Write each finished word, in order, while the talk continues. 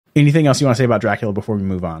Anything else you want to say about Dracula before we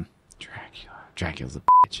move on? Dracula's a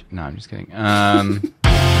bitch. No, I'm just kidding.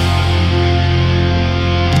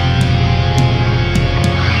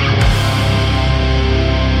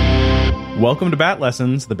 Welcome to Bat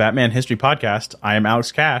Lessons, the Batman History Podcast. I am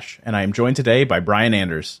Alex Cash, and I am joined today by Brian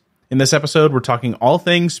Anders. In this episode, we're talking all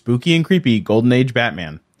things spooky and creepy Golden Age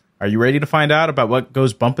Batman. Are you ready to find out about what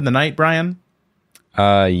goes bump in the night, Brian?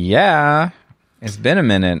 Yeah. It's been a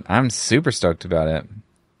minute. I'm super stoked about it.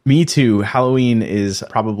 Me too. Halloween is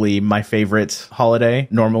probably my favorite holiday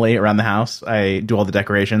normally around the house. I do all the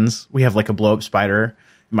decorations. We have like a blow-up spider.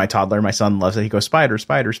 My toddler, my son, loves it. He goes, spider,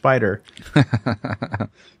 spider, spider.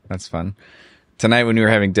 That's fun. Tonight when we were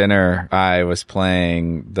having dinner, I was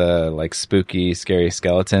playing the like spooky, scary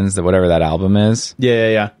skeletons, whatever that album is.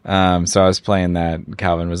 Yeah. So I was playing that.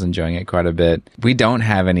 Calvin was enjoying it quite a bit. We don't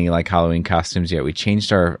have any like Halloween costumes yet. We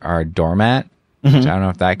changed our doormat, which I don't know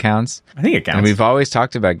if that counts. I think it counts. And we've always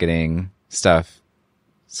talked about getting stuff,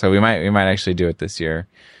 so we might actually do it this year.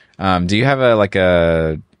 Do you have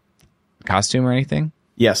a costume or anything?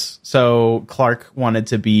 Yes. So Clark wanted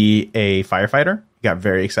to be a firefighter. He got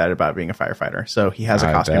very excited about being a firefighter. So he has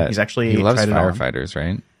a costume. Bet. He loves tried it firefighters,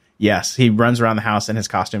 right? Yes. He runs around the house in his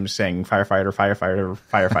costume saying firefighter, firefighter,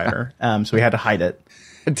 firefighter. So we had to hide it.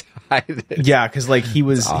 Yeah, because like he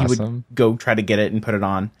would go try to get it and put it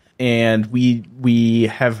on. And we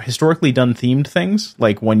have historically done themed things.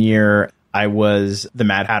 Like one year I was the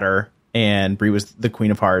Mad Hatter and Bree was the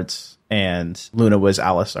Queen of Hearts and Luna was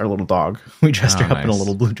Alice, our little dog. We dressed her up in a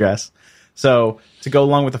little blue dress. So to go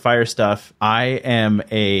along with the fire stuff, I am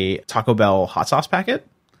a Taco Bell hot sauce packet.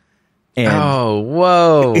 And,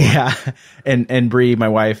 whoa. Yeah. And Bree, my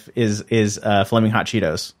wife, is Flaming Hot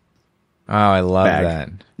Cheetos. Oh, I love bag. that.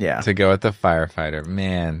 Yeah. To go with the firefighter.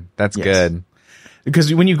 Man, that's good.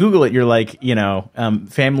 Because when you Google it, you're like,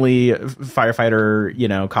 family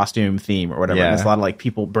firefighter, costume theme or whatever. Yeah. And there's a lot of like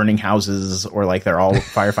people burning houses or like they're all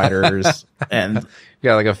firefighters. And you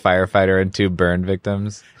got like a firefighter and 2 burn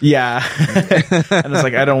victims. Yeah. And it's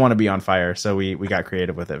like, I don't want to be on fire. So we got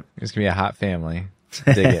creative with it. It's going to be a hot family.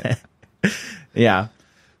 Dig it. Yeah.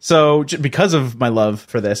 So because of my love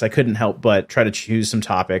for this, I couldn't help but try to choose some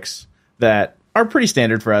topics that are pretty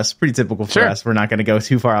standard for us, pretty typical for us. We're not going to go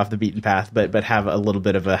too far off the beaten path, but have a little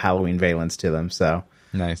bit of a Halloween valence to them. So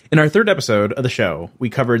nice. In our third episode of the show, we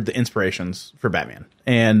covered the inspirations for Batman.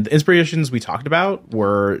 And the inspirations we talked about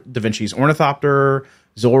were Da Vinci's Ornithopter,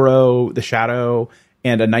 Zorro, The Shadow,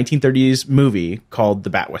 and a 1930s movie called The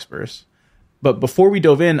Bat Whispers. But before we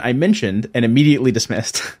dove in, I mentioned and immediately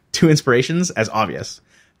dismissed 2 inspirations as obvious.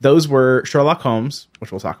 Those were Sherlock Holmes,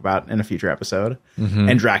 which we'll talk about in a future episode,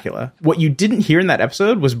 and Dracula. What you didn't hear in that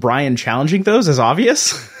episode was Brian challenging those as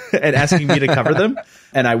obvious and asking me to cover them.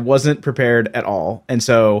 And I wasn't prepared at all. And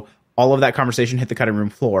so all of that conversation hit the cutting room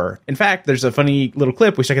floor. In fact, there's a funny little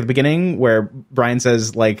clip we stuck at the beginning where Brian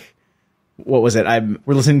says, like, what was it?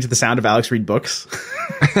 We're listening to the sound of Alex read books.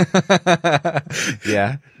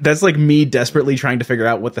 Yeah. That's like me desperately trying to figure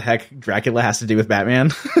out what the heck Dracula has to do with Batman.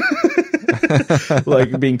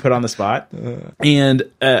 Like being put on the spot. And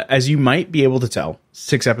as you might be able to tell,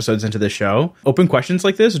 6 episodes into this show, open questions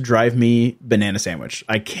like this drive me banana sandwich.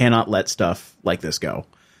 I cannot let stuff like this go.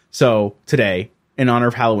 So today, in honor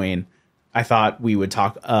of Halloween, I thought we would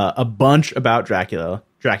talk a bunch about Dracula,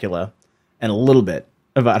 and a little bit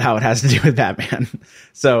about how it has to do with Batman.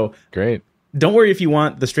 So great. Don't worry if you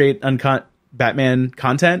want the straight, uncut Batman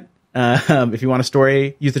content. If you want a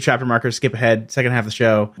story, use the chapter marker, skip ahead. Second half of the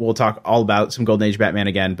show, we'll talk all about some Golden Age Batman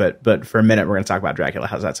again. But for a minute, we're going to talk about Dracula.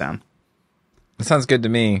 How's that sound? That sounds good to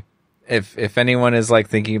me. If anyone is like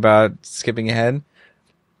thinking about skipping ahead,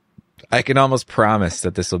 I can almost promise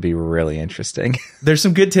that this will be really interesting. There's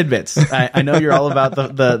some good tidbits. I know you're all about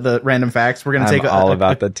the random facts. We're going to take all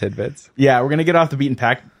about the tidbits. Yeah, we're going to get off the beaten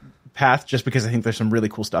path just because I think there's some really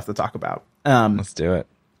cool stuff to talk about. Let's do it.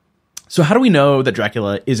 So how do we know that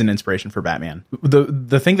Dracula is an inspiration for Batman?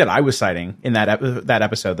 The thing that I was citing in that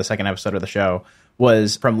episode, the second episode of the show,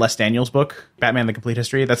 was from Les Daniels' book, Batman: The Complete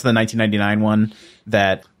History. That's the 1999 one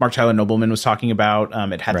that Mark Tyler Nobleman was talking about.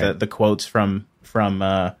 It had the quotes from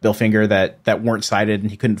Bill Finger that weren't cited,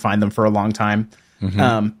 and he couldn't find them for a long time.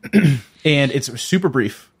 And it's super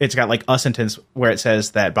brief. It's got like a sentence where it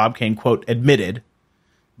says that Bob Kane, quote, admitted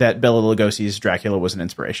that Bela Lugosi's Dracula was an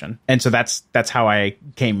inspiration. And so that's how I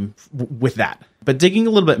came with that. But digging a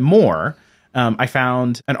little bit more, I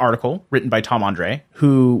found an article written by Tom Andre,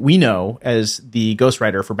 who we know as the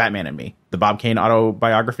ghostwriter for Batman and Me, the Bob Kane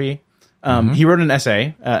autobiography. He wrote an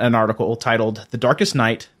essay, an article titled The Darkest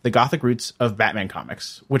Night, The Gothic Roots of Batman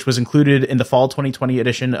Comics, which was included in the fall 2020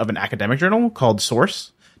 edition of an academic journal called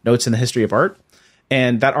Source, Notes in the History of Art.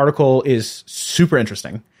 And that article is super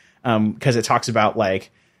interesting because it talks about like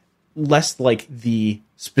less like the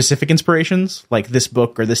specific inspirations, like this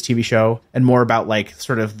book or this TV show, and more about like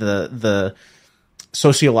sort of the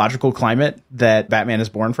sociological climate that Batman is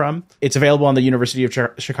born from. It's available on the University of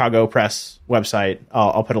Chicago Press website.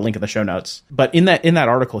 I'll put a link in the show notes. But in that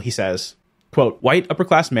article, he says, quote, "White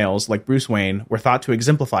upper-class males like Bruce Wayne were thought to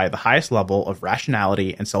exemplify the highest level of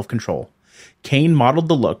rationality and self-control. Kane modeled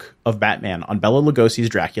the look of Batman on Bela Lugosi's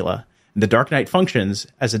Dracula, and the Dark Knight functions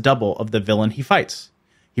as a double of the villain he fights.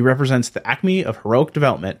 He represents the acme of heroic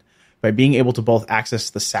development by being able to both access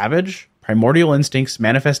the savage, primordial instincts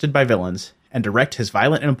manifested by villains and direct his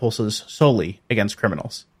violent impulses solely against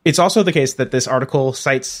criminals." It's also the case that this article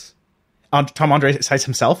cites Tom Andre cites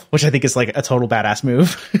himself, which I think is like a total badass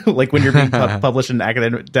move. Like when you're being published in an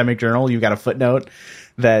academic journal, you got a footnote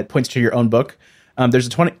that points to your own book. There's a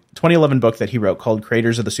 2011 book that he wrote called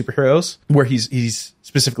Creators of the Superheroes, where he's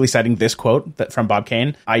specifically citing this quote that from Bob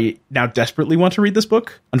Kane. I now desperately want to read this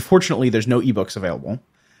book. Unfortunately, there's no ebooks available.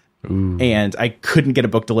 Ooh. And I couldn't get a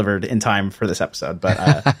book delivered in time for this episode, but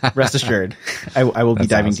rest assured, I will be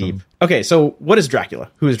diving deep. Okay, so what is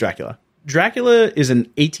Dracula? Who is Dracula? Dracula is an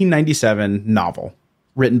 1897 novel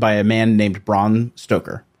written by a man named Bram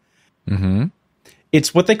Stoker. Mm-hmm.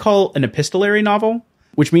 It's what they call an epistolary novel,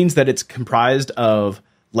 which means that it's comprised of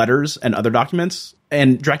letters and other documents.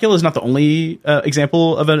 And Dracula is not the only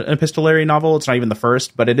example of an epistolary novel. It's not even the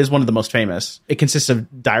first, but it is one of the most famous. It consists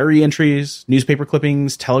of diary entries, newspaper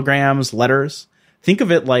clippings, telegrams, letters. Think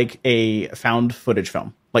of it like a found footage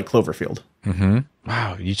film, like Cloverfield. Mm-hmm.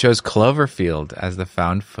 Wow, you chose Cloverfield as the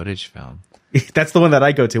found footage film. That's the one that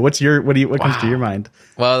I go to. What comes to your mind?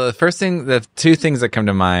 Well, the two things that come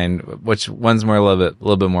to mind, which one's more a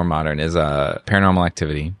little bit more modern, is Paranormal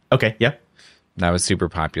Activity. Okay, yeah. That was super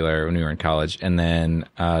popular when we were in college. And then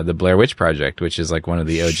the Blair Witch Project, which is like one of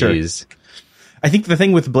the OGs. Sure. I think the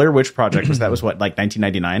thing with the Blair Witch Project was that was what, like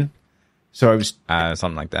 1999? So I was...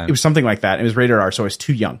 something like that. It was something like that. It was rated R, so I was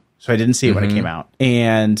too young. So I didn't see it when it came out.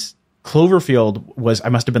 And Cloverfield I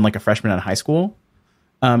must have been like a freshman in high school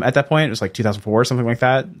at that point. It was like 2004 or something like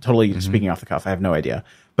that. Totally speaking off the cuff. I have no idea.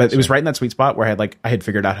 But it was right in that sweet spot where I had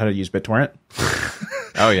figured out how to use BitTorrent.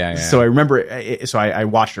 Oh, yeah. So I remember, I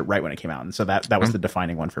watched it right when it came out. And so that was the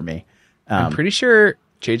defining one for me. I'm pretty sure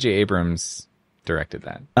J.J. Abrams directed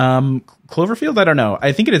that. Cloverfield, I don't know.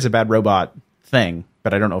 I think it is a Bad Robot thing,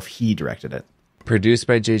 but I don't know if he directed it. Produced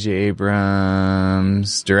by J.J.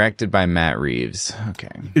 Abrams, directed by Matt Reeves. Okay.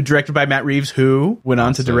 Directed by Matt Reeves, who went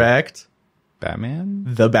on to direct... Batman?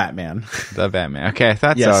 The Batman. The Batman. Okay, I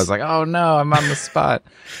thought so. I was like, oh no, I'm on the spot.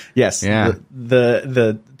 Yes. Yeah.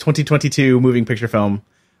 The 2022 moving picture film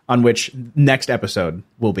on which next episode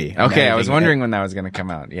will be. Okay, I was wondering when that was going to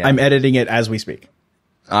come out. Yeah. I'm editing it as we speak.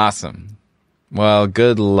 Awesome. Well,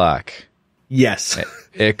 good luck. Yes.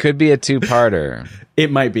 It could be a two-parter.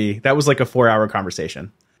 It might be. That was like a 4-hour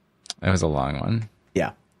conversation. It was a long one.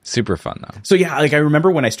 Yeah. Super fun, though. So, yeah, like I remember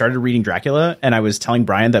when I started reading Dracula and I was telling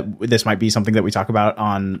Brian that this might be something that we talk about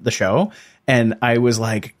on the show. And I was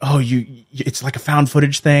like, oh, it's like a found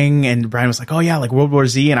footage thing. And Brian was like, oh, yeah, like World War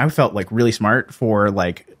Z. And I felt like really smart for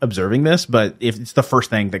like observing this. But if it's the first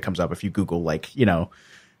thing that comes up, if you Google like,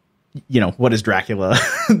 what is Dracula,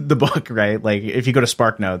 the book, right? Like if you go to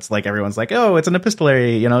Spark Notes, like everyone's like, oh, it's an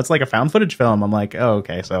epistolary, it's like a found footage film. I'm like, oh,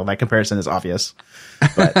 okay. So that comparison is obvious.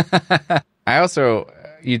 But I also...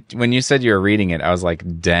 when you said you were reading it, I was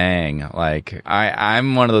like, dang, like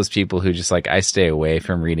I'm one of those people who just like, I stay away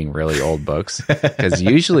from reading really old books because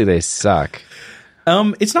usually they suck.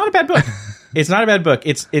 It's not a bad book. It's not a bad book.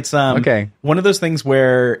 It's okay. One of those things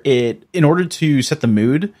where in order to set the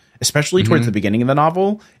mood, especially towards the beginning of the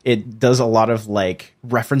novel, it does a lot of like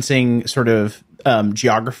referencing sort of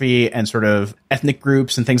geography and sort of ethnic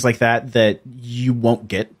groups and things like that you won't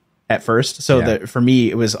get at first. So that for me,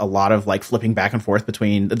 it was a lot of like flipping back and forth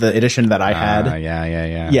between the edition that I had.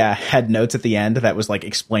 Yeah. Had notes at the end that was like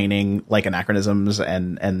explaining like anachronisms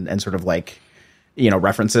and sort of like,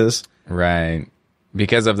 references. Right.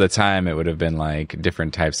 Because of the time, it would have been like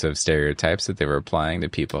different types of stereotypes that they were applying to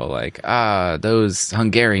people like, those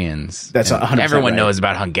Hungarians. That's 100% everyone right. knows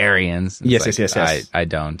about Hungarians. Yes. I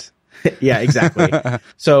don't. Yeah, exactly.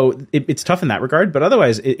 So it's tough in that regard, but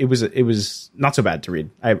otherwise it was not so bad to read.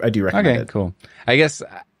 I do recommend it. Okay, cool. I guess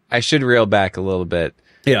I should reel back a little bit.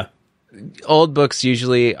 Yeah. Old books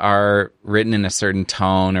usually are written in a certain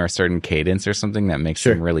tone or a certain cadence or something that makes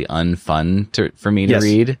them really unfun for me to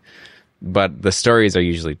read. But the stories are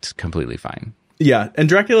usually completely fine. Yeah, and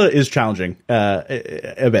Dracula is challenging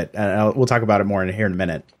a bit. We'll talk about it more here in a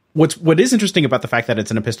minute. What is interesting about the fact that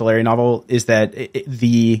it's an epistolary novel is that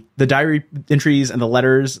the diary entries and the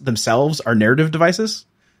letters themselves are narrative devices.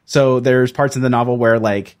 So there's parts in the novel where,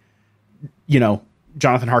 like, you know,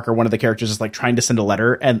 Jonathan Harker, one of the characters, is like trying to send a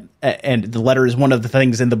letter, and the letter is one of the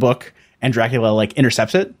things in the book, and Dracula like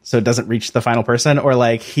intercepts it so it doesn't reach the final person, or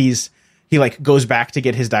like he like goes back to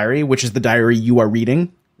get his diary, which is the diary you are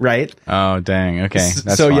reading, right? Oh, dang. Okay.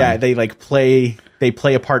 That's so fun. yeah, they play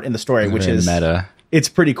a part in the story, which is meta. It's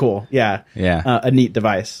pretty cool. Yeah. Yeah. A neat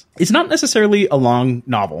device. It's not necessarily a long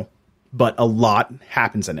novel, but a lot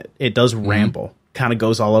happens in it. It does ramble, kind of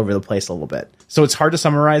goes all over the place a little bit. So it's hard to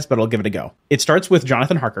summarize, but I'll give it a go. It starts with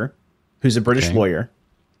Jonathan Harker, who's a British lawyer,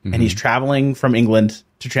 and he's traveling from England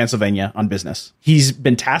to Transylvania on business. He's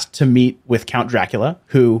been tasked to meet with Count Dracula,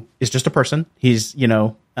 who is just a person. He's, you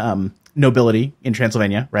know, nobility in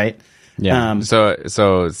Transylvania, right? Yeah.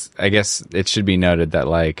 So I guess it should be noted that,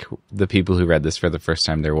 like, the people who read this for the first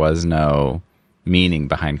time, there was no meaning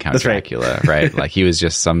behind Count Dracula, right? Like, he was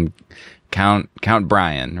just some Count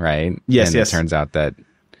Brian, right? Yes. And it turns out that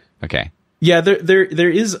Yeah, there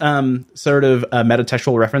is sort of a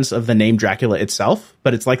metatextual reference of the name Dracula itself,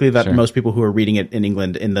 but it's likely that most people who were reading it in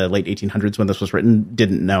England in the late 1800s when this was written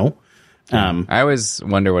didn't know. I always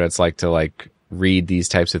wonder what it's like to, like, read these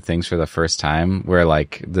types of things for the first time, where,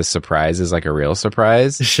 like, the surprise is like a real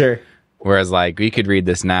surprise. Sure. Whereas, like, we could read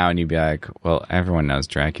this now and you'd be like, well, everyone knows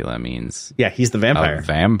Dracula means he's the vampire. A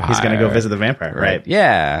vampire. He's going to go visit the vampire, right?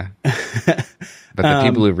 Yeah. But the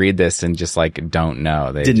people who read this and just, like, don't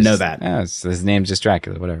know. They didn't know that. Oh, his name's just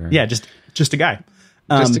Dracula, whatever. Yeah, just a guy.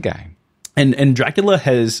 Just a guy. And Dracula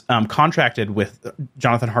has contracted with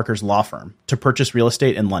Jonathan Harker's law firm to purchase real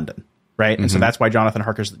estate in London, right? And so that's why Jonathan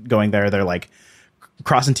Harker's going there. They're like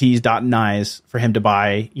crossing T's, dotting I's for him to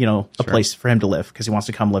buy, you know, a place for him to live because he wants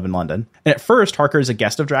to come live in London. And at first, Harker is a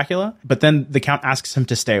guest of Dracula, but then the Count asks him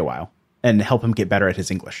to stay a while and help him get better at his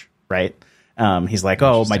English, right? He's like,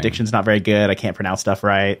 oh, my diction's not very good. I can't pronounce stuff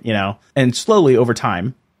right, you know? And slowly over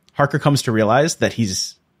time, Harker comes to realize that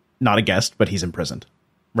he's not a guest, but he's imprisoned,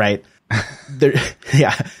 right?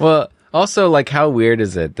 Well, also, like, how weird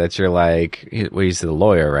is it that you're like, well, you said a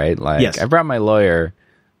lawyer, right? Like, I brought my lawyer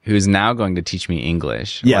who's now going to teach me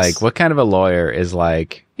English. Yes. Like, what kind of a lawyer is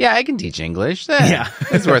like, yeah, I can teach English.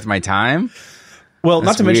 It's worth my time. Well,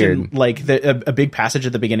 That's not to weird. mention, like, a big passage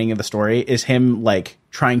at the beginning of the story is him, like,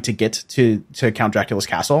 trying to get to Count Dracula's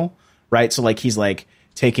castle, right? So, like, he's, like,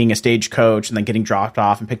 taking a stagecoach and then getting dropped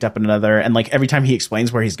off and picked up in another. And, like, every time he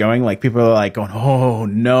explains where he's going, like, people are, like, going, oh,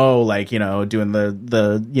 no, like, you know, doing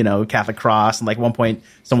the you know, Catholic cross. And, like, at one point,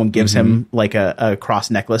 someone gives him, like, a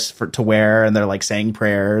cross necklace to wear, and they're, like, saying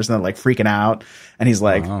prayers, and they're, like, freaking out. And he's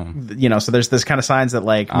like, you know, so there's this kind of signs that,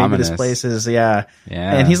 like, maybe Ominous. this place is,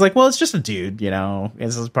 And he's like, well, it's just a dude, you know,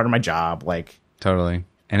 this is part of my job, like. Totally.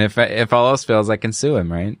 And if all else fails, I can sue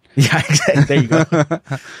him, right? Yeah, exactly. There you go.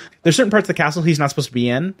 There's certain parts of the castle he's not supposed to be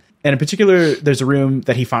in. And in particular, there's a room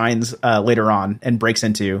that he finds later on and breaks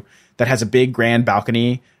into that has a big grand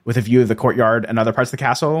balcony with a view of the courtyard and other parts of the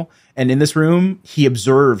castle. And in this room, he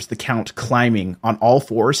observes the Count climbing on all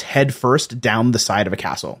fours, head first, down the side of a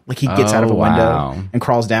castle. Like, he gets out of a window and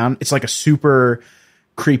crawls down. It's like a super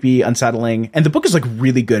creepy, unsettling. And the book is, like,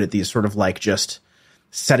 really good at these sort of, like, just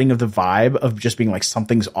setting of the vibe of just being like,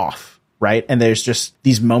 something's off, right? And there's just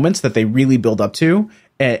these moments that they really build up to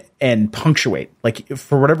and punctuate. Like,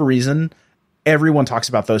 for whatever reason, everyone talks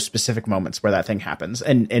about those specific moments where that thing happens.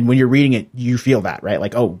 And when you're reading it, you feel that, right?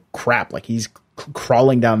 Like, oh crap, like he's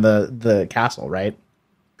crawling down the castle, right?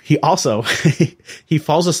 He also, he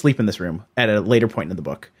falls asleep in this room at a later point in the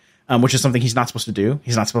book. Which is something he's not supposed to do.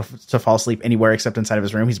 He's not supposed to fall asleep anywhere except inside of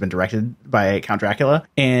his room. He's been directed by Count Dracula.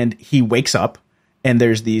 And he wakes up, and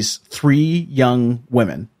there's these 3 young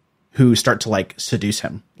women who start to, like, seduce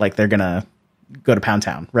him. Like, they're gonna go to Pound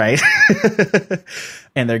Town, right?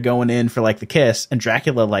 And they're going in for, like, the kiss, and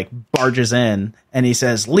Dracula, like, barges in, and he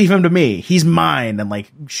says, leave him to me, he's mine, and,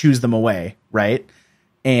 like, shoos them away, right?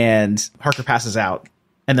 And Harker passes out,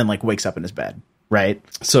 and then, like, wakes up in his bed, right?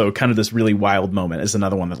 So kind of this really wild moment is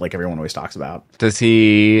another one that, like, everyone always talks about. Does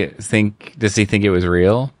he think it was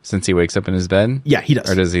real since he wakes up in his bed? Yeah, he does.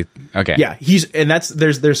 Or does he? Okay. Yeah,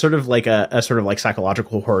 there's sort of like a sort of like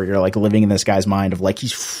psychological horror. You're like living in this guy's mind of, like,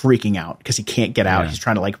 he's freaking out because he can't get out. Yeah. He's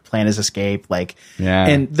trying to, like, plan his escape. Like,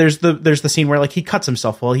 and there's the scene where, like, he cuts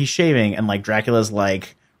himself while he's shaving, and, like, Dracula's,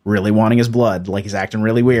 like, really wanting his blood. Like, he's acting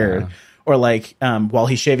really weird. Yeah. Or, like, while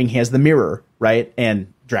he's shaving, he has the mirror, right?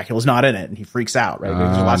 And Dracula's not in it, and he freaks out, right?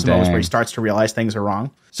 There's lots of moments where he starts to realize things are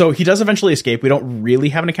wrong. So he does eventually escape. We don't really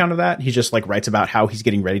have an account of that. He just, like, writes about how he's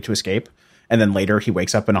getting ready to escape, and then later he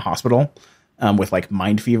wakes up in a hospital. with like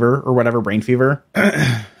mind fever or whatever, brain fever,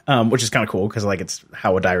 which is kind of cool because like it's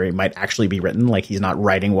how a diary might actually be written. Like he's not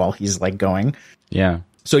writing while he's like going. Yeah.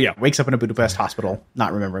 So yeah, wakes up in a Budapest hospital,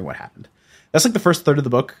 not remembering what happened. That's like the first third of the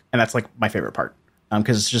book, and that's like my favorite part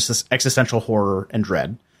because it's just this existential horror and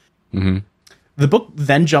dread. Mm-hmm. The book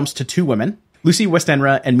then jumps to two women, Lucy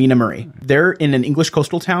Westenra and Mina Murray. They're in an English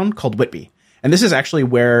coastal town called Whitby. And this is actually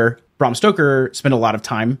where Bram Stoker spent a lot of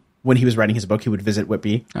time when he was writing his book. He would visit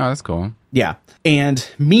Whitby. Oh, that's cool. Yeah. And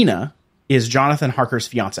Mina is Jonathan Harker's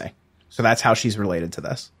fiance. So that's how she's related to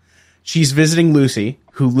this. She's visiting Lucy,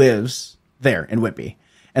 who lives there in Whitby.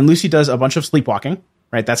 And Lucy does a bunch of sleepwalking,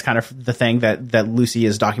 right? That's kind of the thing that Lucy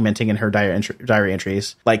is documenting in her diary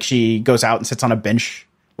entries. Like she goes out and sits on a bench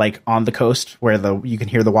like on the coast where you can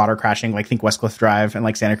hear the water crashing, like think Westcliff Drive and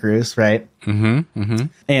like Santa Cruz, right? Mm-hmm. Mm-hmm.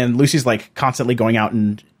 And Lucy's like constantly going out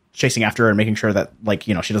and chasing after her and making sure that like,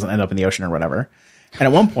 you know, she doesn't end up in the ocean or whatever. And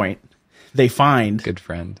at one point they find good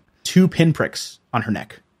friend 2 pinpricks on her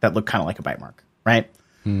neck that look kind of like a bite mark, right?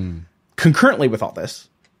 Concurrently with all this,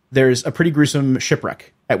 there's a pretty gruesome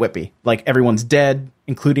shipwreck at Whitby. Like everyone's dead,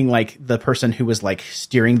 including like the person who was like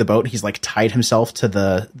steering the boat. He's like tied himself to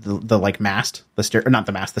the like mast, the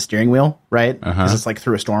steering wheel, right? Because it's like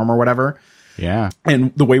through a storm or whatever. Yeah.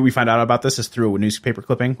 And the way we find out about this is through a newspaper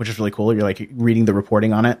clipping, which is really cool. You're like reading the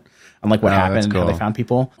reporting on it on like what happened, cool. How they found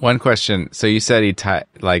people. One question. So you said he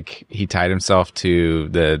tied himself to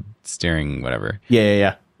the steering, whatever.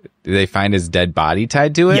 Yeah. Did they find his dead body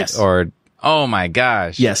tied to it? Yes. Or, oh my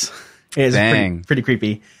gosh. Yes. It's pretty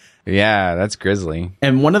creepy. Yeah, that's grisly.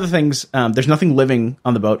 And one of the things, there's nothing living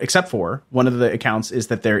on the boat except for one of the accounts is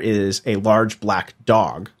that there is a large black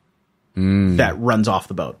dog that runs off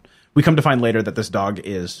the boat. We come to find later that this dog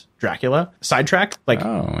is Dracula. Sidetrack, like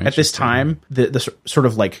at this time, the sort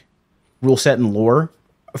of like rule set and lore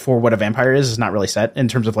for what a vampire is not really set in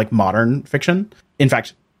terms of like modern fiction. In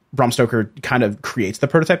fact, Bram Stoker kind of creates the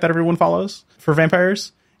prototype that everyone follows for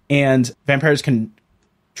vampires, and vampires can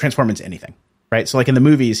transform into anything, right? So like in the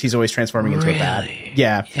movies, he's always transforming into a bat.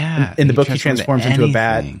 Yeah. In the book, he transforms into a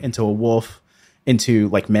bat, into a wolf, into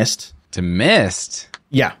like mist. To mist?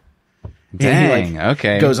 Yeah. Dang, he, like,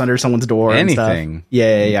 okay. Goes under someone's door anything. And stuff.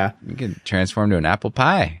 Yeah. You can transform to an apple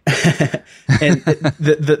pie. And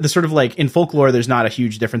the sort of like in folklore, there's not a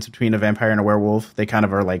huge difference between a vampire and a werewolf. They kind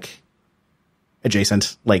of are like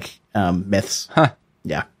adjacent, like myths. Huh.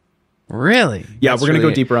 Yeah. Really? Yeah, we're going to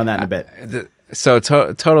go deeper on that in a bit. So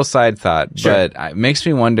total side thought, sure. But it makes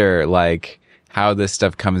me wonder like how this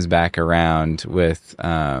stuff comes back around with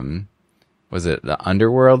was it the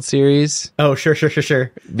Underworld series? Oh, sure.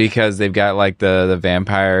 Because they've got like the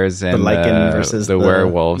vampires and the lichen versus the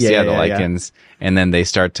werewolves. Yeah, the lichens. Yeah. And then they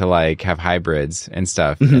start to like have hybrids and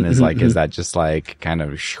stuff. And it's like, is that just like kind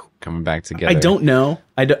of coming back together? I don't know.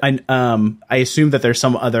 I assume that there's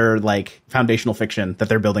some other like foundational fiction that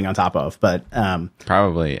they're building on top of, but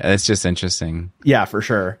probably. It's just interesting. Yeah, for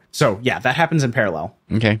sure. So yeah, that happens in parallel.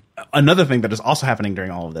 Okay. Another thing that is also happening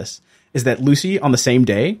during all of this is that Lucy on the same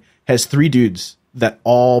day has 3 dudes that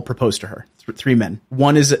all propose to her. 3 men.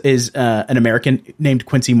 One is an American named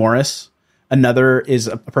Quincy Morris. Another is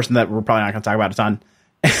a person that we're probably not going to talk about a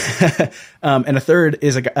ton. And a third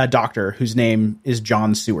is a doctor whose name is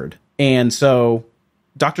John Seward. And so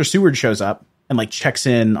Dr. Seward shows up and like checks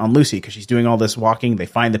in on Lucy because she's doing all this walking. They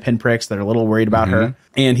find the pinpricks. They're a little worried about her.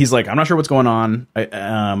 And he's like, I'm not sure what's going on.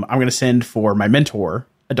 I'm going to send for my mentor,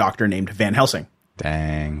 a doctor named Van Helsing.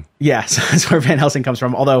 Dang. Yeah, so that's where Van Helsing comes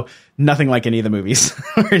from, although nothing like any of the movies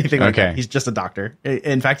or anything like that. He's just a doctor.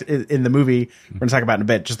 In fact, in the movie, we're going to talk about in a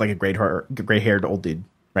bit, just like a gray-haired old dude,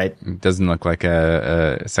 right? Doesn't look like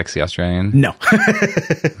a sexy Australian. No.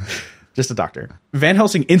 Just a doctor. Van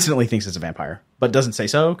Helsing instantly thinks it's a vampire, but doesn't say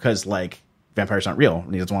so because, like, vampires aren't real,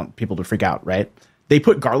 and he doesn't want people to freak out, right? They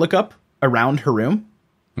put garlic up around her room,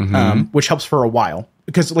 which helps for a while.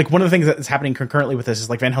 Because like one of the things that's happening concurrently with this is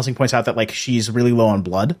like Van Helsing points out that like she's really low on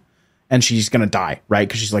blood and she's going to die, right?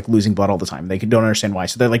 Because she's like losing blood all the time. They don't understand why.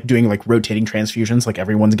 So they're like doing like rotating transfusions. Like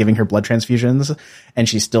everyone's giving her blood transfusions and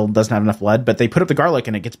she still doesn't have enough blood, but they put up the garlic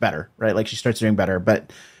and it gets better, right? Like she starts doing better,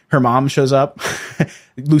 but her mom shows up,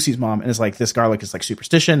 Lucy's mom, and is like, this garlic is like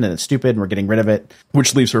superstition and it's stupid and we're getting rid of it,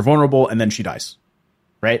 which leaves her vulnerable. And then she dies,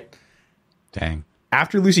 right? Dang.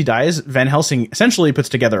 After Lucy dies, Van Helsing essentially puts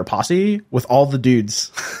together a posse with all the dudes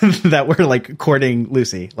that were like courting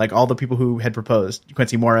Lucy, like all the people who had proposed,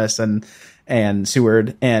 Quincy Morris and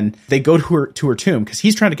Seward, and they go to her tomb because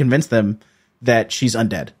he's trying to convince them that she's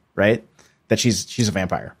undead, right? That she's a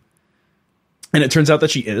vampire. And it turns out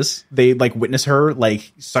that she is. They like witness her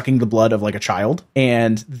like sucking the blood of like a child,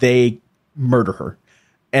 and they murder her.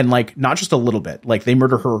 And like not just a little bit, like they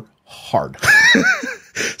murder her hard.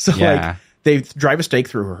 So like they drive a stake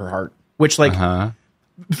through her heart, which like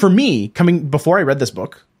for me, before I read this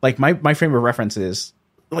book, like my frame of reference is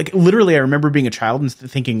like literally I remember being a child and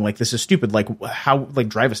thinking like this is stupid. Like how like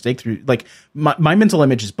drive a stake through like my mental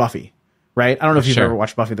image is Buffy, right? I don't know if you've ever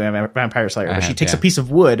watched Buffy the Vampire Slayer, but she takes a piece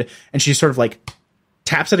of wood and she sort of like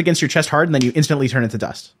taps it against your chest hard and then you instantly turn into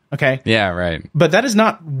dust. Okay. Yeah. Right. But that is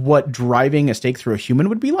not what driving a stake through a human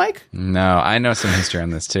would be like. No, I know some history on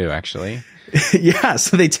this too, actually. Yeah.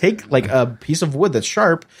 So they take like a piece of wood that's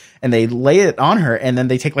sharp and they lay it on her and then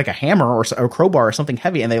they take like a hammer or a crowbar or something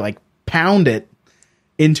heavy and they like pound it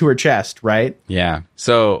into her chest. Right. Yeah.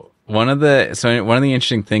 So one of the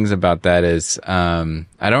interesting things about that is, I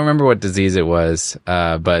don't remember what disease it was,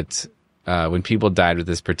 but when people died with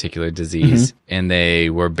this particular disease and they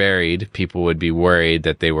were buried, people would be worried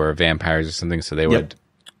that they were vampires or something. So they would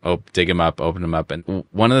dig them up, open them up. And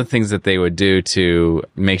one of the things that they would do to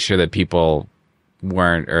make sure that people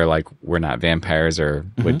were not vampires or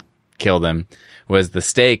would kill them was the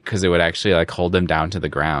stake, because it would actually like hold them down to the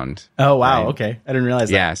ground. Oh, wow. Right? Okay. I didn't realize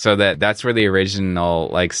that. Yeah. So that's where the original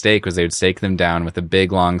like stake was. They would stake them down with a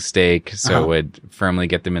big long stake. So it would firmly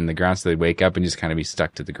get them in the ground. So they'd wake up and just kind of be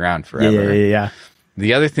stuck to the ground forever. Yeah.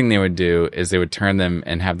 The other thing they would do is they would turn them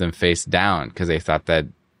and have them face down, because they thought that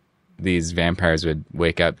these vampires would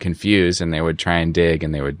wake up confused and they would try and dig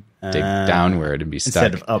and they would dig downward and be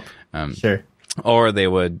stuck. Instead of up. Sure. Or they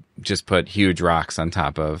would just put huge rocks on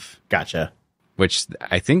top of. Gotcha. Which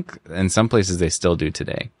I think in some places they still do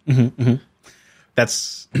today.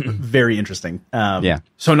 That's very interesting. Yeah.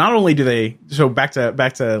 So not only do they, back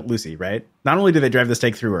to Lucy, right? Not only do they drive the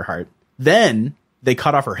stake through her heart, then they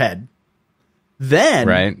cut off her head.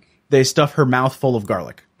 Then they stuff her mouth full of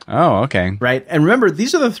garlic. Oh, okay. Right. And remember,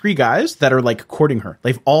 these are the three guys that are like courting her.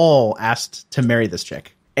 They've all asked to marry this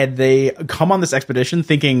chick. And they come on this expedition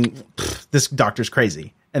thinking this doctor's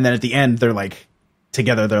crazy. And then at the end, they're like,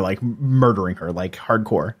 together, they're like murdering her, like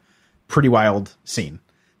hardcore. Pretty wild scene.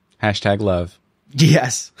 #love.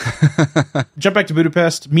 Yes. Jump back to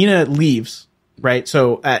Budapest. Mina leaves, right?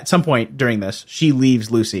 So at some point during this, she leaves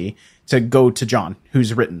Lucy to go to John,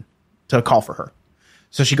 who's written, to call for her.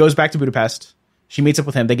 So she goes back to Budapest. She meets up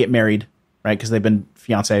with him. They get married, right? Because they've been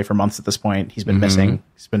fiancé for months at this point. He's been missing.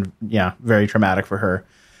 It's been, very traumatic for her.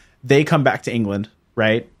 They come back to England,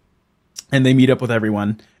 right? And they meet up with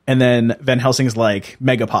everyone. And then Van Helsing's like,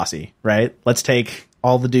 mega posse, right? Let's take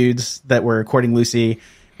all the dudes that were courting Lucy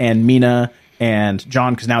and Mina and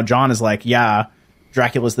John, because now John is like, yeah,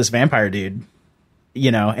 Dracula's this vampire dude,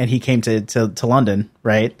 and he came to London,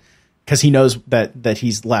 right? Because he knows that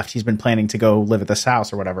he's left. He's been planning to go live at this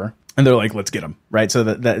house or whatever. And they're like, let's get him, right? So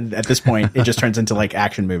that at this point, it just turns into like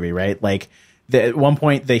action movie, right? Like at one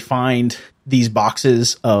point, they find these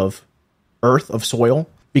boxes of earth, of soil,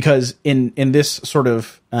 because in this sort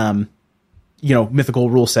of mythical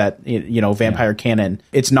rule set, vampire canon,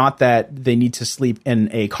 it's not that they need to sleep in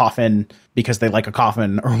a coffin because they like a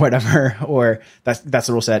coffin or whatever, or that's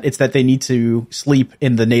the rule set. It's that they need to sleep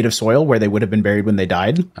in the native soil where they would have been buried when they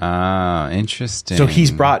died. Ah, interesting. So he's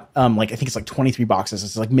brought I think it's like 23 boxes.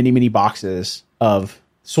 It's like mini boxes of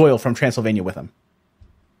soil from Transylvania with him.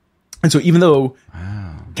 And so even though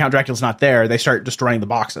Count Dracula's not there, they start destroying the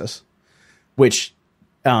boxes, which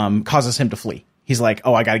causes him to flee. He's like,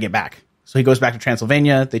 oh, I got to get back. So he goes back to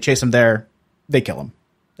Transylvania. They chase him there. They kill him.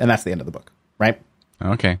 And that's the end of the book, right?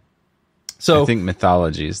 Okay. So I think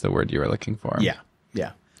mythology is the word you were looking for. Yeah.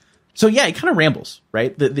 Yeah. So yeah, it kind of rambles,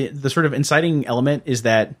 right? The sort of inciting element is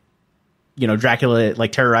that, Dracula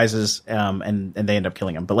like terrorizes and they end up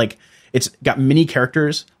killing him. But like it's got many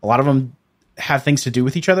characters. A lot of them have things to do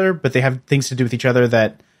with each other, but they have things to do with each other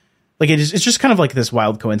that like it's just kind of like this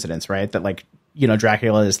wild coincidence, right? That like,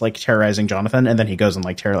 Dracula is like terrorizing Jonathan, and then he goes and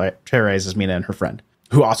like terrorizes Mina and her friend,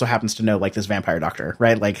 who also happens to know like this vampire doctor,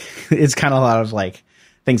 right? Like it's kind of a lot of like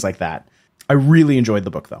things like that. I really enjoyed the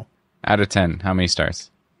book though. Out of 10, how many stars?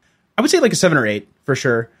 I would say like a 7 or 8 for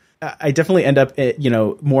sure. I definitely end up,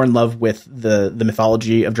 more in love with the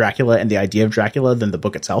mythology of Dracula and the idea of Dracula than the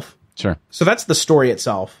book itself. Sure. So that's the story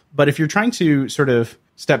itself. But if you're trying to sort of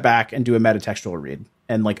step back and do a metatextual read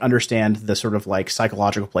and like understand the sort of like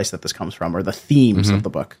psychological place that this comes from or the themes of the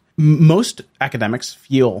book, most academics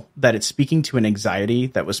feel that it's speaking to an anxiety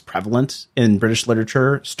that was prevalent in British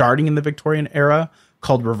literature starting in the Victorian era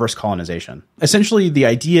called reverse colonization. Essentially, the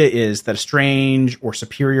idea is that a strange or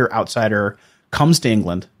superior outsider comes to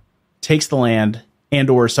England, takes the land, and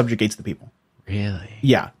or subjugates the people. Really?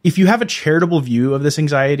 Yeah. If you have a charitable view of this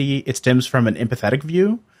anxiety, it stems from an empathetic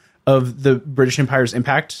view of the British Empire's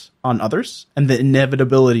impact on others and the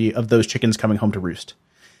inevitability of those chickens coming home to roost.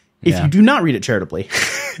 If you do not read it charitably,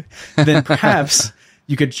 then perhaps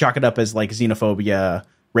you could chalk it up as like xenophobia,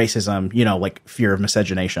 racism, like fear of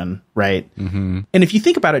miscegenation, right? Mm-hmm. And if you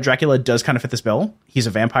think about it, Dracula does kind of fit this bill. He's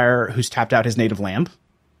a vampire who's tapped out his native land,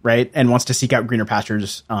 right? And wants to seek out greener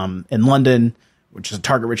pastures in London, which is a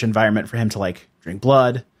target-rich environment for him to like drink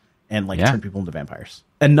blood and like turn people into vampires.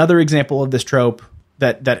 Another example of this trope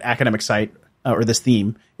that academic site or this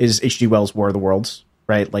theme is H.G. Wells' War of the Worlds,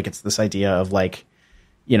 right? Like it's this idea of like,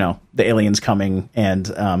 the aliens coming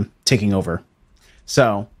and taking over.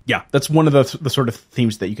 So yeah, that's one of the sort of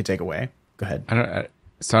themes that you could take away. Go ahead. I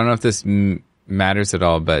don't know if this matters at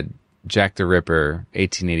all, but Jack the Ripper,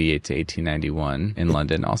 1888 to 1891 in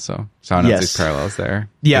London also. So I don't know if there's parallels there.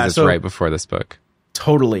 Yeah. It's right before this book.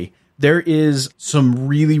 Totally. There is some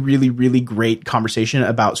really, really, really great conversation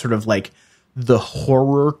about sort of like the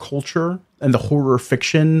horror culture and the horror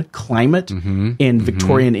fiction climate in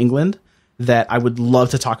Victorian England that I would love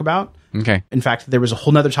to talk about. Okay. In fact, there was a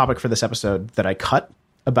whole nother topic for this episode that I cut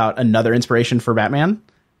about another inspiration for Batman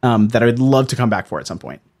that I would love to come back for at some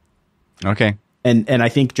point. Okay. And I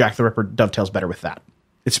think Jack the Ripper dovetails better with that.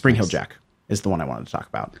 It's Spring Hill Jack is the one I wanted to talk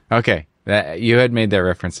about. Okay. You had made that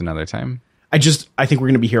reference another time. I think we're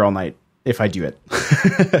going to be here all night if I do it.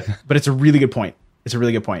 But it's a really good point. It's a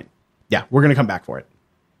really good point. Yeah, we're going to come back for it.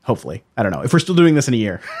 Hopefully. I don't know. If we're still doing this in a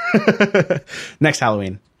year. Next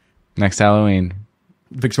Halloween.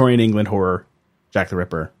 Victorian England horror, Jack the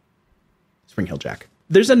Ripper, Spring Hill Jack.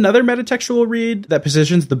 There's another metatextual read that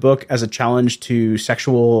positions the book as a challenge to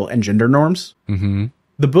sexual and gender norms. Mm-hmm.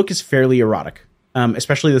 The book is fairly erotic,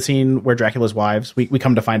 especially the scene where Dracula's wives, we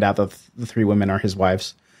come to find out that the three women are his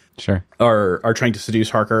wives. Sure. Are trying to seduce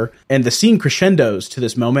Harker. And the scene crescendos to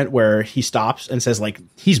this moment where he stops and says, like,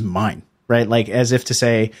 he's mine, right? Like, as if to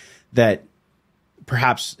say that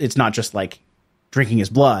perhaps it's not just like drinking his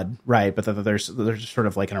blood, right? But that there's sort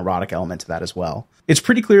of like an erotic element to that as well. It's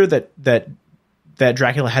pretty clear that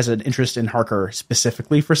Dracula has an interest in Harker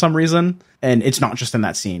specifically for some reason. And it's not just in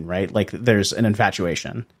that scene, right? Like, there's an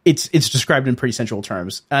infatuation. It's described in pretty sensual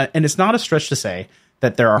terms. And it's not a stretch to say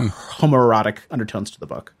that there are homoerotic undertones to the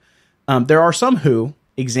book. There are some who,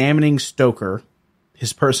 examining Stoker,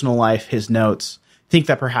 his personal life, his notes, think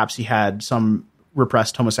that perhaps he had some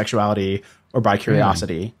repressed homosexuality or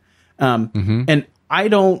bi-curiosity. And I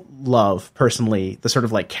don't love, personally, the sort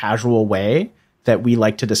of like casual way that we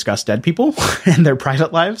like to discuss dead people and their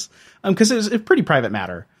private lives, because it's a pretty private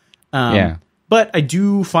matter. But I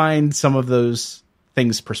do find some of those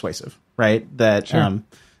things persuasive, right? That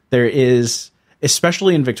there is...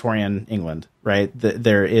 especially in Victorian England, right?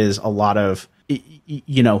 There is a lot of,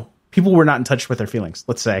 people were not in touch with their feelings,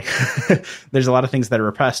 let's say. There's a lot of things that are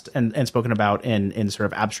repressed and spoken about in sort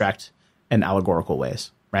of abstract and allegorical ways,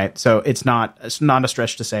 right? So it's not a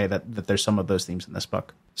stretch to say that there's some of those themes in this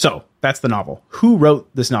book. So that's the novel. Who wrote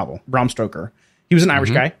this novel? Bram Stoker. He was an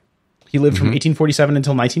Irish guy. He lived from 1847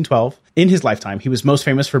 until 1912. In his lifetime, he was most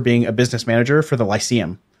famous for being a business manager for the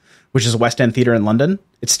Lyceum, which is a West End theater in London.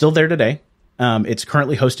 It's still there today. It's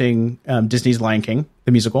currently hosting Disney's Lion King,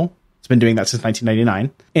 the musical. It's been doing that since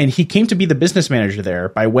 1999. And he came to be the business manager there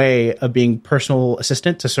by way of being personal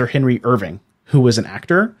assistant to Sir Henry Irving, who was an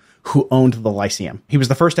actor who owned the Lyceum. He was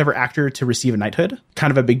the first ever actor to receive a knighthood.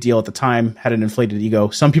 Kind of a big deal at the time, had an inflated ego.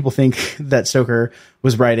 Some people think that Stoker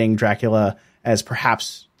was writing Dracula as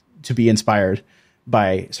perhaps to be inspired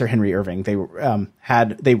by Sir Henry Irving. They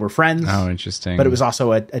were friends. Oh, interesting. But it was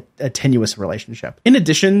also a tenuous relationship. In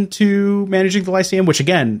addition to managing the Lyceum, which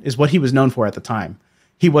again is what he was known for at the time,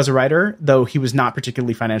 he was a writer, though he was not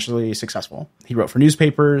particularly financially successful. He wrote for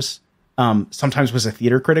newspapers, sometimes was a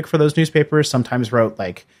theater critic for those newspapers, sometimes wrote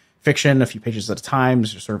like fiction, a few pages at a time,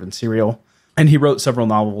 sort of in serial. And he wrote several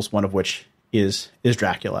novels, one of which is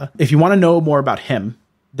Dracula. If you want to know more about him,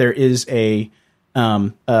 there is a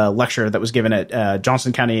lecture that was given at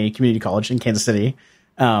Johnson County Community College in Kansas City.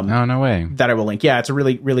 No way. That I will link. Yeah, it's a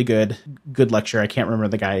really, really good lecture. I can't remember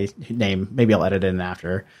the guy's name. Maybe I'll edit it in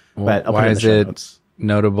after. But I'll why put it in the is show it notes.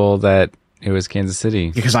 Notable that it was Kansas City?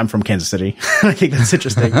 Because I'm from Kansas City. I think that's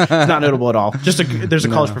interesting. It's not notable at all. There's a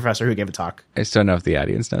college professor who gave a talk. I just don't know if the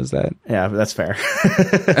audience knows that. Yeah, but that's fair.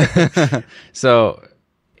 So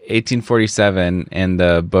 1847, and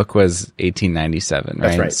the book was 1897, right?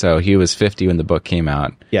 That's right. So he was 50 when the book came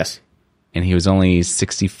out. Yes. And he was only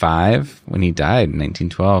 65 when he died in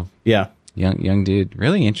 1912. Yeah. Young dude.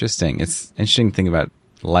 Really interesting. It's interesting to think about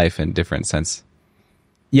life in different sense.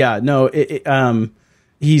 Yeah, no,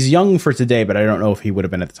 he's young for today, but I don't know if he would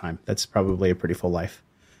have been at the time. That's probably a pretty full life.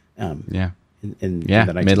 Yeah. in the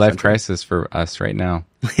 19th midlife century. crisis for us right now.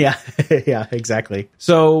 Yeah, yeah, exactly.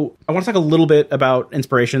 So I want to talk a little bit about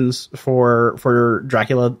inspirations for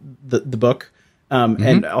Dracula, the book.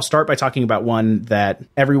 And I'll start by talking about one that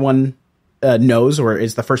everyone knows, or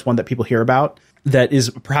is the first one that people hear about, that is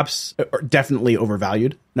perhaps definitely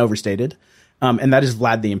overvalued and overstated. And that is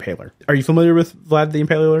Vlad the Impaler. Are you familiar with Vlad the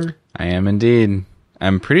Impaler? I am indeed.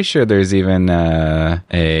 I'm pretty sure there's even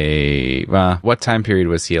what time period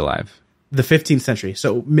was he alive? The 15th century,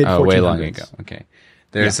 so mid 1400s. Oh, way long ago. Okay.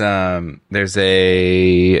 There's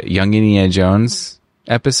a Young Indiana Jones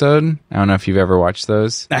episode. I don't know if you've ever watched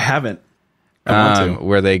those. I haven't. I want to.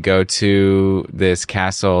 Where they go to this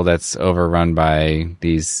castle that's overrun by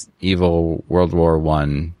these evil World War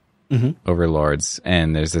I overlords,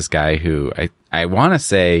 and there's this guy who I want to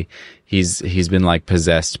say he's been like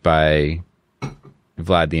possessed by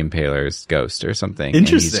Vlad the Impaler's ghost or something.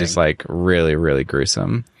 Interesting. And he's just like really, really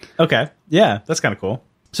gruesome. Okay. Yeah, that's kind of cool.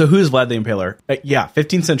 So who is Vlad the Impaler?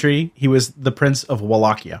 15th century. He was the Prince of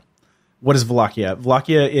Wallachia. What is Wallachia?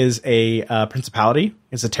 Wallachia is a principality.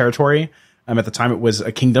 It's a territory. At the time, it was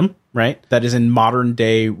a kingdom, right? That is in modern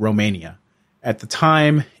day Romania. At the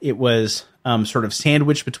time, it was sort of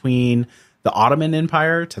sandwiched between the Ottoman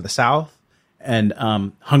Empire to the south and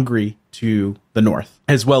Hungary to the north,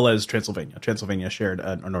 as well as Transylvania. Transylvania shared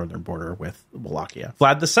a northern border with Wallachia.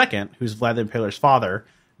 Vlad II, who's Vlad the Impaler's father,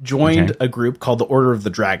 joined a group called the Order of the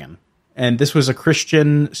Dragon. And this was a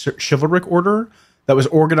Christian chivalric order that was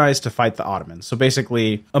organized to fight the Ottomans. So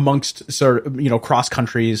basically, amongst sort of, cross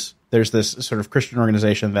countries, there's this sort of Christian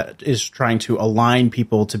organization that is trying to align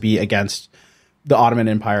people to be against the Ottoman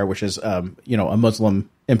Empire, which is, a Muslim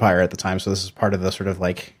empire at the time. So this is part of the sort of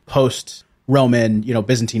like post-Roman,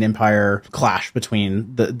 Byzantine Empire clash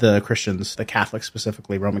between the Christians, the Catholics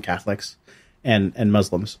specifically, Roman Catholics, and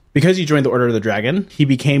Muslims. Because he joined the Order of the Dragon, he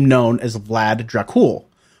became known as Vlad Dracul,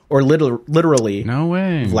 or literally no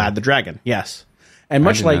way. Vlad the Dragon. Yes. And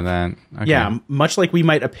much like know that. Okay. Much like we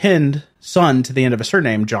might append son to the end of a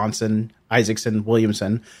surname, Johnson, Isaacson,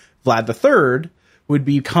 Williamson, Vlad III would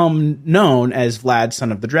become known as Vlad,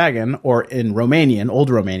 son of the dragon, or in Romanian, Old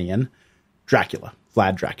Romanian, Dracula,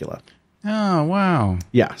 Vlad Dracula. Oh, wow.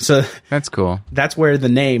 Yeah, so that's cool. That's where the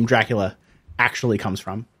name Dracula actually comes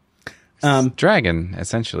from. Dragon,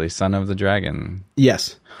 essentially, son of the dragon.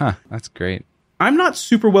 Yes. Huh, that's great. I'm not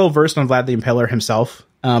super well versed on Vlad the Impaler himself,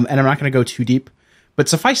 and I'm not going to go too deep. But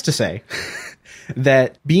suffice to say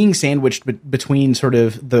that being sandwiched between sort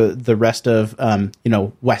of the rest of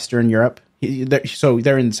Western Europe, so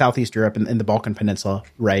they're in Southeast Europe and in the Balkan Peninsula,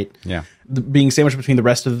 right? Yeah. Being sandwiched between the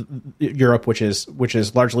rest of Europe, which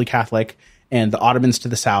is largely Catholic, and the Ottomans to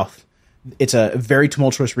the south, it's a very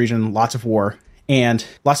tumultuous region, lots of war, and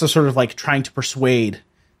lots of sort of like trying to persuade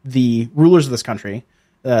the rulers of this country.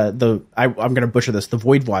 I'm going to butcher this. The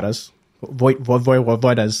Voidvodas,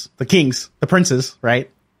 the kings, the princes,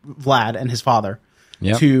 right? Vlad and his father,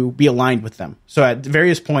 to be aligned with them. So at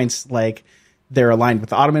various points, like they're aligned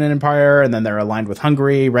with the Ottoman Empire, and then they're aligned with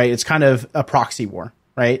Hungary, right? It's kind of a proxy war,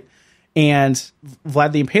 right? And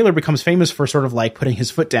Vlad the Impaler becomes famous for sort of like putting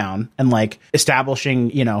his foot down and like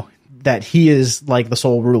establishing, that he is like the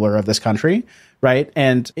sole ruler of this country, right?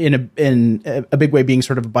 And in a big way, being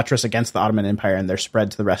sort of a buttress against the Ottoman Empire and their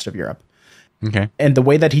spread to the rest of Europe. Okay. And the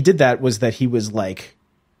way that he did that was that he was like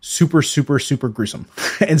super, super, super gruesome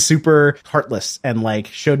and super heartless and like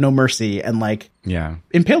showed no mercy and like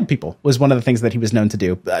impaled people was one of the things that he was known to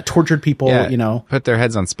do. Tortured people, Put their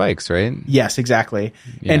heads on spikes, right? Yes, exactly.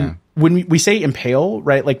 Yeah. And when we say impale,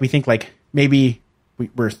 right, like we think like maybe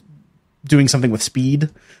we're doing something with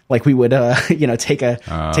speed, like we would take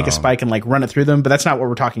a spike and like run it through them, but that's not what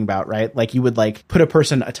we're talking about, right? Like you would like put a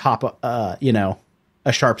person atop a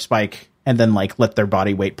sharp spike and then like let their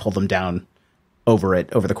body weight pull them down over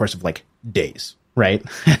the course of like days, right?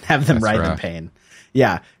 And have them writhe in pain.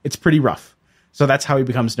 Yeah, it's pretty rough. So that's how he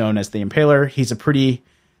becomes known as the Impaler. He's a pretty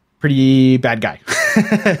bad guy.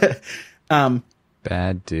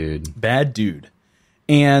 Bad dude. Bad dude.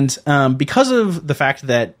 And because of the fact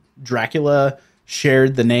that Dracula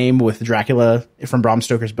shared the name with Dracula from Bram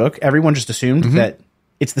Stoker's book, everyone just assumed that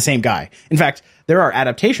it's the same guy. In fact, there are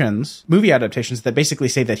movie adaptations that basically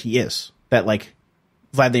say that he is. That like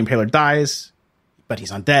Vlad the Impaler dies, but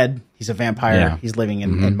he's undead. He's a vampire. Yeah. He's living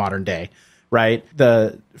in modern day, right?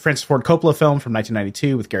 The Francis Ford Coppola film from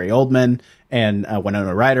 1992 with Gary Oldman and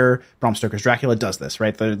Winona Ryder, Bram Stoker's Dracula, does this,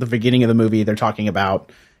 right? The beginning of the movie, they're talking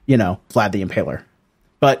about, Vlad the Impaler.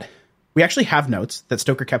 But we actually have notes that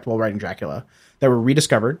Stoker kept while writing Dracula that were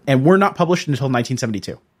rediscovered and were not published until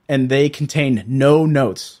 1972. And they contain no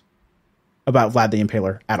notes about Vlad the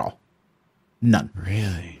Impaler at all. None.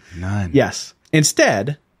 Really? None. Yes.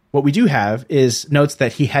 Instead, what we do have is notes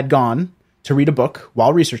that he had gone to read a book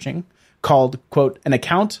while researching called, quote, An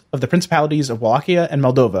Account of the Principalities of Wallachia and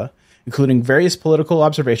Moldova, including various political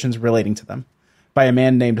observations relating to them, by a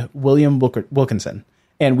man named William Wilkinson.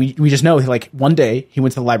 And we just know, like, one day he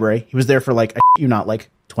went to the library. He was there for, like,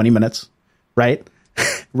 20 minutes, right?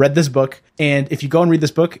 Read this book. And if you go and read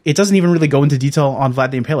this book, it doesn't even really go into detail on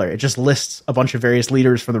Vlad the Impaler. It just lists a bunch of various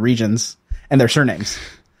leaders from the regions and their surnames.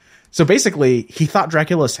 So basically, he thought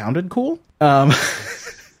Dracula sounded cool.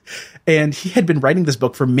 And he had been writing this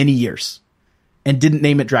book for many years and didn't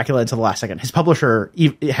name it Dracula until the last second. His publisher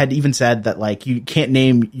had even said that, like, you can't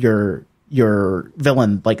name your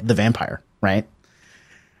villain, like, the vampire, right?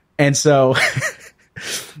 And so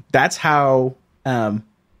that's how,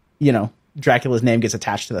 Dracula's name gets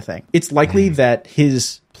attached to the thing. It's likely that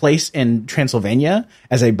his place in Transylvania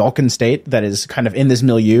as a Balkan state that is kind of in this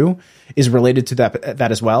milieu is related to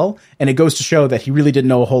that as well. And it goes to show that he really didn't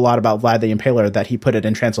know a whole lot about Vlad the Impaler, that he put it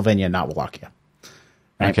in Transylvania, not Wallachia.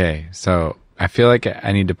 Right? Okay, so I feel like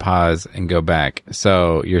I need to pause and go back.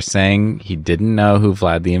 So you're saying he didn't know who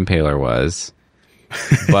Vlad the Impaler was,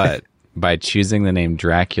 but by choosing the name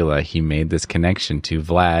Dracula, he made this connection to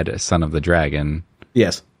Vlad, son of the dragon.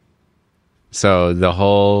 Yes. So the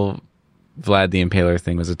whole Vlad the Impaler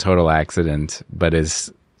thing was a total accident, but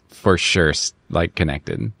is for sure, like,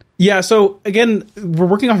 connected. Yeah, so again, we're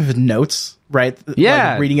working off of his notes, right?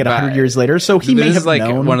 Yeah. Like, reading it 100 years later. So he may have like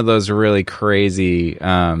known. One of those really crazy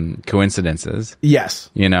coincidences. Yes.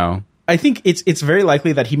 You know? I think it's very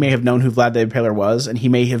likely that he may have known who Vlad the Impaler was, and he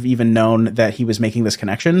may have even known that he was making this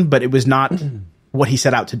connection, but it was not what he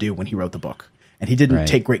set out to do when he wrote the book. And he didn't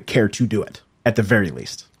take great care to do it, at the very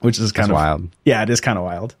least. Which is kind of wild. Yeah, it is kind of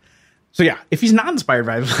wild. So yeah, if he's not inspired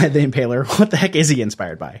by Vlad the Impaler, what the heck is he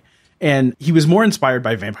inspired by? And he was more inspired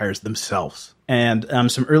by vampires themselves. And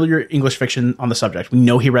some earlier English fiction on the subject. We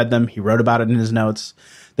know he read them. He wrote about it in his notes.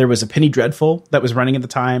 There was a penny dreadful that was running at the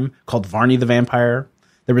time called Varney the Vampire.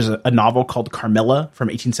 There was a novel called Carmilla from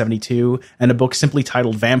 1872 and a book simply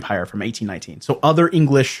titled Vampire from 1819. So other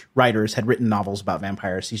English writers had written novels about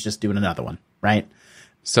vampires. He's just doing another one, right?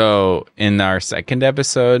 So in our second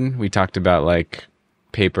episode, we talked about, like,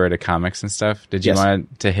 paper to comics and stuff. Did you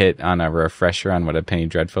want to hit on a refresher on what a penny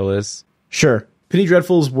dreadful is? Sure. Penny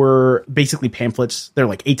dreadfuls were basically pamphlets. They're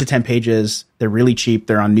like 8 to 10 pages. They're really cheap.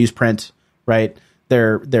 They're on newsprint, right?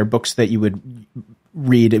 They're books that you would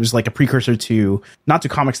read. It was like a precursor to, not to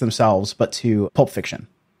comics themselves, but to pulp fiction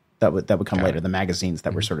that would come later, the magazines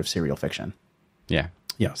that were sort of serial fiction. Yeah.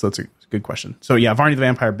 Yeah, so that's a good question. So yeah, Varney the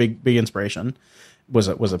Vampire, big inspiration. Was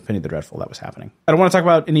a Penny the Dreadful that was happening. I don't want to talk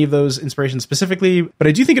about any of those inspirations specifically, but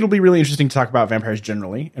I do think it'll be really interesting to talk about vampires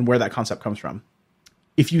generally and where that concept comes from.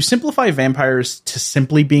 If you simplify vampires to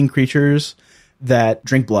simply being creatures that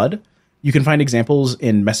drink blood, you can find examples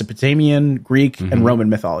in Mesopotamian, Greek, and Roman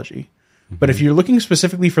mythology. But if you're looking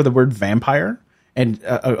specifically for the word vampire and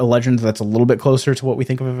a legend that's a little bit closer to what we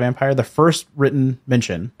think of a vampire, the first written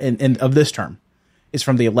mention of this term is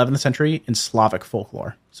from the 11th century in Slavic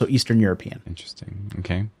folklore, so Eastern European. Interesting.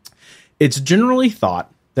 Okay. It's generally thought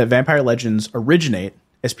that vampire legends originate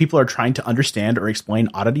as people are trying to understand or explain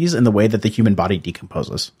oddities in the way that the human body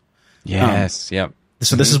decomposes. Yes. Yep.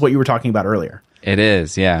 So this is what you were talking about earlier. It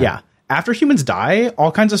is. Yeah. Yeah. After humans die,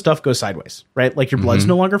 all kinds of stuff goes sideways, right? Like your blood's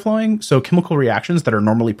no longer flowing. So chemical reactions that are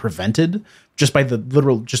normally prevented just by the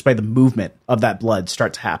movement of that blood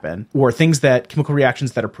start to happen, or chemical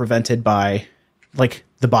reactions that are prevented by, like,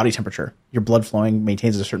 the body temperature. Your blood flowing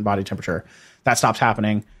maintains a certain body temperature. That stops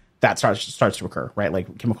happening. That starts to occur, right?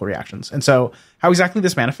 Like chemical reactions. And so how exactly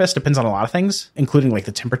this manifests depends on a lot of things, including like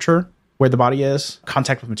the temperature where the body is,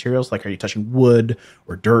 contact with materials, like are you touching wood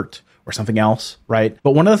or dirt or something else, right?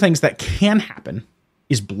 But one of the things that can happen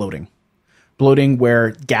is bloating. Bloating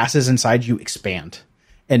where gases inside you expand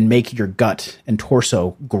and make your gut and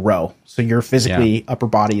torso grow. So your physically upper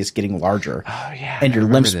body is getting larger. Oh, yeah. And your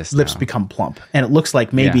lips become plump. And it looks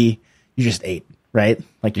like maybe you just ate, right?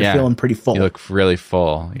 Like you're feeling pretty full. You look really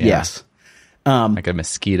full. Yeah. Yes. Like a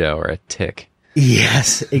mosquito or a tick.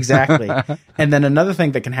 Yes, exactly. And then another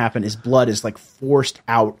thing that can happen is blood is like forced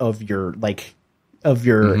out of your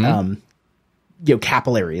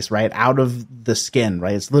capillaries, right? Out of the skin,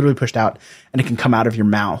 right? It's literally pushed out, and it can come out of your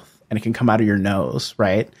mouth. And it can come out of your nose,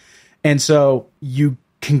 right? And so you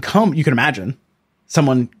can imagine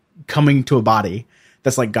someone coming to a body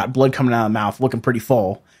that's like got blood coming out of the mouth, looking pretty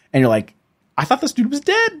full, and you're like, I thought this dude was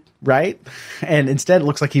dead, right? And instead it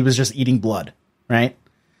looks like he was just eating blood, right?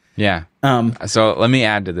 Yeah. So let me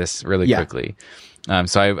add to this really quickly.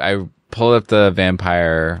 So I pulled up the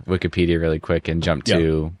vampire Wikipedia really quick and jumped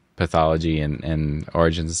to pathology and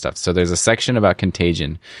origins and stuff. So there's a section about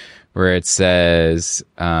contagion where it says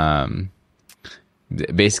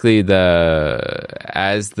basically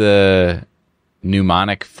as the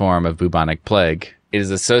pneumonic form of bubonic plague, it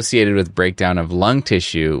is associated with breakdown of lung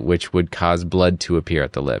tissue, which would cause blood to appear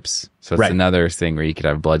at the lips. So it's another thing where you could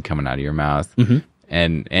have blood coming out of your mouth,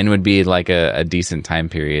 and would be like a decent time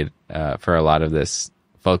period for a lot of this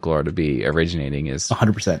folklore to be originating is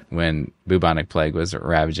 100% when bubonic plague was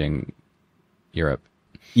ravaging Europe.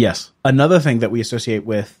 Yes. Another thing that we associate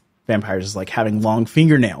with vampires is like having long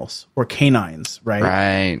fingernails or canines, right?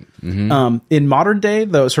 Right. In modern day,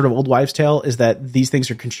 the sort of old wives' tale is that these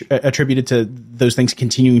things are attributed to those things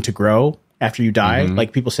continuing to grow after you die.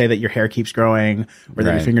 Like people say that your hair keeps growing or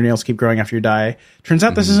that your fingernails keep growing after you die. Turns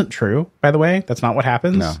out this isn't true, by the way. That's not what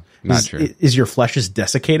happens. No, not true. Is your flesh is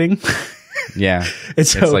desiccating. Yeah.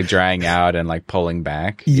 It's like drying out and like pulling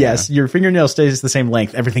back. Yes. Your fingernail stays the same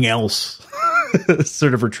length. Everything else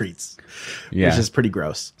sort of retreats, which is pretty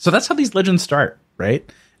gross. So that's how these legends start, right?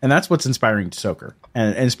 And that's what's inspiring Stoker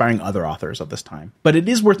and inspiring other authors of this time. But it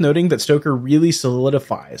is worth noting that Stoker really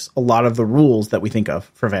solidifies a lot of the rules that we think of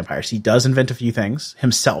for vampires. He does invent a few things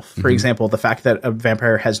himself. For example, the fact that a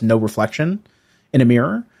vampire has no reflection in a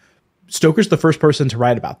mirror. Stoker's the first person to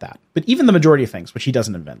write about that. But even the majority of things, which he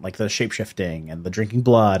doesn't invent, like the shape-shifting and the drinking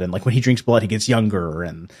blood, and like when he drinks blood, he gets younger,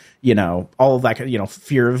 and, you know, all of that, you know,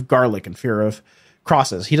 fear of garlic and fear of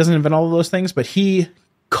crosses. He doesn't invent all of those things, but he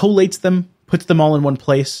collates them, puts them all in one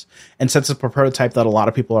place, and sets up a prototype that a lot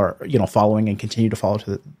of people are, you know, following and continue to follow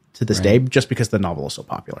to this day, just because the novel is so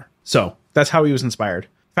popular. So that's how he was inspired.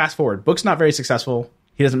 Fast forward, book's not very successful.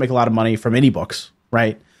 He doesn't make a lot of money from any books,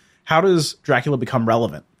 right? How does Dracula become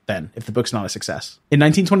relevant then, if the book's not a success? In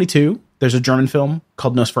 1922, there's a German film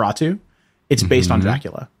called Nosferatu. It's based on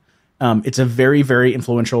Dracula. It's a very, very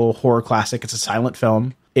influential horror classic. It's a silent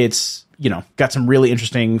film. It's, you know, got some really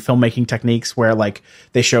interesting filmmaking techniques where like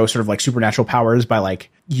they show sort of like supernatural powers by like,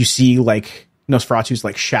 you see like Nosferatu's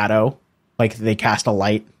like shadow, like they cast a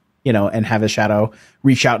light, you know, and have his shadow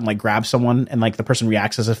reach out and like grab someone, and like the person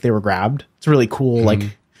reacts as if they were grabbed. It's a really cool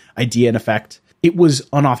like idea and effect. It was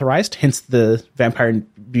unauthorized, hence the vampire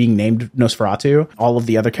being named Nosferatu. All of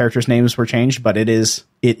the other characters' names were changed, but it is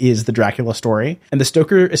the Dracula story. And the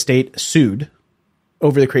Stoker estate sued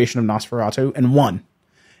over the creation of Nosferatu and won.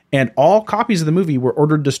 And all copies of the movie were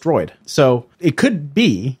ordered destroyed. So it could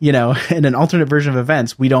be, you know, in an alternate version of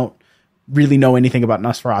events, we don't really know anything about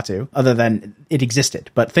Nosferatu other than it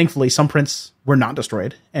existed. But thankfully, some prints were not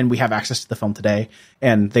destroyed, and we have access to the film today.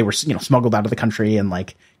 And they were, you know, smuggled out of the country and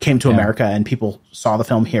like came to America, and people saw the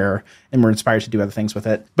film here and were inspired to do other things with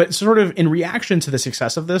it. But sort of in reaction to the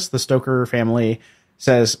success of this, the Stoker family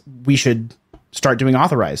says we should start doing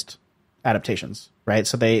authorized adaptations, right?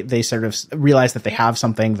 So they sort of realize that they have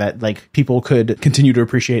something that like people could continue to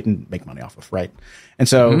appreciate and make money off of, right? And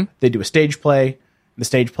so they do a stage play. The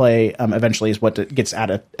stage play eventually is what gets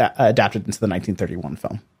adapted into the 1931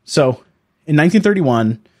 film. So in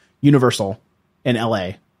 1931, Universal in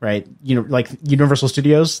LA, right? You know, like Universal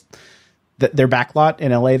Studios, their backlot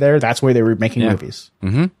in LA there, that's where they were making movies.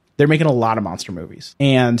 They're making a lot of monster movies,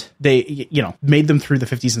 and they, you know, made them through the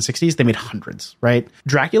 50s and 60s. They made hundreds, right?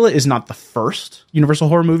 Dracula is not the first Universal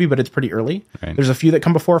horror movie, but it's pretty early. Right. There's a few that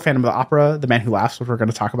come before: Phantom of the Opera, The Man Who Laughs, which we're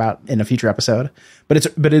going to talk about in a future episode. But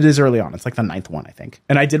it is early on. It's like the 9th one, I think.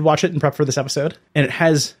 And I did watch it in prep for this episode, and it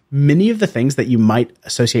has many of the things that you might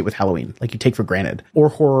associate with Halloween, like you take for granted, or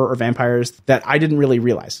horror or vampires, that I didn't really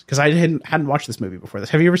realize because I hadn't watched this movie before this.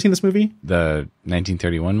 Have you ever seen this movie? The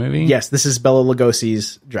 1931 movie? Yes, this is Bela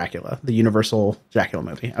Lugosi's Dracula, the Universal Dracula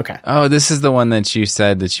movie. Okay. Oh, this is the one that you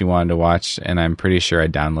said that you wanted to watch, and I'm pretty sure I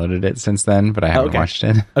downloaded it since then, but I haven't watched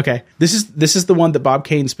it. Okay. This is the one that Bob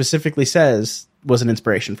Kane specifically says was an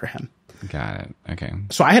inspiration for him. Got it. Okay.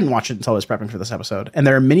 So I hadn't watched it until I was prepping for this episode, and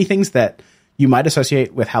there are many things that you might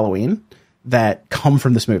associate with Halloween that come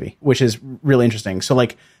from this movie, which is really interesting. So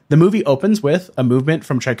like the movie opens with a movement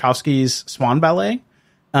from Tchaikovsky's Swan Ballet,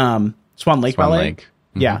 Swan Lake Ballet. Lake.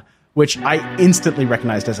 Yeah. Which I instantly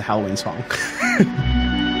recognized as a Halloween song.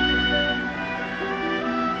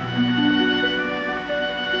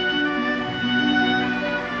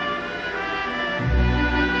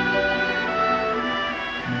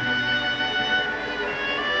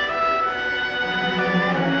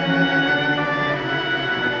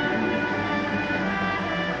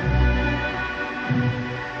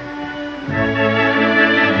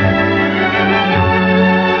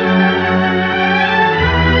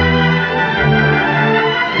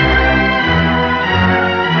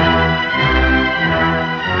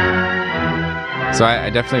 So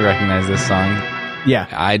I definitely recognize this song. Yeah.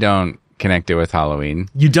 I don't connect it with Halloween.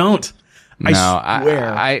 You don't? No,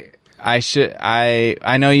 I should.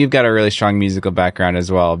 I know you've got a really strong musical background as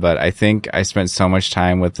well, but I think I spent so much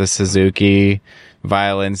time with the Suzuki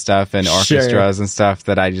violin stuff and orchestras and stuff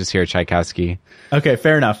that I just hear Tchaikovsky. Okay,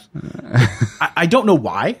 fair enough. I don't know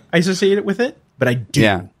why I associate it with it, but I do.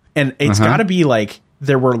 Yeah. And it's got to be like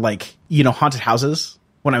there were like, you know, haunted houses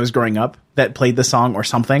when I was growing up that played the song or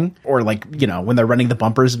something, or like, you know, when they're running the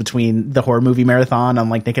bumpers between the horror movie marathon on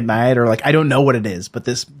like Nick at Night, or like, I don't know what it is, but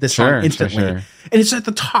this song instantly, and it's at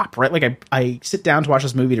the top, right? Like I sit down to watch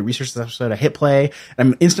this movie to research this episode, I hit play, and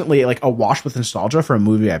I'm instantly like awash with nostalgia for a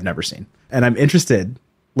movie I've never seen. And I'm interested,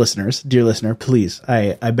 listeners, dear listener, please,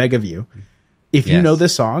 I beg of you, if you know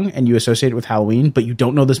this song and you associate it with Halloween, but you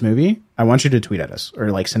don't know this movie, I want you to tweet at us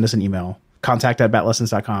or like send us an email.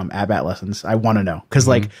 contact@batlessons.com, @batlessons. I want to know. Because,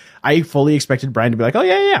 like, I fully expected Brian to be like, oh,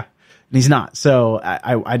 yeah. And he's not. So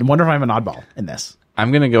I wonder if I'm an oddball in this.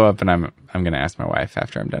 I'm going to go up and I'm going to ask my wife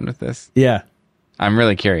after I'm done with this. Yeah. I'm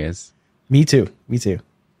really curious. Me too.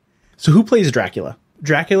 So who plays Dracula?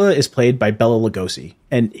 Dracula is played by Bela Lugosi.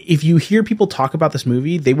 And if you hear people talk about this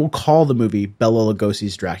movie, they will call the movie Bela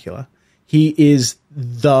Lugosi's Dracula. He is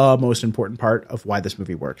the most important part of why this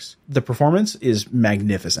movie works. The performance is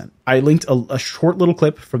magnificent. I linked a short little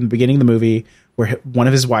clip from the beginning of the movie where one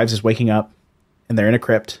of his wives is waking up and they're in a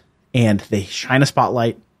crypt and they shine a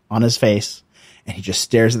spotlight on his face and he just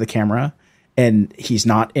stares at the camera, and he's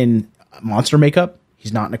not in monster makeup.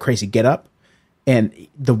 He's not in a crazy getup. And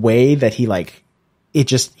the way that he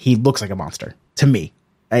he looks like a monster to me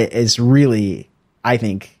is really, I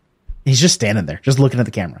think he's just standing there, just looking at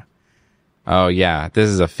the camera. Oh, yeah. This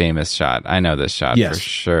is a famous shot. I know this shot for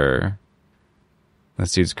sure.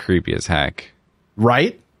 This dude's creepy as heck.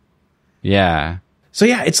 Right? Yeah. So,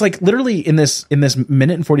 yeah, it's like literally in this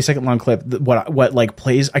minute and 40-second long clip, what like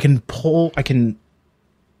plays, I can pull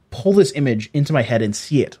this image into my head and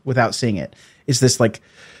see it without seeing it. Is this like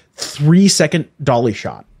 3-second dolly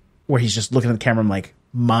shot where he's just looking at the camera. I'm like,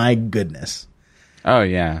 my goodness. Oh,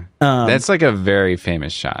 yeah. That's like a very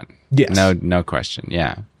famous shot. Yes. No question.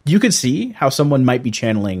 Yeah. You could see how someone might be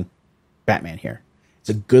channeling Batman here. It's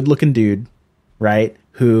a good-looking dude, right,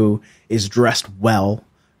 who is dressed well,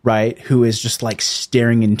 right, who is just, like,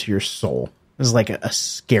 staring into your soul. This is like a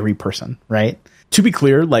scary person, right? To be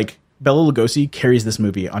clear, like, Bela Lugosi carries this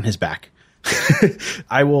movie on his back.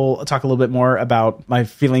 I will talk a little bit more about my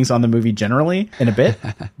feelings on the movie generally in a bit,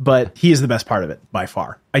 but he is the best part of it by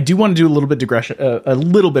far. I do want to do a little bit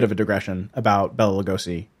of a digression about Bela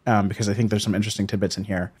Lugosi, because I think there's some interesting tidbits in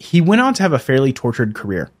here. He went on to have a fairly tortured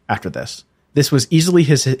career after this. This was easily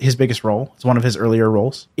his biggest role. It's one of his earlier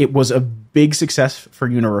roles. It was a big success for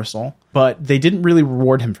Universal, but they didn't really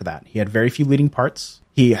reward him for that. He had very few leading parts.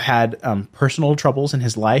 He had personal troubles in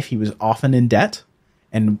his life. He was often in debt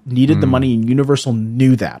and needed the money, and Universal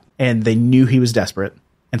knew that. And they knew he was desperate,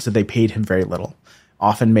 and so they paid him very little.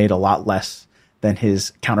 Often made a lot less than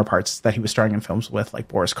his counterparts that he was starring in films with, like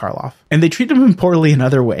Boris Karloff. And they treated him poorly in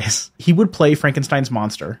other ways. He would play Frankenstein's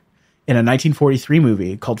monster in a 1943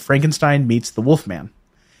 movie called Frankenstein Meets the Wolfman.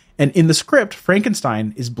 And in the script,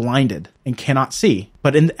 Frankenstein is blinded and cannot see.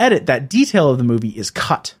 But in the edit, that detail of the movie is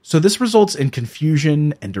cut. So this results in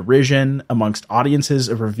confusion and derision amongst audiences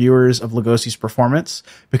of reviewers of Lugosi's performance,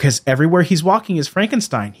 because everywhere he's walking as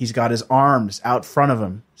Frankenstein, he's got his arms out front of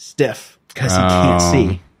him, stiff, because he can't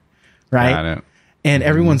see. Right? Got it. And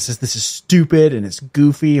everyone says this is stupid and it's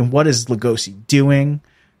goofy, and what is Lugosi doing?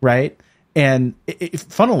 Right? And it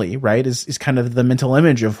funnily, right, is kind of the mental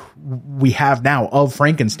image of we have now of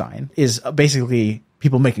Frankenstein is basically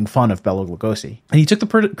people making fun of Bela Lugosi. And he took the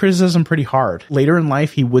criticism pretty hard. Later in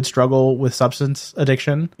life, he would struggle with substance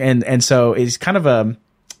addiction. And so he's kind of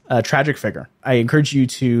a tragic figure. I encourage you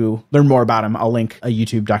to learn more about him. I'll link a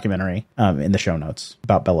YouTube documentary in the show notes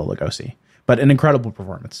about Bela Lugosi. But an incredible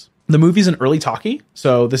performance. The movie's an early talkie.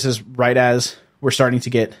 So this is right as we're starting to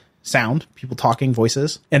get sound, people talking,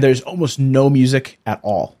 voices, and there's almost no music at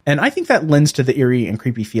all. And I think that lends to the eerie and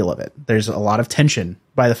creepy feel of it. There's a lot of tension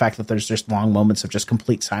by the fact that there's just long moments of just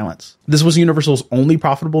complete silence. This was Universal's only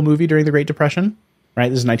profitable movie during the Great Depression, right?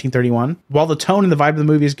 This is 1931. While the tone and the vibe of the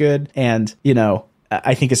movie is good, and, you know,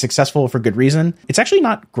 I think it's successful for good reason, it's actually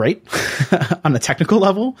not great on a technical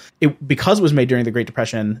level. Because it was made during the Great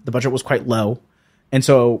Depression, the budget was quite low. And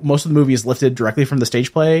so most of the movie is lifted directly from the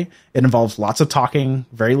stage play. It involves lots of talking,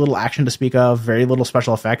 very little action to speak of, very little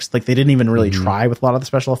special effects. Like, they didn't even really try with a lot of the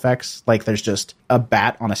special effects. Like, there's just a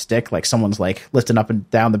bat on a stick. Like, someone's like lifting up and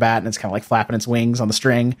down the bat, and it's kind of like flapping its wings on the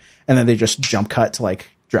string. And then they just jump cut to like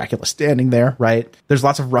Dracula standing there, right? There's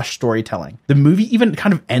lots of rush storytelling. The movie even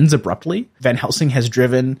kind of ends abruptly. Van Helsing has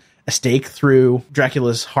driven a stake through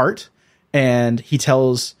Dracula's heart, and he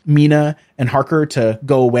tells Mina and Harker to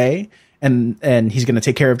go away, and he's going to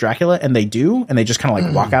take care of Dracula, and they do, and they just kind of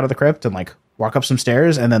like walk out of the crypt and like walk up some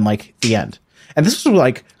stairs, and then like the end. And this was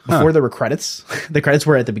like before there were credits. The credits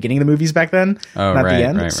were at the beginning of the movies back then, not the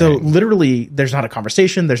end. So literally there's not a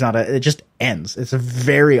conversation. It just ends. It's a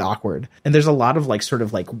very awkward. And there's a lot of like sort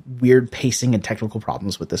of like weird pacing and technical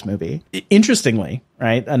problems with this movie. Interestingly,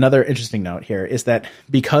 right? Another interesting note here is that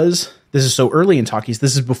because this is so early in talkies,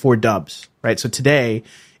 this is before dubs, right? So today,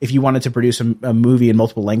 if you wanted to produce a movie in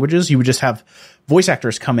multiple languages, you would just have voice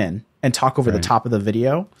actors come in and talk over the top of the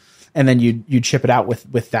video. And then you'd ship it out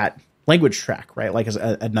with that language track, right? Like as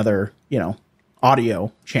another,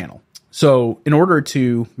 audio channel. So in order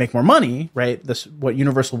to make more money, right, what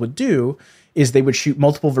Universal would do is they would shoot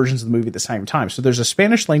multiple versions of the movie at the same time. So there's a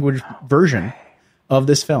Spanish language version of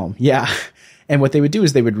this film. Yeah. And what they would do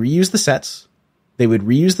is they would reuse the sets, they would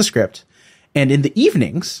reuse the script, and in the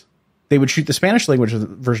evenings, they would shoot the Spanish language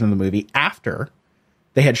version of the movie after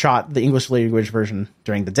they had shot the English language version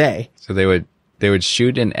during the day. So they would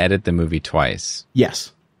shoot and edit the movie twice.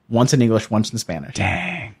 Yes. Once in English, once in Spanish.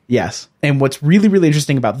 Dang. Yes. And what's really, really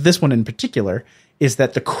interesting about this one in particular is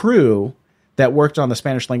that the crew that worked on the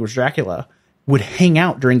Spanish language Dracula would hang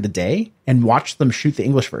out during the day and watch them shoot the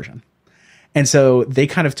English version. And so they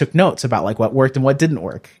kind of took notes about like what worked and what didn't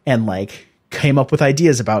work, and like came up with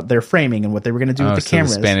ideas about their framing and what they were going to do with the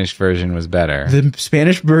cameras. The Spanish version was better. The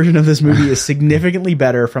Spanish version of this movie is significantly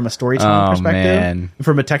better from a storytelling perspective,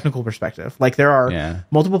 from a technical perspective. Like there are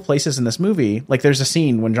multiple places in this movie. Like there's a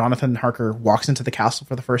scene when Jonathan Harker walks into the castle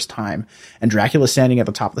for the first time and Dracula's standing at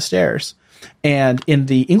the top of the stairs. And in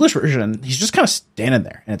the English version, he's just kind of standing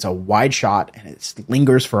there, and it's a wide shot, and it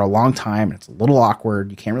lingers for a long time, and it's a little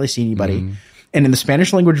awkward. You can't really see anybody. And in the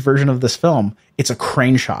Spanish language version of this film, it's a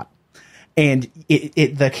crane shot. And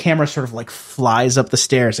the camera sort of like flies up the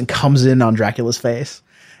stairs and comes in on Dracula's face.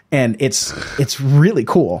 And it's really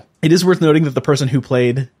cool. It is worth noting that the person who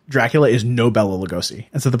played Dracula is no Bela Lugosi.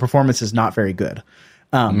 And so the performance is not very good.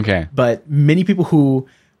 But many people who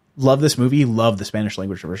love this movie love the Spanish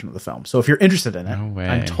language version of the film. So if you're interested in it,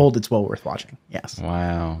 I'm told it's well worth watching. Yes.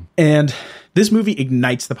 Wow. And this movie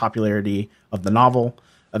ignites the popularity of the novel,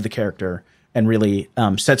 of the character, and really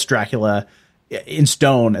sets Dracula in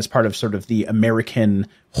stone as part of sort of the American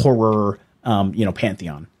horror,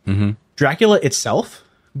 pantheon. Dracula itself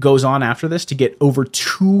goes on after this to get over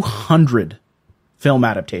 200 film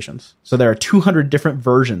adaptations. So there are 200 different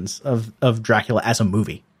versions of Dracula as a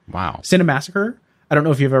movie. Wow. Cinemassacre, I don't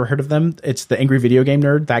know if you've ever heard of them. It's the Angry Video Game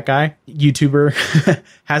Nerd, that guy, YouTuber,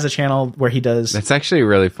 has a channel where he does... That's actually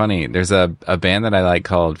really funny. There's a band that I like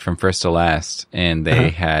called From First to Last, and they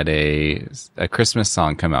had a Christmas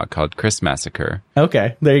song come out called Chris Massacre.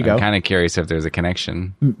 Okay, there you go. I'm kind of curious if there's a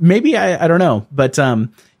connection. Maybe, I don't know. But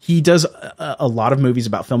he does a lot of movies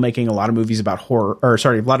about filmmaking, a lot of movies about horror,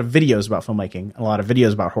 a lot of videos about filmmaking, a lot of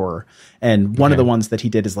videos about horror. And one of the ones that he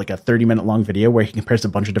did is like a 30-minute long video where he compares a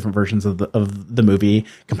bunch of different versions of the movie,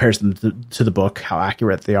 compares them to the book, how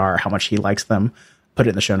accurate they are, how much he likes them. Put it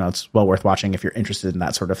in the show notes. Well worth watching if you're interested in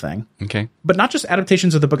that sort of thing. Okay. But not just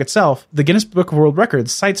adaptations of the book itself. The Guinness Book of World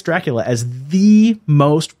Records cites Dracula as the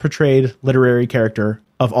most portrayed literary character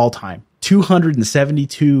of all time.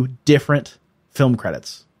 272 different film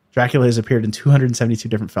credits. Dracula has appeared in 272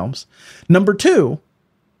 different films. Number 2,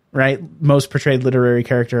 right, most portrayed literary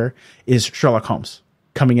character is Sherlock Holmes,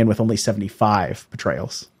 coming in with only 75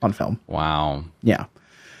 portrayals on film. Wow. Yeah.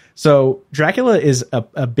 So Dracula is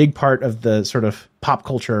a big part of the sort of pop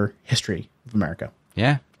culture history of America.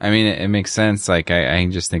 Yeah. I mean, it makes sense. Like, I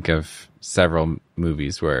can just think of several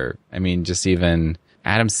movies where, I mean, just even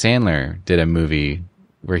Adam Sandler did a movie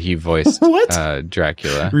where he voiced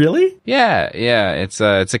Dracula. Really? Yeah. It's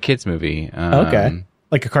a kids movie. Okay.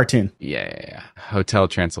 Like a cartoon. Yeah. Hotel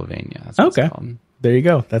Transylvania. That's what it's called. There you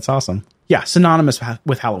go. That's awesome. Yeah, synonymous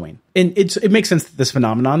with Halloween. And it makes sense that this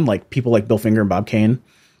phenomenon, like people like Bill Finger and Bob Kane,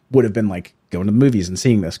 would have been like going to the movies and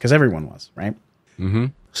seeing this because everyone was, right? Mm-hmm.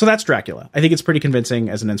 So that's Dracula. I think it's pretty convincing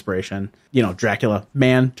as an inspiration. Dracula,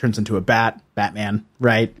 man, turns into a Batman,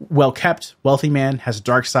 right? Well-kept, wealthy man, has a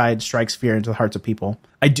dark side, strikes fear into the hearts of people.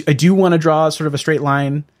 I do want to draw sort of a straight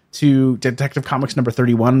line to Detective Comics number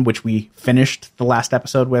 31, which we finished the last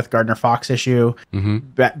episode with, Gardner Fox issue. Mm-hmm.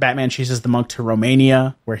 Batman chases the monk to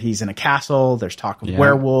Romania, where he's in a castle. There's talk of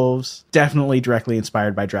werewolves. Definitely directly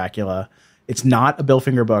inspired by Dracula. It's not a Bill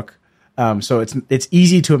Finger book. So it's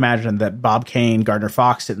easy to imagine that Bob Kane, Gardner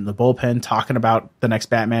Fox sit in the bullpen talking about the next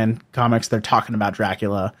Batman comics. They're talking about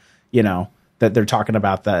Dracula, that they're talking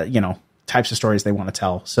about the, types of stories they want to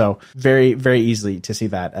tell. So very, very easily to see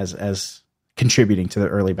that as contributing to the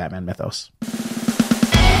early Batman mythos.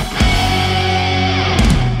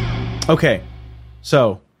 Okay,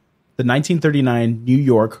 so the 1939 New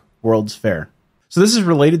York World's Fair. So this is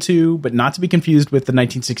related to, but not to be confused with the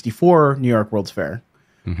 1964 New York World's Fair.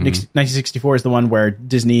 1964 is the one where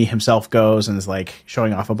Disney himself goes and is like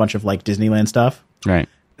showing off a bunch of like Disneyland stuff. Right.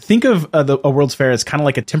 Think of a World's Fair as kind of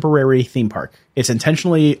like a temporary theme park. It's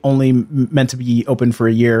intentionally only meant to be open for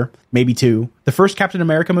a year, maybe two. The first Captain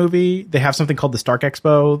America movie, they have something called the Stark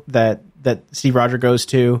Expo that Steve Rogers goes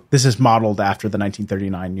to. This is modeled after the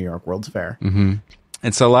 1939 New York World's Fair. Mm-hmm.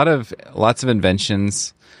 It's lots of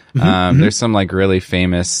inventions. There's some like really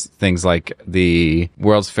famous things, like the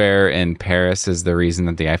World's Fair in Paris is the reason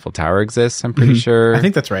that the Eiffel Tower exists. I'm pretty sure. I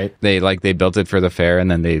think that's right. They built it for the fair and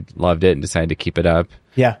then they loved it and decided to keep it up.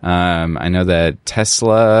 Yeah. I know that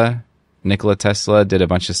Nikola Tesla did a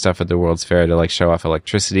bunch of stuff at the World's Fair to like show off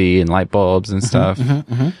electricity and light bulbs and stuff.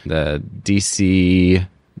 The DC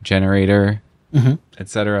generator,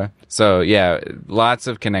 etc. So yeah, lots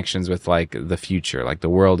of connections with like the future, like the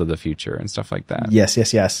world of the future and stuff like that. Yes.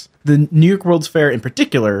 The New York World's Fair in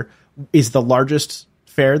particular is the largest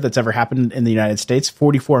fair that's ever happened in the United States.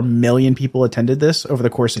 44 million people attended this over the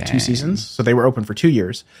course of 2 seasons. So they were open for 2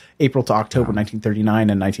 years, April to October 1939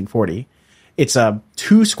 and 1940. It's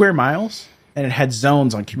 2 square miles, and it had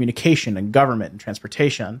zones on communication and government and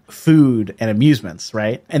transportation, food and amusements,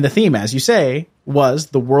 right? And the theme, as you say, was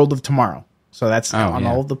the world of tomorrow. So that's on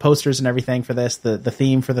all of the posters and everything for this, the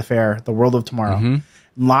theme for the fair, the world of tomorrow.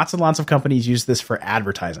 Lots and lots of companies use this for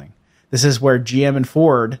advertising. This is where GM and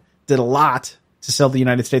Ford did a lot to sell the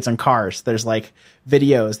United States on cars. There's like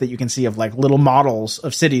videos that you can see of like little models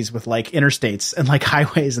of cities with like interstates and like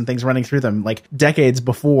highways and things running through them, like decades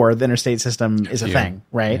before the interstate system is a thing,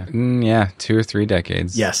 right? Yeah, 2 or 3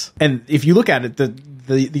 decades. Yes. And if you look at it,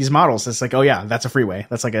 these models, it's like, oh yeah, that's a freeway.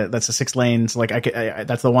 That's a 6 lanes. Like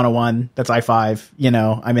that's the 101. That's I-5. You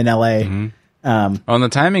know, I'm in LA. And the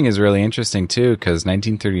timing is really interesting too, because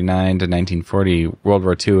 1939 to 1940, World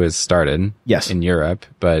War II has started. Yes. In Europe,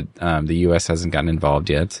 but the U.S. hasn't gotten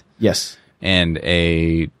involved yet. Yes. And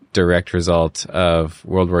a direct result of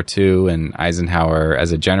World War II and Eisenhower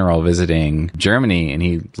as a general visiting Germany, and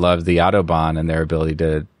he loved the Autobahn and their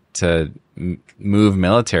ability to move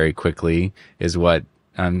military quickly is what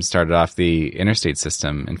started off the interstate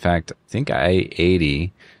system. In fact, I think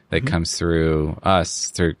I-80 that comes through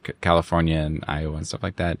California and Iowa and stuff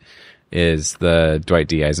like that is the Dwight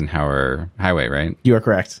D. Eisenhower Highway, right? You are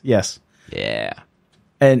correct. Yes. Yeah.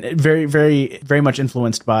 And very, very, very much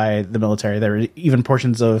influenced by the military. There are even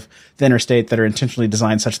portions of the interstate that are intentionally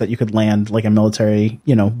designed such that you could land like a military,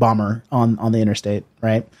 bomber on the interstate,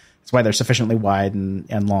 right? That's why they're sufficiently wide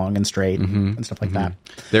and long and straight and stuff like that.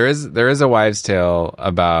 There is a wives' tale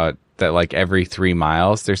about that, like every 3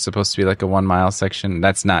 miles there's supposed to be like a 1 mile section.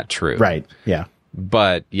 That's not true. Right. Yeah.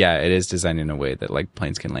 But yeah, it is designed in a way that like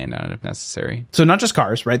planes can land on it if necessary. So not just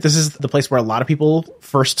cars, right? This is the place where a lot of people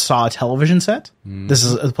first saw a television set. This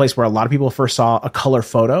is a place where a lot of people first saw a color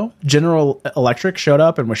photo. General Electric showed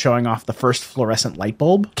up and was showing off the first fluorescent light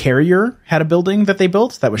bulb. Carrier had a building that they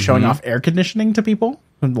built that was showing off air conditioning to people.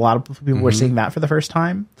 And a lot of people were seeing that for the first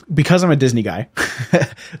time. Because I'm a Disney guy,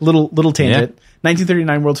 little tangent.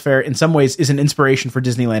 1939 World's Fair in some ways is an inspiration for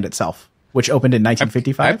Disneyland itself, which opened in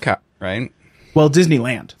 1955. Epcot, right? Well,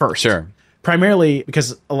 Disneyland first. Sure. Primarily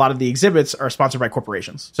because a lot of the exhibits are sponsored by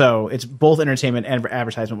corporations. So it's both entertainment and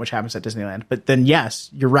advertisement, which happens at Disneyland. But then, yes,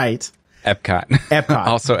 you're right. Epcot.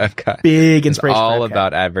 Also Epcot. Big inspiration. It's all for Epcot.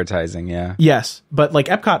 about advertising, yeah. Yes. But like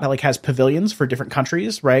Epcot like has pavilions for different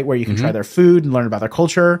countries, right? Where you can try their food and learn about their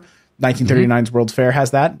culture. 1939's World's Fair has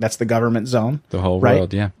that. That's the government zone. The whole right?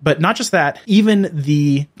 world, yeah. But not just that, even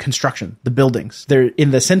the construction, the buildings. They're in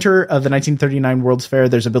the center of the 1939 World's Fair,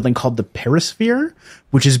 there's a building called the Perisphere,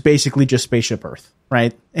 which is basically just Spaceship Earth,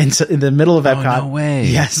 right? And so in the middle of Epcot. Oh, no way.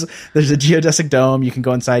 Yes. There's a geodesic dome. You can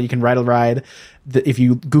go inside. You can ride a ride. If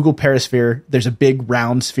you Google Perisphere, there's a big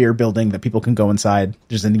round sphere building that people can go inside.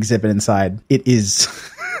 There's an exhibit inside. It is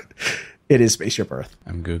Spaceship Earth.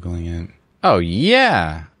 I'm Googling it. Oh,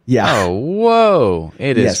 yeah. Yeah. Oh, whoa.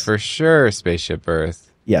 It is for sure Spaceship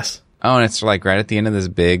Earth. Yes. Oh, and it's like right at the end of this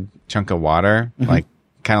big chunk of water, like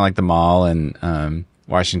kind of like the mall in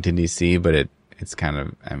Washington, D.C., but it's kind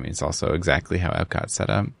of, it's also exactly how Epcot's set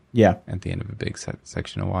up. Yeah. At the end of a big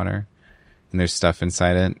section of water. And there's stuff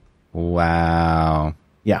inside it. Wow.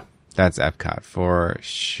 Yeah. That's Epcot for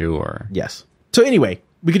sure. Yes. So anyway,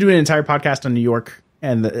 we could do an entire podcast on New York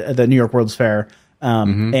and the New York World's Fair.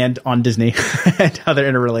 And on Disney and how they're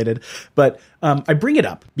interrelated. But I bring it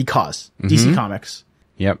up because DC Comics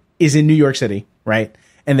is in New York City, right?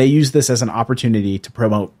 And they use this as an opportunity to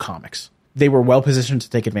promote comics. They were well positioned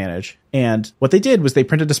to take advantage. And what they did was they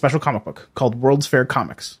printed a special comic book called World's Fair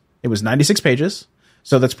Comics. It was 96 pages.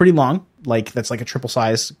 So that's pretty long. Like, that's like a triple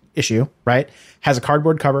size issue, right? Has a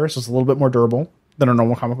cardboard cover, so it's a little bit more durable than a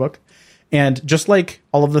normal comic book. And just like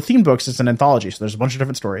all of the theme books, it's an anthology. So there's a bunch of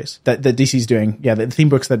different stories that DC's doing. Yeah, the theme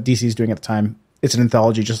books that DC's doing at the time, it's an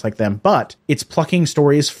anthology just like them. But it's plucking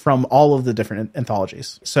stories from all of the different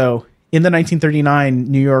anthologies. So in the 1939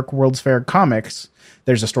 New York World's Fair comics,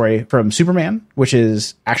 there's a story from Superman, which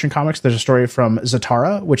is Action Comics. There's a story from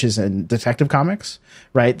Zatara, which is in Detective Comics,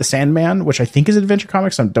 right? The Sandman, which I think is Adventure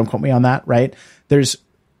Comics. So don't quote me on that, right? There's,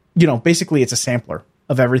 basically it's a sampler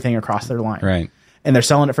of everything across their line. Right. And they're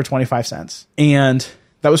selling it for 25 cents. And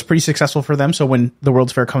that was pretty successful for them. So when the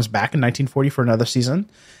World's Fair comes back in 1940 for another season,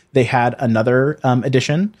 they had another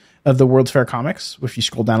edition of the World's Fair comics. If you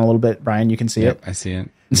scroll down a little bit, Brian, you can see it. I see it.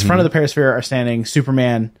 In front of the Perisphere are standing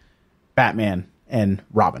Superman, Batman, and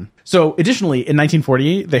Robin. So additionally, in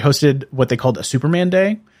 1940, they hosted what they called a Superman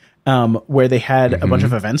Day, where they had a bunch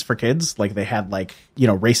of events for kids. Like they had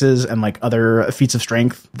races and like other feats of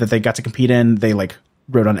strength that they got to compete in. They like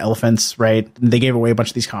rode on elephants, right? And they gave away a bunch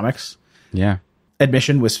of these comics. Yeah.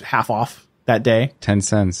 Admission was half off that day. 10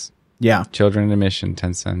 cents. Yeah. Children admission,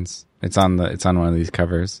 10 cents. It's on one of these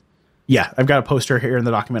covers. Yeah. I've got a poster here in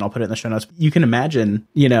the document. I'll put it in the show notes. You can imagine,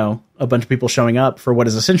 a bunch of people showing up for what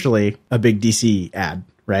is essentially a big DC ad,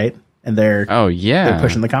 right? And they're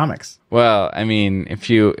pushing the comics. Well, I mean, if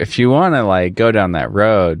you want to like go down that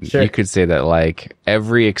road, sure, you could say that like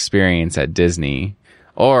every experience at Disney,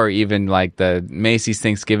 or even like the Macy's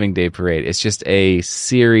Thanksgiving Day Parade, it's just a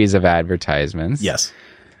series of advertisements. Yes.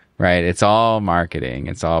 Right? It's all marketing.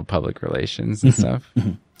 It's all public relations and stuff.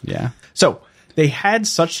 Yeah. So they had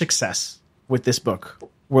such success with this book,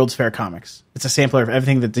 World's Fair Comics. It's a sampler of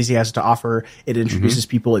everything that DC has to offer. It introduces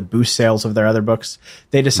people. It boosts sales of their other books.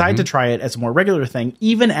 They decide to try it as a more regular thing,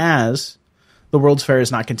 even as the World's Fair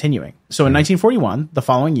is not continuing. So in 1941, the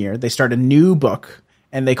following year, they start a new book.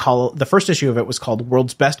 And the first issue of it was called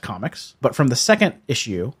World's Best Comics. But from the second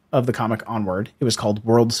issue of the comic onward, it was called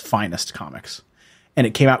World's Finest Comics. And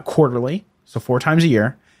it came out quarterly, so 4 times a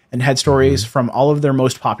year, and had stories from all of their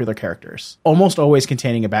most popular characters, almost always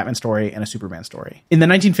containing a Batman story and a Superman story. In the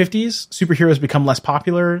 1950s, superheroes become less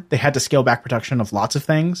popular. They had to scale back production of lots of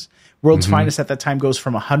things. World's Finest at that time goes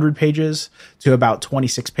from 100 pages to about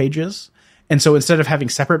 26 pages. And so instead of having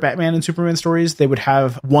separate Batman and Superman stories, they would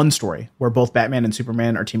have one story where both Batman and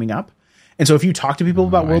Superman are teaming up. And so if you talk to people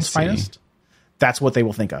about World's Finest, that's what they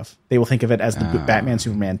will think of. They will think of it as the Batman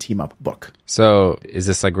Superman team up book. So is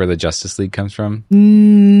this like where the Justice League comes from?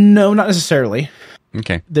 No, not necessarily.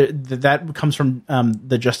 Okay. That comes from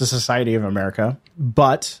the Justice Society of America,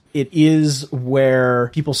 but it is where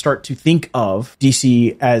people start to think of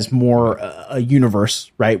DC as more a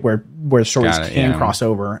universe, right? Where stories can cross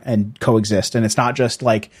over and coexist. And it's not just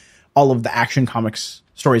like all of the Action Comics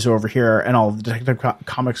stories are over here and all of the Detective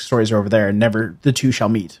Comics stories are over there, and never the two shall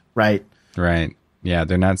meet, right? Right. Yeah,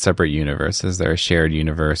 they're not separate universes. They're a shared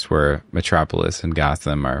universe where Metropolis and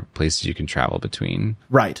Gotham are places you can travel between.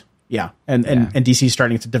 Right. Yeah. And DC is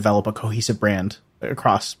starting to develop a cohesive brand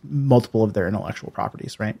across multiple of their intellectual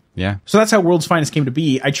properties, right? Yeah. So that's how World's Finest came to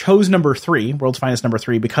be. I chose number 3, World's Finest number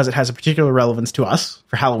 3, because it has a particular relevance to us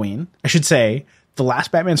for Halloween. I should say the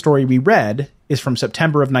last Batman story we read is from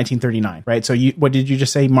September of 1939, right? So what did you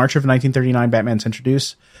just say? March of 1939, Batman's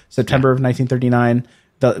introduced. September of 1939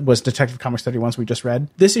 was Detective Comics 31, so we just read.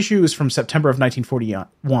 This issue is from September of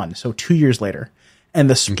 1941, so 2 years later. And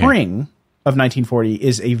the spring of 1940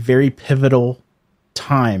 is a very pivotal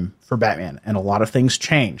time for Batman, and a lot of things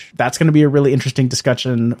change. That's going to be a really interesting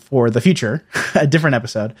discussion for the future, a different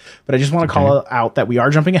episode. But I just want to call out that we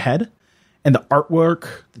are jumping ahead, and the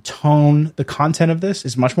artwork, the tone, the content of this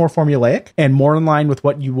is much more formulaic and more in line with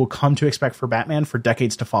what you will come to expect for Batman for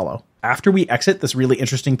decades to follow. After we exit this really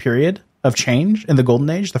interesting period of change in the Golden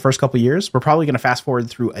Age, the first couple of years, we're probably going to fast forward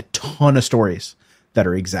through a ton of stories that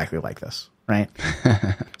are exactly like this, right?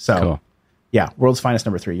 So, cool. Yeah, World's Finest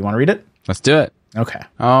number 3. You want to read it? Let's do it. Okay.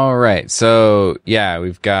 All right. So, yeah,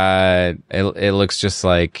 we've got, it looks just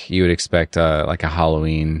like you would expect like a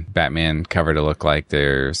Halloween Batman cover to look like.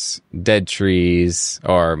 There's dead trees,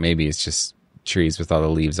 or maybe it's just trees with all the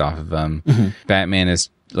leaves off of them.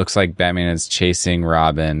 Looks like Batman is chasing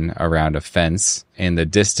Robin around a fence. In the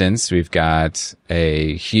distance, we've got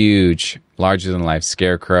a huge, larger-than-life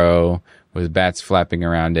Scarecrow with bats flapping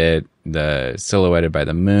around it, silhouetted by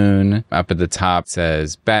the moon. Up at the top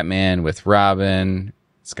says Batman with Robin.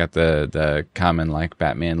 It's got the common like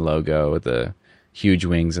Batman logo with the huge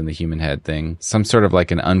wings and the human head thing. Some sort of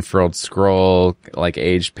like an unfurled scroll, like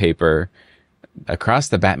aged paper across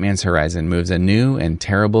the Batman's horizon moves a new and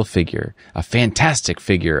terrible figure, a fantastic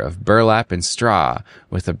figure of burlap and straw,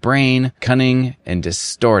 with a brain cunning and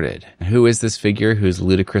distorted. Who is this figure whose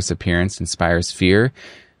ludicrous appearance inspires fear,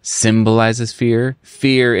 symbolizes fear,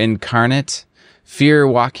 fear incarnate, fear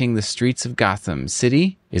walking the streets of Gotham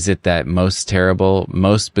City? Is it that most terrible,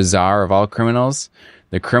 most bizarre of all criminals?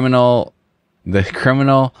 The criminal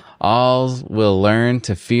all will learn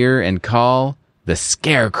to fear and call the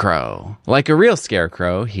Scarecrow. Like a real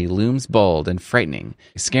scarecrow, he looms bold and frightening,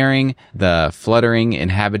 scaring the fluttering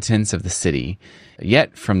inhabitants of the city.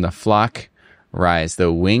 Yet from the flock rise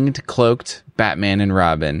the winged, cloaked Batman and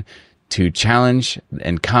Robin to challenge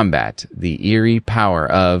and combat the eerie power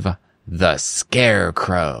of the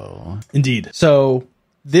Scarecrow. Indeed. So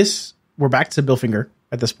we're back to Bill Finger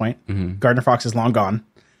at this point. Mm-hmm. Gardner Fox is long gone.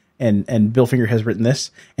 And Bill Finger has written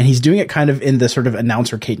this, and he's doing it kind of in the sort of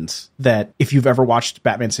announcer cadence that if you've ever watched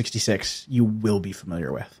Batman 66, you will be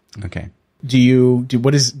familiar with. Okay. Do you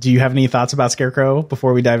have any thoughts about Scarecrow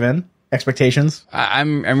before we dive in? Expectations?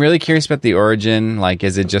 I'm really curious about the origin. Like,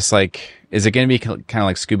 is it going to be kind of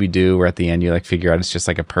like Scooby-Doo, where at the end you like figure out it's just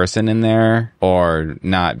like a person in there, or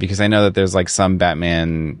not? Because I know that there's like some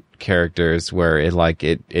Batman characters where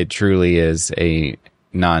it truly is a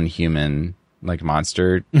non-human, like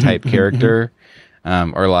monster type character,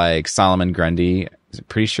 or like Solomon Grundy.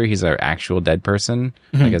 Pretty sure he's an actual dead person,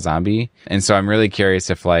 like a zombie. And so I'm really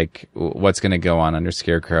curious if like what's going to go on under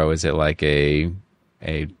Scarecrow. Is it like a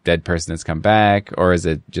dead person that's come back, or is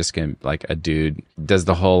it just going to like a dude does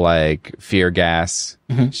the whole like fear gas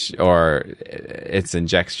or its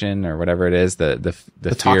injection or whatever it is, the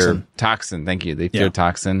fear toxin. Thank you. The fear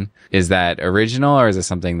toxin. Is that original, or is it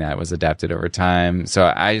something that was adapted over time? So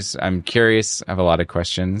I'm curious. I have a lot of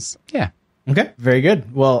questions. Yeah. Okay, very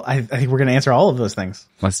good. Well, I think we're going to answer all of those things.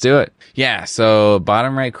 Let's do it. Yeah, so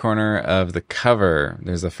bottom right corner of the cover,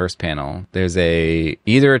 there's the first panel. There's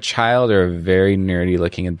either a child or a very nerdy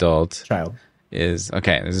looking adult. There's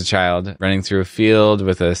a child running through a field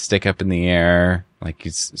with a stick up in the air, like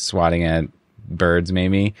he's swatting at birds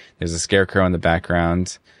maybe. There's a scarecrow in the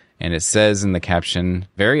background. And it says in the caption,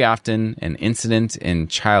 very often an incident in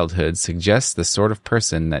childhood suggests the sort of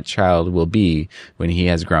person that child will be when he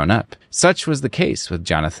has grown up. Such was the case with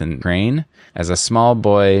Jonathan Crane. As a small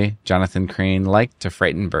boy, Jonathan Crane liked to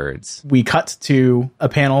frighten birds. We cut to a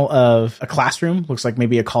panel of a classroom, looks like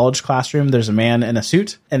maybe a college classroom. There's a man in a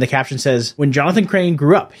suit, and the caption says, when Jonathan Crane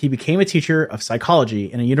grew up, he became a teacher of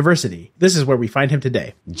psychology in a university. This is where we find him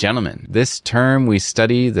today. Gentlemen, this term we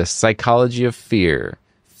study the psychology of fear.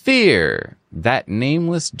 Fear, that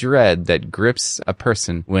nameless dread that grips a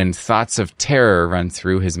person when thoughts of terror run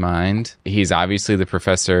through his mind. He's obviously the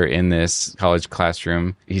professor in this college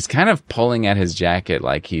classroom. He's kind of pulling at his jacket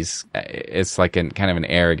like it's like kind of an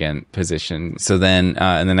arrogant position. So then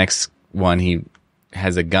in the next one, he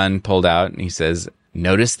has a gun pulled out and he says,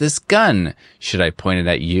 notice this gun. Should I point it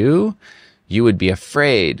at you? You would be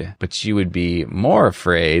afraid, but you would be more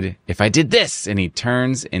afraid if I did this. And he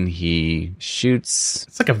turns and he shoots.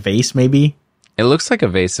 It's like a vase, maybe. It looks like a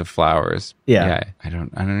vase of flowers. Yeah. I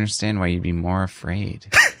don't understand why you'd be more afraid.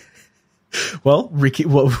 Well,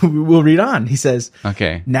 we'll read on. He says,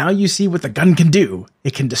 okay. Now you see what the gun can do.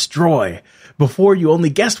 It can destroy. Before you only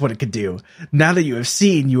guessed what it could do. Now that you have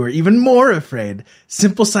seen, you are even more afraid.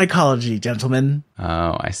 Simple psychology, gentlemen.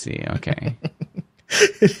 Oh, I see. Okay.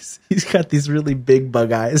 He's got these really big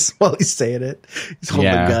bug eyes while he's saying it. He's holding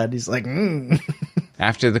a gun. He's like,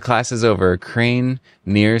 After the class is over, Crane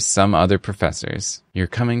nears some other professors. You're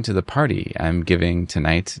coming to the party I'm giving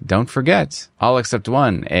tonight. Don't forget. All except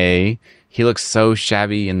one. He looks so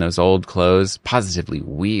shabby in those old clothes. Positively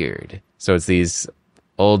weird. So it's these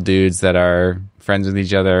old dudes that are friends with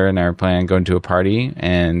each other and are planning on going to a party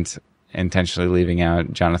and intentionally leaving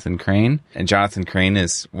out Jonathan Crane. And Jonathan Crane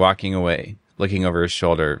is walking away, looking over his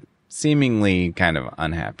shoulder, seemingly kind of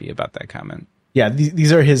unhappy about that comment. Yeah,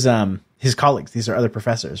 these are his colleagues. These are other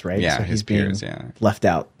professors, right? Yeah, so his peers, left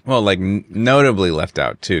out. Well, like notably left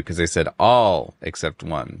out too, because they said all except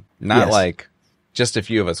one. Not like just a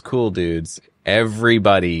few of us cool dudes.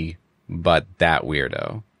 Everybody but that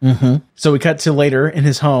weirdo. Mm-hmm. So we cut to later in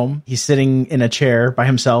his home. He's sitting in a chair by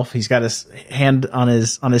himself. He's got his hand on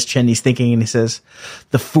his chin. He's thinking, and he says,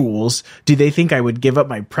 "The fools! Do they think I would give up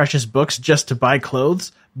my precious books just to buy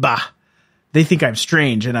clothes? Bah! They think I'm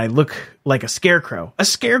strange, and I look like a scarecrow. A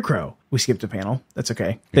scarecrow!" We skipped a panel. That's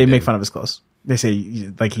okay. They make fun of his clothes. They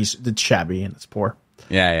say like it's shabby and it's poor.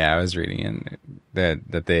 Yeah. I was reading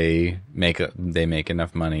that they make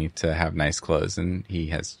enough money to have nice clothes, and he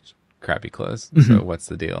has crappy clothes. Mm-hmm. So what's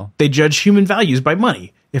the deal? They judge human values by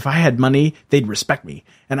money. If I had money, they'd respect me,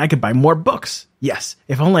 and I could buy more books. Yes,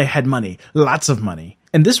 if only I had money, lots of money.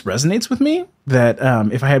 And this resonates with me, that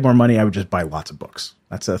if I had more money, I would just buy lots of books.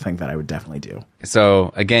 That's a thing that I would definitely do.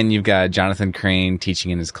 So, again, you've got Jonathan Crane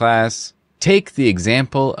teaching in his class. Take the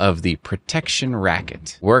example of the protection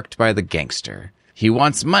racket worked by the gangster. He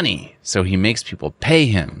wants money, so he makes people pay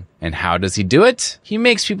him. And how does he do it? He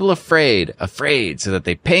makes people afraid so that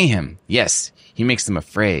they pay him. Yes, he makes them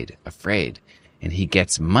afraid. And he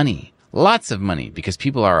gets money, lots of money, because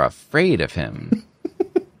people are afraid of him.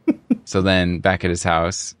 So then, back at his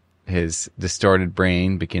house, his distorted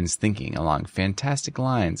brain begins thinking along fantastic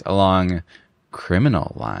lines, along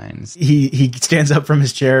criminal lines. He stands up from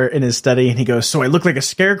his chair in his study and he goes, so I look like a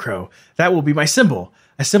scarecrow. That will be my symbol.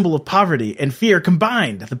 A symbol of poverty and fear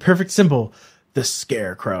combined. The perfect symbol, the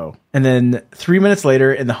Scarecrow. And then 3 minutes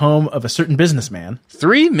later, in the home of a certain businessman.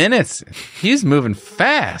 3 minutes? He's moving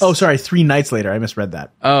fast. Oh, sorry, 3 nights later. I misread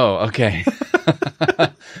that. Oh, okay.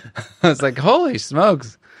 I was like, holy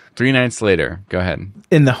smokes. 3 nights later. Go ahead.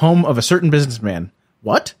 In the home of a certain businessman.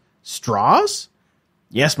 What? Straws?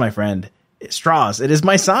 Yes, my friend. Straws. It is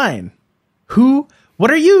my sign. Who?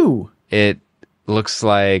 What are you? It looks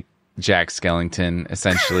like Jack Skellington,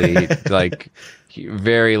 essentially. Like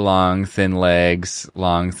very long, thin legs,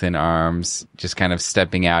 long, thin arms, just kind of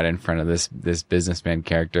stepping out in front of this businessman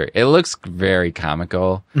character. It looks very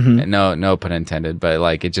comical. Mm-hmm. No pun intended, but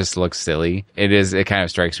like it just looks silly. It kind of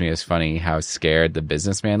strikes me as funny how scared the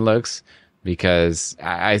businessman looks, because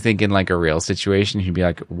I think in like a real situation, he'd be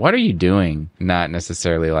like, what are you doing? Not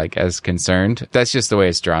necessarily like as concerned. That's just the way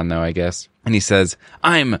it's drawn though, I guess. And he says,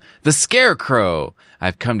 I'm the Scarecrow.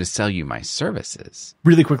 I've come to sell you my services.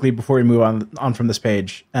 Really quickly, before we move on from this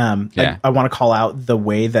page, I want to call out the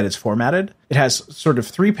way that it's formatted. It has sort of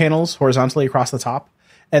 3 panels horizontally across the top.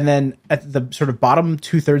 And then at the sort of bottom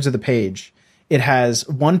 2/3 of the page, it has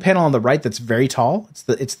one panel on the right that's very tall.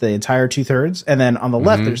 It's the entire 2/3. And then on the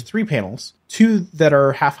left, there's 3 panels, 2 that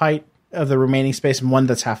are half height of the remaining space and 1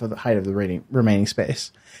 that's half of the height of the remaining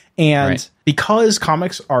space. And because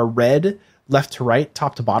comics are read left to right,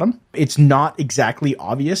 top to bottom, it's not exactly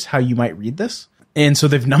obvious how you might read this. And so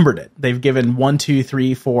they've numbered it. They've given 1, 2,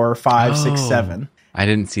 3, 4, 5, 6, 7. I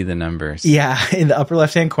didn't see the numbers. Yeah. In the upper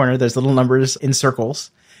left-hand corner, there's little numbers in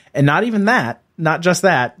circles. And not even that, not just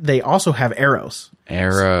that, they also have arrows.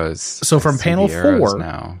 So from panel 4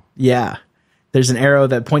 now. Yeah. There's an arrow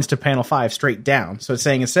that points to panel 5 straight down. So it's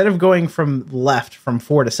saying instead of going from left from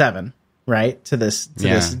 4 to 7, right, to this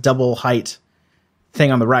double height thing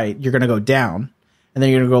on the right, you're going to go down, and then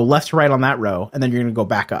you're going to go left to right on that row, and then you're going to go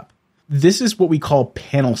back up. This is what we call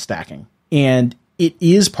panel stacking, and it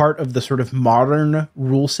is part of the sort of modern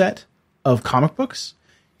rule set of comic books.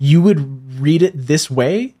 You would read it this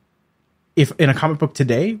way if in a comic book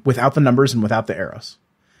today without the numbers and without the arrows.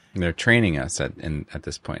 And they're training us at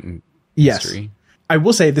this point in Yes. history. I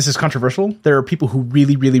will say this is controversial. There are people who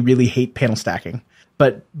really, really, really hate panel stacking,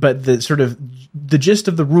 but the sort of the gist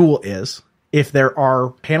of the rule is, if there are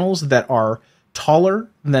panels that are taller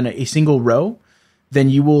than a single row, then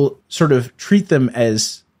you will sort of treat them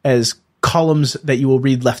as columns that you will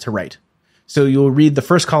read left to right. So you'll read the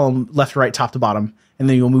first column left to right, top to bottom, and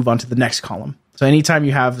then you'll move on to the next column. So anytime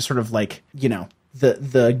you have sort of like,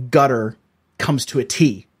 the gutter comes to a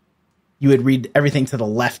T, you would read everything to the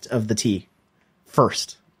left of the T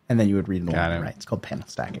first, and then you would read the one to the right. It's called panel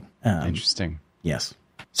stacking. Interesting. Yes.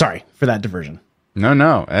 Sorry for that diversion.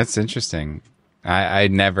 No, that's interesting. I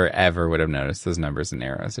never, ever would have noticed those numbers and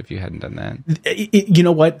arrows if you hadn't done that. You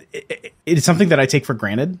know what? It's something that I take for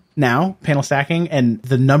granted now, panel stacking, and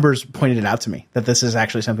the numbers pointed it out to me that this is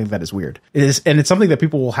actually something that is weird. It is, and it's something that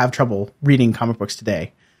people will have trouble reading comic books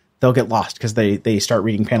today. They'll get lost because they start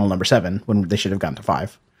reading panel number 7 when they should have gotten to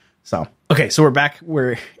 5. So, okay, so we're back.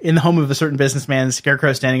 We're in the home of a certain businessman,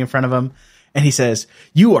 Scarecrow standing in front of him, and he says,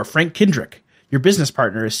 "You are Frank Kendrick. Your business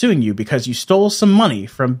partner is suing you because you stole some money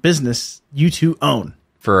from business you two own.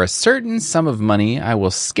 For a certain sum of money, I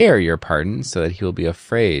will scare your pardon so that he will be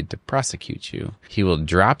afraid to prosecute you. He will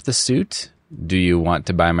drop the suit. Do you want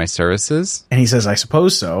to buy my services?" And he says, "I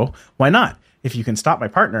suppose so. Why not? If you can stop my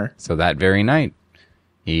partner." So that very night,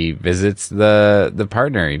 he visits the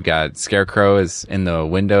partner. You've got Scarecrow is in the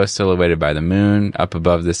window, silhouetted by the moon, up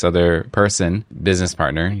above this other person, business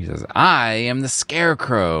partner. He says, "I am the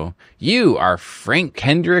Scarecrow. You are Frank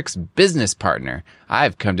Kendrick's business partner.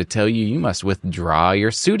 I've come to tell you must withdraw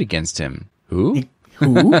your suit against him." Who?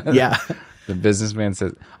 Who? Yeah. The businessman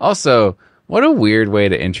says, also, what a weird way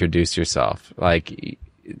to introduce yourself. Like,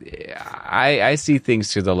 I see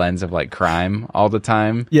things through the lens of like crime all the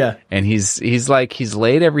time. Yeah. And he's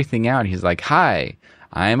laid everything out. He's like, "Hi,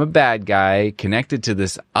 I am a bad guy connected to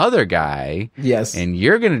this other guy. Yes. And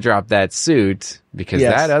you're going to drop that suit because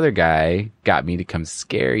Yes. that other guy got me to come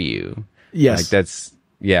scare you. Yes. Like that's,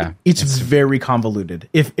 yeah. It's very convoluted.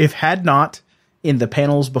 If had not in the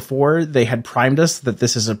panels before they had primed us that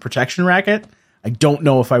this is a protection racket, I don't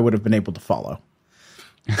know if I would have been able to follow.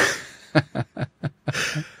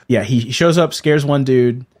 Yeah, he shows up, scares one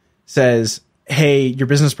dude, says, hey, your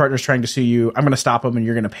business partner's trying to sue you. I'm going to stop him and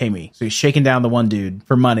you're going to pay me. So he's shaking down the one dude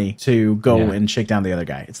for money to go and shake down the other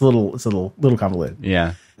guy. It's a little convoluted.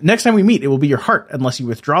 Yeah. Next time we meet, it will be your heart unless you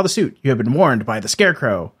withdraw the suit. You have been warned by the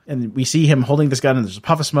Scarecrow. And we see him holding this gun and there's a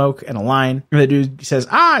puff of smoke and a line. And the dude says,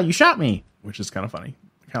 you shot me, which is kind of funny.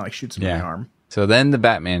 Kind of like shoots him in the arm. So then the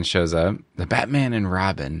Batman shows up. The Batman and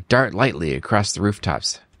Robin dart lightly across the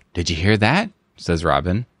rooftops. Did you hear that? Says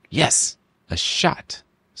Robin. Yes, a shot.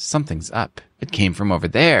 Something's up. It came from over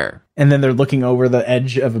there. And then they're looking over the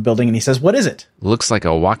edge of a building and he says, what is it? Looks like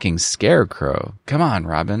a walking scarecrow. Come on,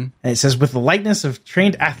 Robin. And it says, with the lightness of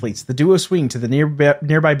trained athletes, the duo swing to the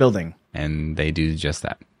nearby building. And they do just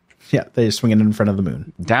that. Yeah, they swing it in front of the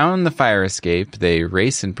moon. Down the fire escape, they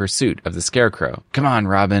race in pursuit of the Scarecrow. Come on,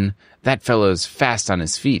 Robin. That fellow's fast on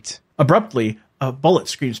his feet. Abruptly, a bullet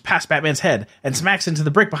screams past Batman's head and smacks into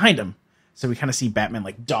the brick behind him. So we kind of see Batman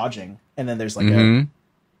like dodging. And then there's like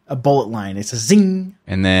a bullet line. It's a zing.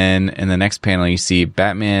 And then in the next panel, you see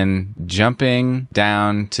Batman jumping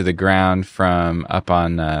down to the ground from up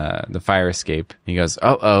on the fire escape. He goes,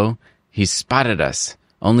 oh, he's spotted us.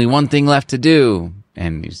 Only one thing left to do.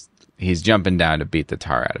 And he's jumping down to beat the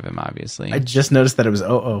tar out of him, obviously. I just noticed that it was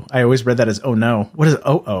oh. I always read that as oh no. What is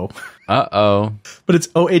oh? Uh-oh. But it's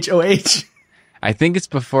OHOH. I think it's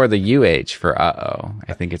before the UH for uh-oh.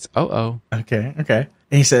 I think it's oh. Okay. And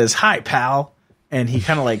he says, hi, pal. And he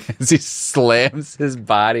kind of like... As he slams his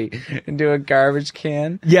body into a garbage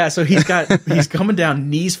can. Yeah, so he's coming down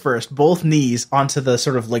knees first, both knees onto the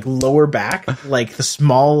sort of like lower back, like the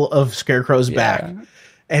small of Scarecrow's back.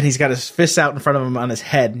 And he's got his fists out in front of him on his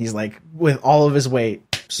head. And he's like, with all of his weight,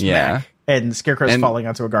 smack. Yeah. And Scarecrow's falling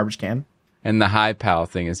onto a garbage can. And the high pal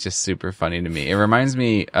thing is just super funny to me. It reminds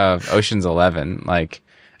me of Ocean's 11. Like,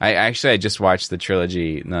 I just watched the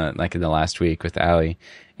trilogy in the last week with Allie.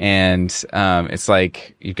 And it's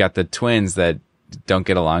like you've got the twins that don't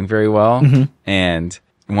get along very well. Mm-hmm. And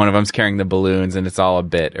one of them's carrying the balloons and it's all a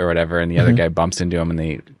bit or whatever. And the other guy bumps into him and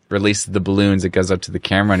they release the balloons. It goes up to the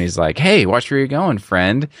camera and he's like, hey, watch where you're going,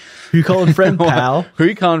 friend. Who you calling friend, pal? Who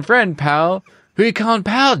you calling friend, pal? Who you calling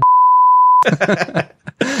pal?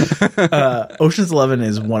 Ocean's 11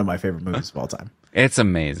 is one of my favorite movies of all time. It's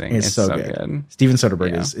amazing. It's so good. Steven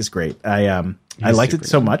Soderbergh is great. I liked it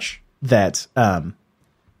so much that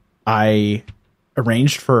I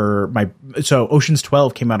arranged for so Ocean's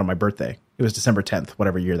 12 came out on my birthday. It was December 10th,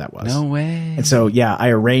 whatever year that was. No way. And so I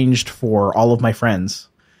arranged for all of my friends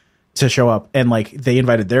to show up, and like they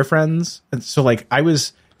invited their friends. And so like I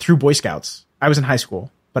was through Boy Scouts. I was in high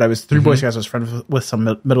school, but I was through Boy Scouts. I was friends with some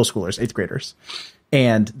middle schoolers, 8th graders.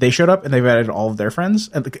 And they showed up and they invited all of their friends,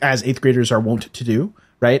 and as 8th graders are wont to do,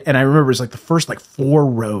 right? And I remember it was like the first like 4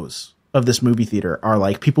 rows of this movie theater are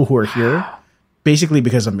like people who are here basically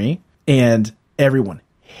because of me, and everyone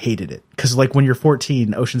hated it. Because like when you're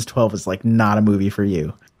 14, Ocean's 12 is like not a movie for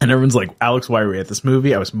you. And everyone's like, Alex, why are we at this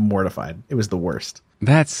movie? I was mortified. It was the worst.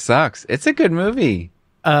 That sucks. It's a good movie.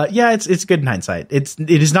 Yeah, it's good in hindsight. It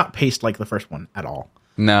is not paced like the first one at all.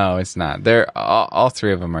 No, it's not. They're all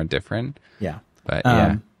 3 of them are different. Yeah. But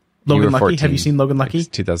yeah. Logan Lucky. 14. Have you seen Logan Lucky? It's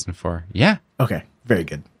 2004. Yeah. Okay. Very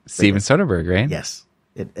good. Steven Soderbergh, right? Yes.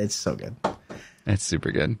 It's so good. It's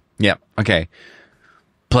super good. Yeah. Okay.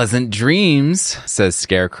 Pleasant dreams, says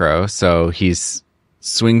Scarecrow. So he's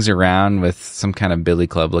swings around with some kind of billy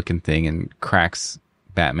club looking thing and cracks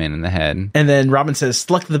Batman in the head. And then Robin says,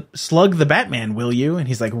 slug the Batman, will you? And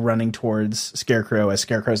he's like running towards Scarecrow as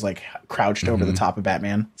Scarecrow's like crouched over the top of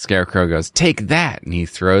Batman. Scarecrow goes, take that. And he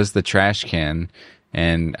throws the trash can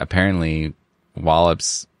and apparently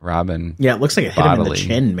wallops Robin. Yeah, it looks like it hit him in the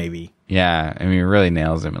chin, maybe. Yeah, I mean, it really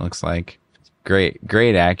nails him, it looks like. Great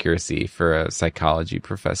accuracy for a psychology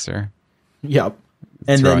professor. Yep.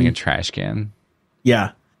 And throwing a trash can.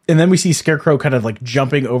 Yeah. And then we see Scarecrow kind of like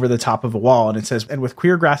jumping over the top of a wall, and it says, and with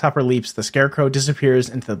queer grasshopper leaps, the Scarecrow disappears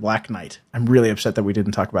into the black night. I'm really upset that we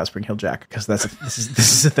didn't talk about Spring Hill Jack, because this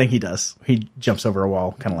is the thing he does. He jumps over a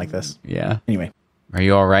wall kind of like this. Yeah. Anyway. Are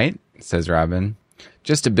you all right? Says Robin.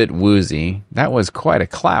 Just a bit woozy. That was quite a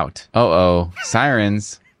clout. Uh-oh.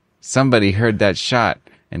 Sirens. Somebody heard that shot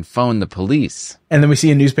and phoned the police. And then we see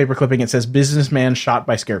a newspaper clipping. It says, businessman shot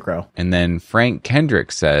by Scarecrow. And then Frank Kendrick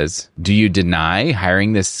says, do you deny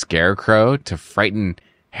hiring this Scarecrow to frighten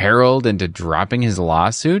Harold into dropping his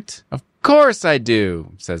lawsuit? Of course I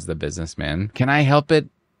do, says the businessman. Can I help it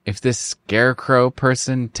if this Scarecrow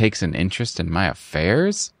person takes an interest in my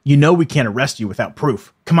affairs? You know we can't arrest you without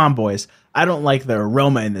proof. Come on, boys. I don't like the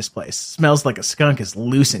aroma in this place. Smells like a skunk is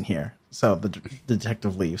loose in here. So the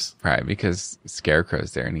detective leaves. Right, because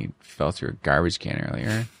Scarecrow's there and he fell through a garbage can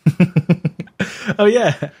earlier. Oh,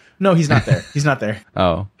 yeah. No, he's not there. He's not there.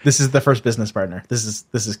 Oh. This is the first business partner. This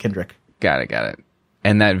is Kendrick. Got it.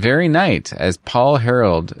 And that very night, as Paul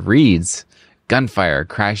Harold reads, gunfire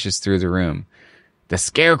crashes through the room. The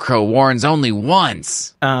Scarecrow warns only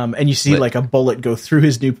once. And you see like a bullet go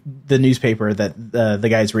through the newspaper that the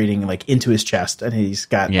guy's reading like into his chest, and he's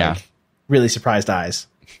got like really surprised eyes.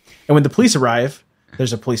 And when the police arrive,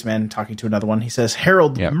 there's a policeman talking to another one. He says,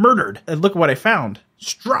 Harold murdered. And look what I found.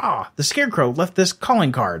 Straw. The Scarecrow left this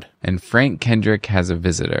calling card. And Frank Kendrick has a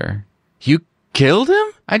visitor. You killed him?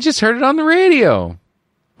 I just heard it on the radio.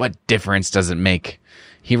 What difference does it make?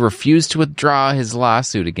 He refused to withdraw his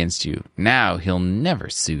lawsuit against you. Now he'll never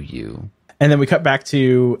sue you. And then we cut back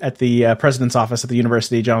to at the president's office at the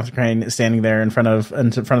university. Jonathan Crane is standing there in front of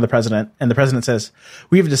the president. And the president says,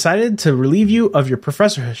 we have decided to relieve you of your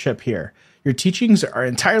professorship here. Your teachings are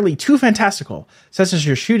entirely too fantastical, such as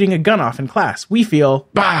you're shooting a gun off in class. We feel...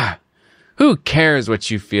 Bah! Who cares what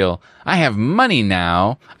you feel? I have money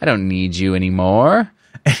now. I don't need you anymore.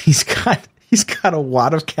 And he's got a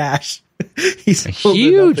wad of cash. He's a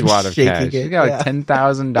huge wad of cash. He's got like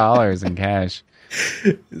 $10,000 in cash.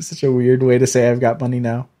 It's such a weird way to say I've got money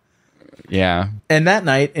now. Yeah. And that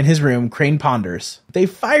night in his room, Crane ponders. They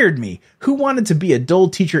fired me. Who wanted to be a dull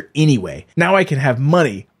teacher anyway? Now I can have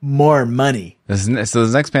money. More money. So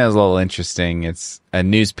this next panel is a little interesting. It's a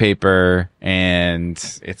newspaper, and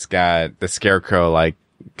it's got the Scarecrow like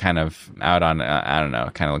kind of out on I don't know,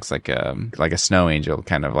 kind of looks like a snow angel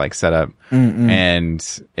kind of like set up. And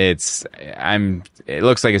it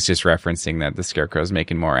looks like it's just referencing that the Scarecrow's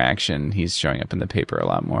making more action. He's showing up in the paper a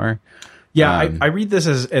lot more. Yeah, I read this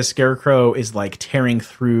as Scarecrow is like tearing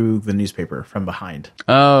through the newspaper from behind.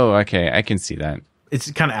 Oh, okay. I can see that. It's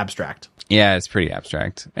kind of abstract. Yeah, it's pretty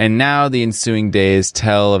abstract. And now the ensuing days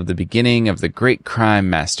tell of the beginning of the great crime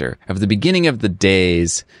master, of the beginning of the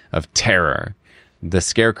days of terror. The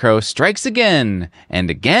Scarecrow strikes again and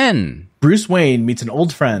again. Bruce Wayne meets an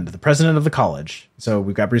old friend, the president of the college. So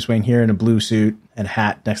we've got Bruce Wayne here in a blue suit and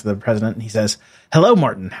hat next to the president. And he says, hello,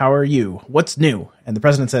 Martin. How are you? What's new? And the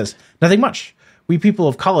president says, nothing much. We people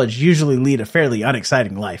of college usually lead a fairly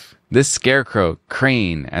unexciting life. This Scarecrow,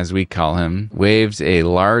 Crane, as we call him, waved a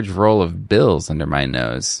large roll of bills under my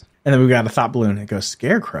nose. And then we've got a thought balloon. It goes,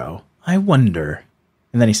 Scarecrow, I wonder.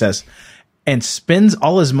 And then he says, and spends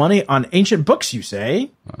all his money on ancient books, you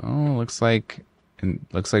say? Oh, looks like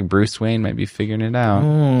Bruce Wayne might be figuring it out.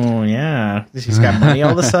 Oh, yeah. He's got money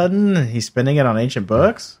all of a sudden. He's spending it on ancient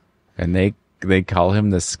books. And they call him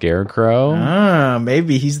the Scarecrow. Ah,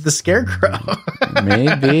 maybe he's the Scarecrow.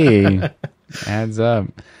 Maybe. Adds up.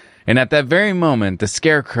 And at that very moment, the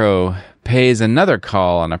Scarecrow pays another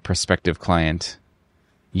call on a prospective client.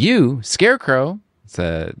 You, Scarecrow? It's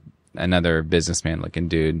another businessman-looking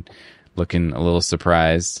dude, looking a little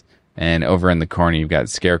surprised. And over in the corner, you've got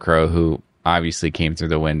Scarecrow, who obviously came through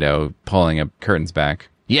the window, pulling up curtains back.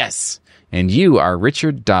 Yes, and you are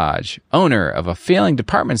Richard Dodge, owner of a failing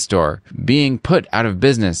department store, being put out of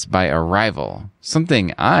business by a rival.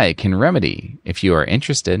 Something I can remedy, if you are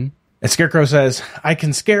interested. And Scarecrow says, I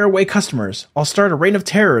can scare away customers. I'll start a reign of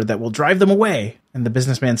terror that will drive them away. And the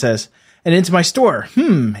businessman says, and into my store.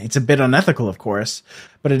 It's a bit unethical, of course,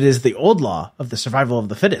 but it is the old law of the survival of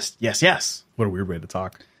the fittest. Yes, yes. What a weird way to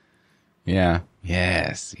talk. Yeah.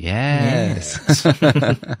 Yes.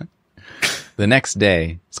 The next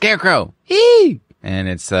day, Scarecrow, hee! And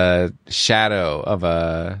it's a shadow of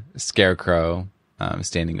a Scarecrow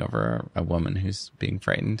standing over a woman who's being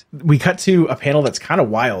frightened. We cut to a panel that's kind of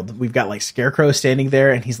wild. We've got like Scarecrow standing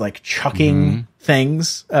there, and he's like chucking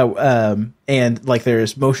things, and like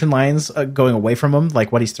there's motion lines going away from him,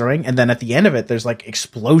 like what he's throwing. And then at the end of it, there's like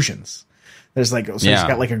explosions. There's like, he's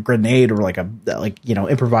got like a grenade or like a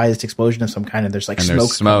improvised explosion of some kind, and there's like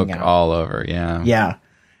smoke all over. Yeah. Yeah.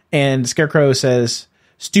 And Scarecrow says,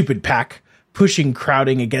 stupid pack, pushing,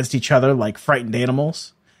 crowding against each other like frightened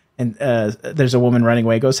animals. And there's a woman running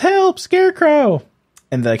away, goes, help, Scarecrow.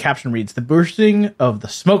 And the caption reads, the bursting of the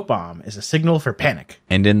smoke bomb is a signal for panic.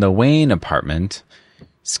 And in the Wayne apartment,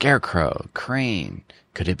 Scarecrow, Crane,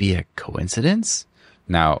 could it be a coincidence?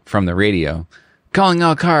 Now, from the radio, Calling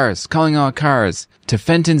all cars to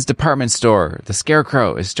Fenton's department store. The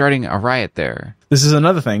Scarecrow is starting a riot there. This is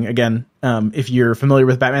another thing. Again, if you're familiar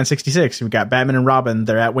with Batman 66, we've got Batman and Robin.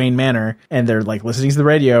 They're at Wayne Manor, and they're like listening to the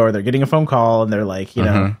radio, or they're getting a phone call, and they're like, you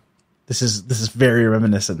know, this is very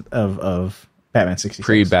reminiscent of Batman 66.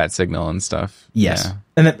 Pre-bat signal and stuff. Yes. Yeah.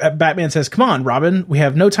 And then Batman says, come on, Robin, we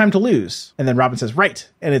have no time to lose. And then Robin says, right.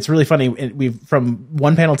 And it's really funny. From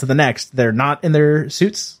one panel to the next, they're not in their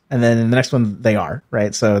suits. And then in the next one, they are,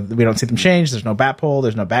 right? So we don't see them change. There's no Batpole.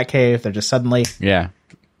 There's no Batcave. They're just suddenly... Yeah.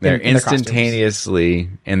 They're instantaneously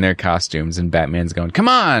in their costumes, and Batman's going, come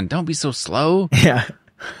on, don't be so slow. Yeah.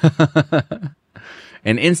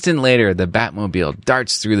 An instant later, the Batmobile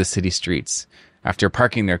darts through the city streets. After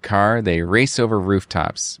parking their car, they race over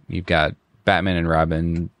rooftops. You've got Batman and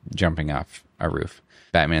Robin jumping off a roof.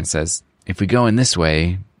 Batman says, if we go in this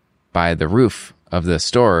way, by the roof of the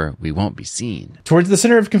store, we won't be seen. Towards the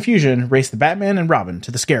center of confusion, race the Batman and Robin to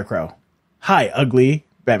the Scarecrow. Hi, ugly,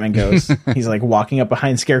 Batman goes. He's like walking up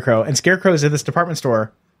behind Scarecrow, and Scarecrow's at this department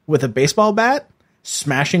store with a baseball bat,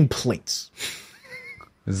 smashing plates.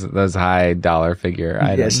 Those high dollar figure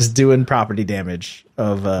items. Yeah, just doing property damage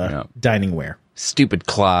of dining ware. Stupid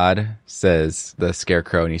Claude, says the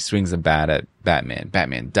Scarecrow, and he swings a bat at Batman.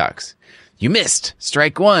 Batman ducks. You missed.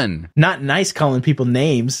 Strike one. Not nice calling people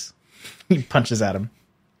names. He punches at him.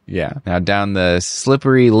 Yeah. Now down the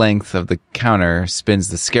slippery length of the counter spins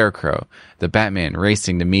the Scarecrow, the Batman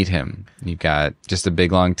racing to meet him. You've got just a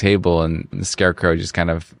big long table, and the Scarecrow just kind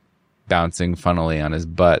of bouncing funnily on his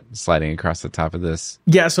butt, sliding across the top of this.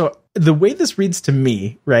 Yeah, so the way this reads to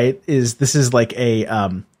me, right, is this is like a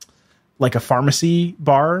pharmacy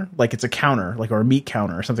bar, like it's a counter, like, or a meat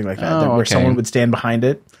counter or something like that, where someone would stand behind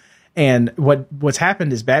it. And what's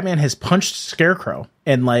happened is Batman has punched Scarecrow,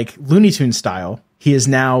 and like Looney Tunes style, he is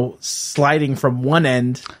now sliding from one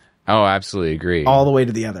end. Oh, absolutely agree. All the way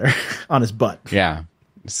to the other on his butt. Yeah.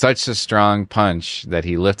 Such a strong punch that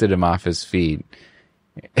he lifted him off his feet.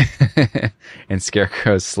 And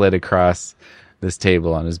Scarecrow slid across this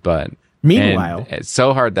table on his butt. Meanwhile, and it's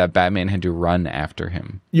so hard that Batman had to run after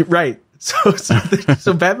him. You're right.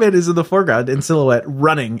 So Batman is in the foreground in silhouette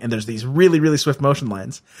running, and there's these really, really swift motion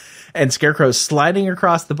lines, and Scarecrow's sliding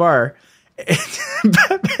across the bar,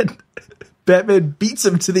 and Batman beats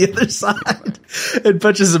him to the other side and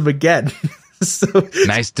punches him again. So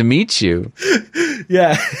nice to meet you.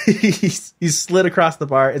 Yeah, he's slid across the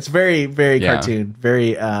bar. It's very, very cartoon.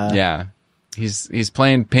 Very yeah. He's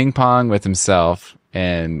playing ping pong with himself,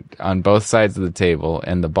 and on both sides of the table,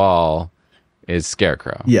 and the ball is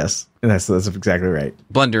Scarecrow. Yes, and that's exactly right.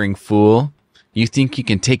 Blundering fool, you think you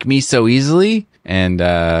can take me so easily? And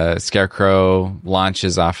Scarecrow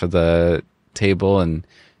launches off of the table and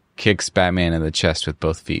kicks Batman in the chest with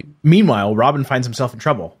both feet. Meanwhile, Robin finds himself in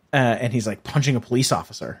trouble, and he's like punching a police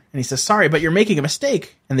officer. And he says, sorry, but you're making a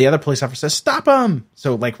mistake. And the other police officer says, stop him.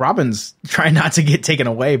 So like Robin's trying not to get taken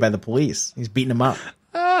away by the police. He's beating him up.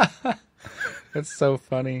 That's so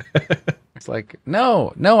funny. It's like,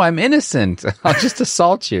 no, I'm innocent. I'll just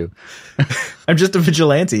assault you. I'm just a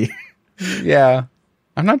vigilante. Yeah.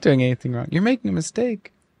 I'm not doing anything wrong. You're making a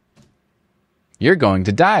mistake. You're going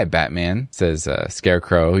to die, Batman, says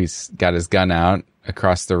Scarecrow. He's got his gun out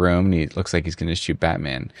across the room, and he looks like he's going to shoot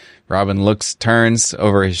Batman. Robin turns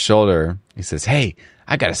over his shoulder. He says, hey,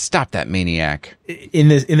 I got to stop that maniac. In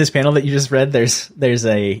this panel that you just read, there's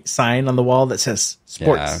a sign on the wall that says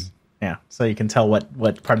sports. Yeah, so you can tell what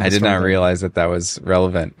part of the I did not realize that was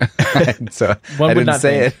relevant. So one I would didn't not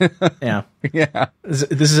say think. it. Yeah. Yeah.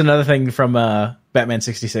 This is another thing from Batman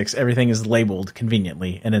 66. Everything is labeled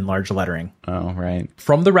conveniently and in large lettering. Oh, right.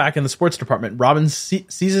 From the rack in the sports department, Robin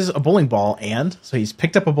seizes a bowling ball, so he's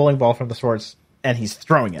picked up a bowling ball from the sports, and he's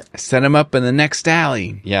throwing it. Set him up in the next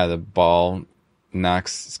alley. Yeah, the ball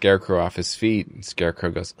knocks Scarecrow off his feet, and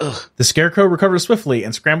Scarecrow goes, ugh. The Scarecrow recovers swiftly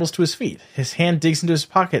and scrambles to his feet. His hand digs into his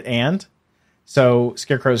pocket, and so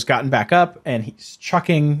Scarecrow's gotten back up, and he's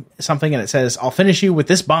chucking something, and it says, I'll finish you with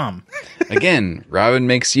this bomb. Again, Robin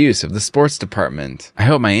makes use of the sports department. I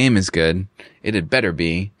hope my aim is good. It had better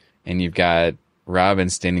be. And you've got Robin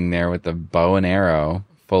standing there with the bow and arrow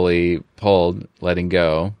fully pulled, letting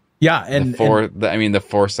go. Yeah, and the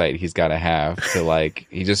foresight he's got to have to like.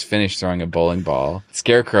 He just finished throwing a bowling ball.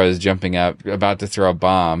 Scarecrow is jumping up, about to throw a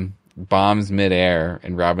bomb. Bombs midair,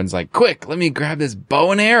 and Robin's like, "Quick, let me grab this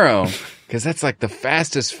bow and arrow, because that's like the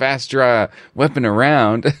fastest fast draw weapon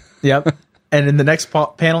around." Yep. And in the next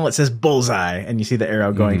panel, it says bullseye, and you see the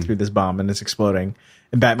arrow going through this bomb, and it's exploding.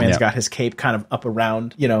 And Batman's got his cape kind of up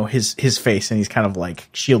around, his face, and he's kind of like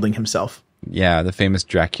shielding himself. Yeah, the famous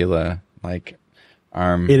Dracula like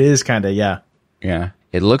arm. It is kind of, yeah. Yeah.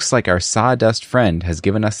 It looks like our sawdust friend has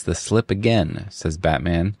given us the slip again, says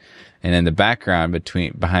Batman. And in the background,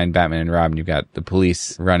 behind Batman and Robin, you've got the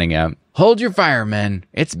police running out. Hold your fire, men.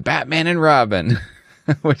 It's Batman and Robin.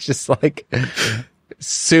 Which is like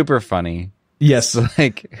super funny. Yes.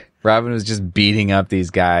 Like Robin was just beating up these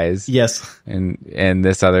guys. Yes. And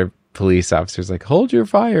this other police officer's like, hold your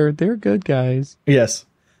fire. They're good guys. Yes.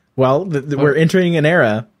 Well, we're entering an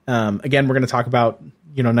era. Again, we're going to talk about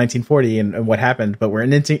 1940 and what happened, but we're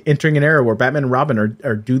entering an era where Batman and Robin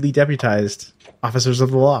are duly deputized officers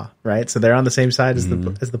of the law, right? So they're on the same side as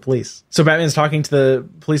the police. So Batman's talking to the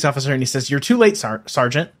police officer and he says, "You're too late,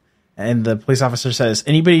 Sergeant." And the police officer says,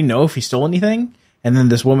 "Anybody know if he stole anything?" And then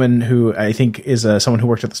this woman, who I think is someone who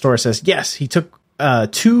worked at the store, says, "Yes, he took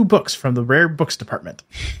 2 books from the rare books department."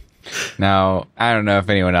 Now, I don't know if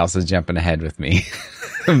anyone else is jumping ahead with me,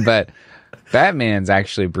 but Batman's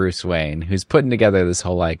actually Bruce Wayne, who's putting together this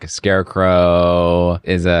whole like Scarecrow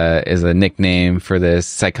is a nickname for this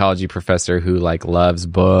psychology professor who like loves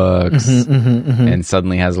books and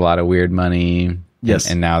suddenly has a lot of weird money.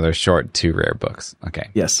 Yes. And now they're short 2 rare books. Okay.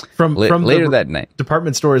 Yes. From later that night.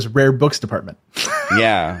 Department store's rare books department.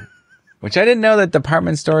 Yeah. Which I didn't know that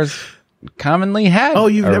department stores commonly had. Oh,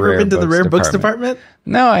 you've never been to the rare books department?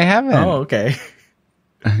 No, I haven't. Oh, okay.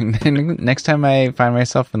 Next time I find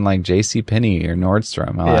myself in like JCPenney or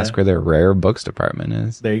Nordstrom, I'll ask where their rare books department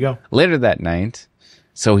is. There you go. Later that night,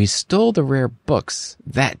 so he stole the rare books.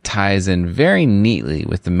 That ties in very neatly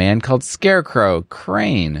with the man called Scarecrow,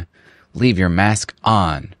 Kane. Leave your mask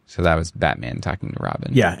on. So that was Batman talking to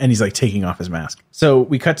Robin. Yeah, and he's like taking off his mask. So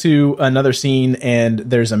we cut to another scene, and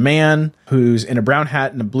there's a man who's in a brown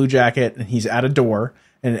hat and a blue jacket, and he's at a door,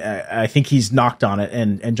 and I think he's knocked on it,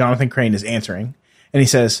 and Jonathan Crane is answering. And he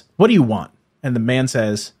says, "What do you want?" And the man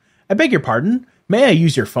says, "I beg your pardon. May I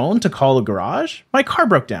use your phone to call the garage? My car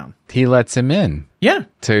broke down." He lets him in. Yeah.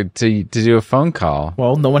 To do a phone call.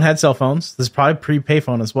 Well, no one had cell phones. This is probably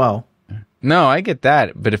pre-payphone as well. No, I get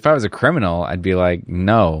that. But if I was a criminal, I'd be like,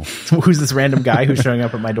 no. Who's this random guy who's showing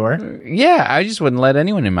up at my door? Yeah, I just wouldn't let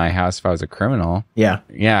anyone in my house if I was a criminal. Yeah.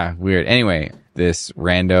 Yeah, weird. Anyway, this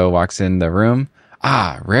rando walks in the room.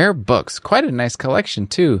 "Ah, rare books. Quite a nice collection,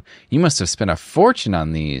 too. You must have spent a fortune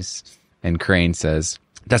on these." And Crane says,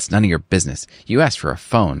 "That's none of your business. You asked for a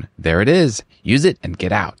phone. There it is. Use it and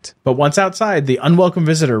get out." But once outside, the unwelcome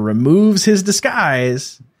visitor removes his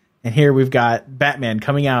disguise. And here we've got Batman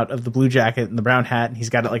coming out of the blue jacket and the brown hat. And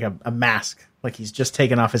he's got like a mask, like he's just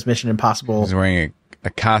taken off his Mission Impossible. He's wearing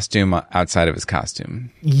a costume outside of his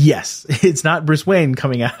costume. Yes. It's not Bruce Wayne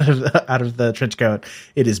coming out of the trench coat.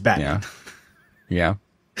 It is Batman. Yeah.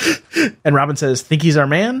 And Robin says, "Think he's our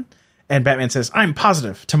man?" And Batman says, "I'm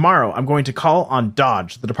positive. Tomorrow I'm going to call on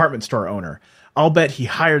Dodge, the department store owner. I'll bet he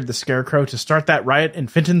hired the Scarecrow to start that riot in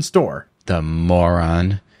Fenton's store." The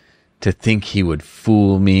moron. To think he would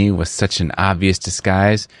fool me with such an obvious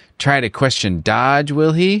disguise. Try to question Dodge,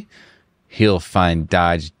 will he? He'll find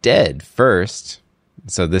Dodge dead first.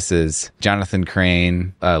 So this is Jonathan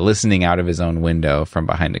Crane listening out of his own window from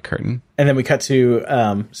behind a curtain. And then we cut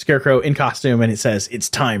to Scarecrow in costume, and it says, "It's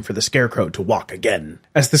time for the Scarecrow to walk again."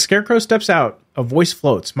 As the Scarecrow steps out, a voice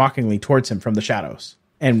floats mockingly towards him from the shadows.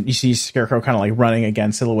 And you see Scarecrow kind of like running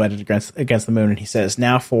again, silhouetted against the moon, and he says,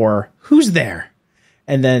 "Now for who's there?"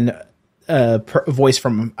 And then a voice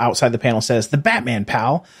from outside the panel says, "The Batman,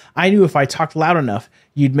 pal. I knew if I talked loud enough,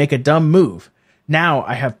 you'd make a dumb move. Now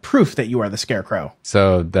I have proof that you are the Scarecrow."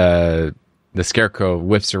 So the Scarecrow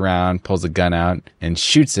whips around, pulls a gun out, and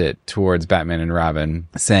shoots it towards Batman and Robin,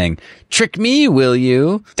 saying, "Trick me, will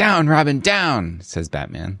you? Down, Robin, down," says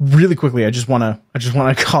Batman. Really quickly, I just want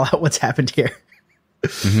to call out what's happened here.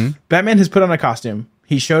 Batman has put on a costume.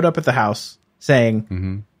 He showed up at the house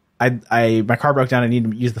saying, my car broke down. I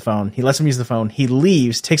need to use the phone. He lets him use the phone. He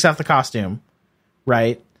leaves, takes off the costume,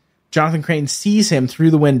 right? Jonathan Crane sees him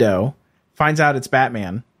through the window, finds out it's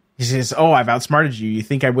Batman. He says, "Oh, I've outsmarted you. You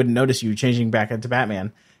think I wouldn't notice you changing back into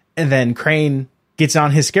Batman?" And then Crane gets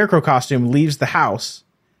on his Scarecrow costume, leaves the house,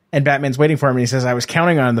 and Batman's waiting for him. And he says, "I was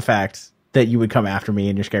counting on the fact that you would come after me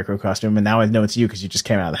in your Scarecrow costume. And now I know it's you because you just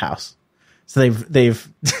came out of the house." So they've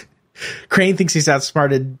Crane thinks he's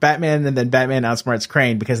outsmarted Batman, and then Batman outsmarts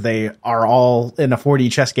Crane because they are all in a 4D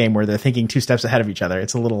chess game where they're thinking 2 steps ahead of each other.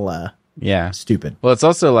 It's a little stupid. Well, it's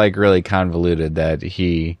also like really convoluted that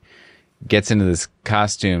he gets into this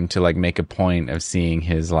costume to like make a point of seeing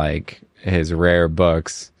his rare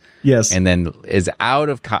books. Yes. And then is out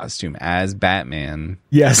of costume as Batman.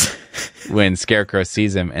 Yes. When Scarecrow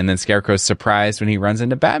sees him, and then Scarecrow's surprised when he runs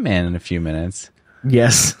into Batman in a few minutes.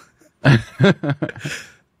 Yes.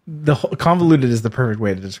 The whole convoluted is the perfect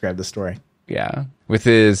way to describe the story. Yeah. With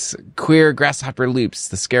his queer grasshopper loops,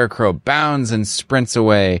 the Scarecrow bounds and sprints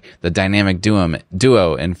away, the dynamic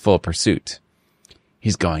duo in full pursuit.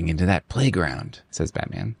 He's going into that playground, says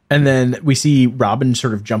Batman. And then we see Robin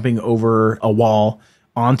sort of jumping over a wall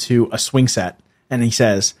onto a swing set. And he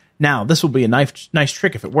says, now, this will be a nice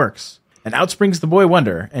trick if it works. And out springs the boy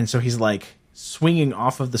wonder. And so he's like swinging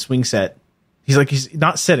off of the swing set. He's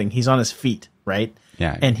not sitting. He's on his feet, right?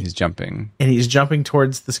 Yeah, and he's jumping. And he's jumping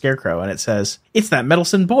towards the Scarecrow. And it says, it's that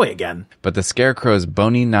meddlesome boy again. But the Scarecrow's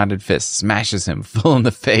bony, knotted fist smashes him full in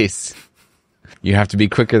the face. You have to be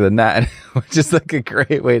quicker than that, which is like a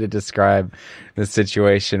great way to describe the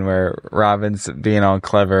situation where Robin's being all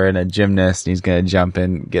clever and a gymnast, and he's going to jump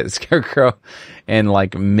and get Scarecrow in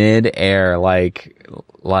like mid-air, like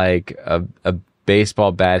a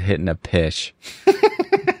baseball bat hitting a pitch.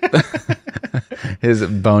 His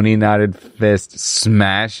bony, knotted fist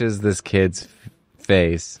smashes this kid's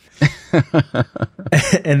face.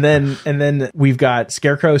 and then we've got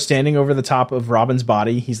Scarecrow standing over the top of Robin's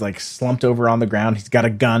body. He's like slumped over on the ground. He's got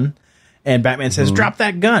a gun, and Batman says, "Drop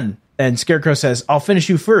that gun." And Scarecrow says, "I'll finish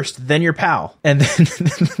you first, then your pal." And then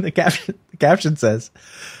the caption says,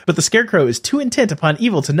 "But the Scarecrow is too intent upon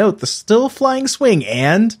evil to note the still flying swing,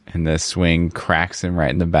 and the swing cracks him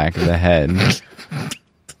right in the back of the head."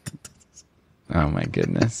 Oh my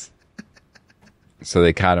goodness. So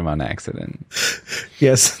they caught him on accident.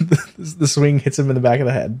 Yes, the swing hits him in the back of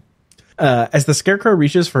the head. As the Scarecrow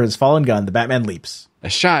reaches for his fallen gun, the Batman leaps. A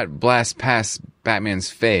shot blasts past Batman's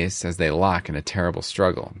face as they lock in a terrible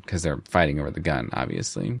struggle, because they're fighting over the gun,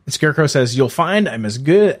 obviously. The Scarecrow says, "You'll find I'm as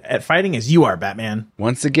good at fighting as you are, Batman."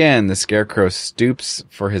 Once again, the Scarecrow stoops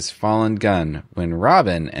for his fallen gun when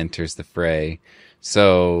Robin enters the fray.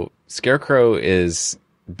 So Scarecrow is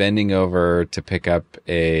bending over to pick up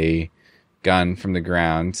a gun from the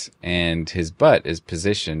ground, and his butt is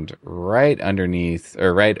positioned right underneath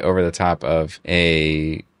or right over the top of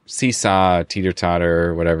a seesaw,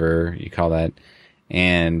 teeter-totter, whatever you call that.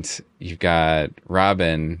 And you've got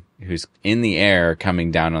Robin, who's in the air, coming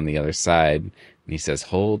down on the other side. And he says,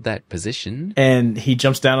 "Hold that position." And he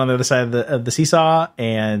jumps down on the other side of the seesaw,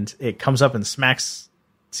 and it comes up and smacks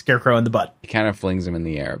Scarecrow in the butt. He kind of flings him in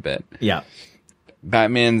the air a bit. Yeah.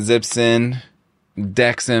 Batman zips in,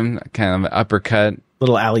 decks him, kind of an uppercut.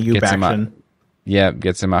 Little alley-oop action.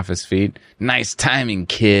 Gets him off his feet. Nice timing,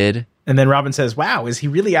 kid. And then Robin says, "Wow, is he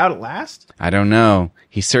really out at last?" "I don't know.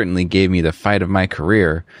 He certainly gave me the fight of my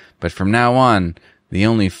career. But from now on, the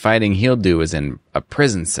only fighting he'll do is in a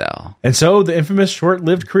prison cell." And so the infamous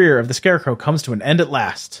short-lived career of the Scarecrow comes to an end at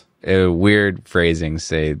last. Weird phrasing,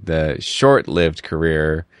 say the short-lived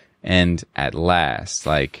career end at last.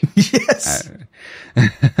 Like, yes.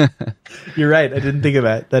 You're right. I didn't think of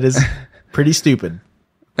that. That is pretty stupid.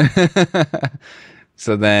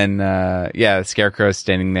 So then, the Scarecrow's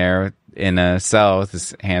standing there in a cell with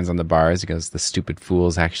his hands on the bars. He goes, "The stupid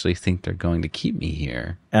fools actually think they're going to keep me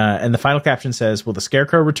here." And the final caption says, "Will the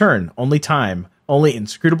Scarecrow return? Only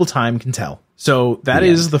inscrutable time can tell." So that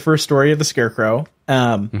is the first story of the Scarecrow.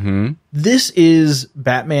 This is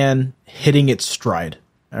Batman hitting its stride.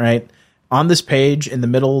 All right. On this page, in the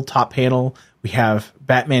middle top panel, we have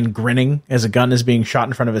Batman grinning as a gun is being shot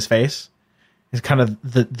in front of his face. It's kind of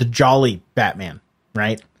the jolly Batman,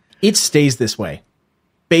 right? It stays this way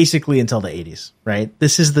basically until the 80s, right?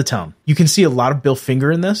 This is the tone. You can see a lot of Bill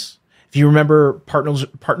Finger in this. If you remember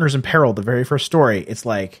Partners in Peril, the very first story, it's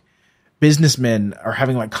like businessmen are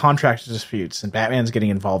having like contract disputes and Batman's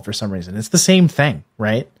getting involved for some reason. It's the same thing,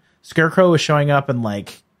 right? Scarecrow is showing up and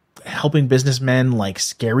like helping businessmen like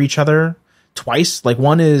scare each other twice. Like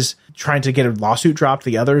one is trying to get a lawsuit dropped.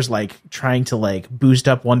 The other's like trying to like boost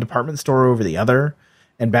up one department store over the other.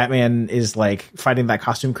 And Batman is like fighting that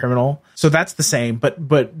costume criminal. So that's the same, but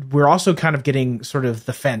we're also kind of getting sort of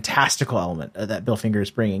the fantastical element that Bill Finger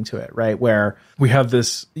is bringing to it, right? Where we have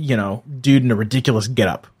this, dude in a ridiculous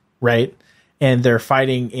getup, right? And they're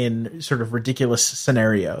fighting in sort of ridiculous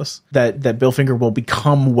scenarios that Bill Finger will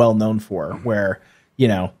become well known for, where,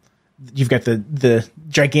 you've got the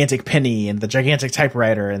gigantic penny and the gigantic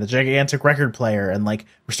typewriter and the gigantic record player. And like,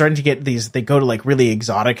 we're starting to get these, they go to like really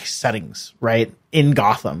exotic settings, right? In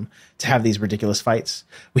Gotham to have these ridiculous fights.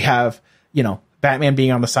 We have, Batman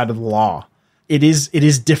being on the side of the law. It is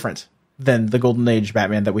different than the Golden Age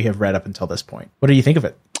Batman that we have read up until this point. What do you think of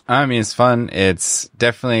it? I mean, it's fun. It's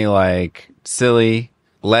definitely like silly,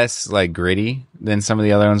 less like gritty than some of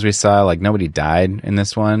the other ones we saw. Like nobody died in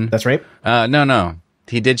this one. That's right. No.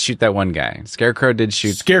 He did shoot that one guy. Scarecrow did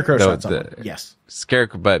shoot. Scarecrow shot someone. Yes.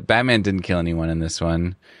 Scarecrow, but Batman didn't kill anyone in this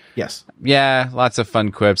one. Yes. Yeah, lots of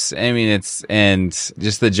fun quips. I mean, and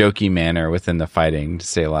just the jokey manner within the fighting to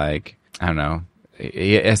say like, I don't know.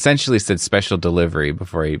 He essentially said special delivery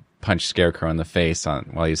before he punched Scarecrow in the face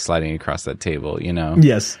while he's sliding across that table, you know?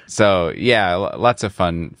 Yes. So, yeah, lots of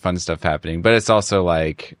fun stuff happening. But it's also,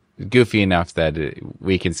 like, goofy enough that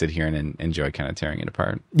we can sit here and enjoy kind of tearing it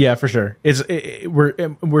apart. Yeah, for sure.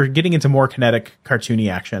 We're getting into more kinetic,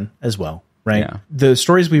 cartoony action as well, right? Yeah. The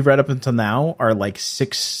stories we've read up until now are like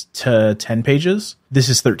 6 to 10 pages. This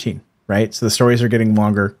is 13, right? So the stories are getting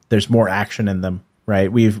longer. There's more action in them,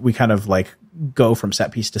 right? We kind of like go from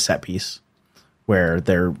set piece to set piece where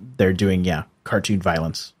they're doing cartoon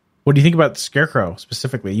violence. What do you think about Scarecrow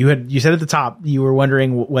specifically? You said at the top you were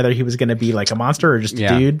wondering whether he was going to be like a monster or just a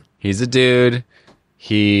dude. He's a dude.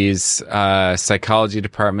 He's psychology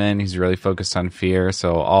department. He's really focused on fear,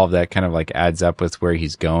 so all of that kind of like adds up with where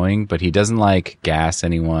he's going. But he doesn't like gas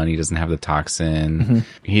anyone. He doesn't have the toxin. Mm-hmm.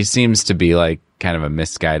 He seems to be like kind of a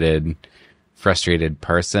misguided, frustrated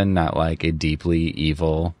person, not like a deeply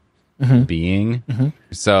evil being. Mm-hmm.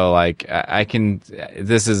 So like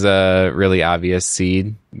this is a really obvious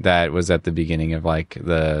seed that was at the beginning of like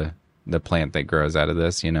the plant that grows out of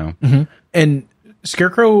this, you know. Mm-hmm. And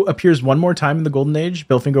Scarecrow appears one more time in the Golden Age.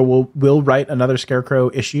 Bill Finger will write another Scarecrow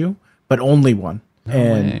issue, but only one.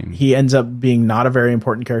 He ends up being not a very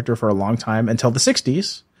important character for a long time until the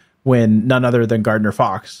 60s, when none other than Gardner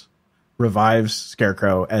Fox revives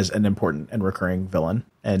Scarecrow as an important and recurring villain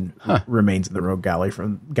and remains in the Rogue Gallery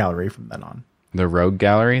from then on. The Rogue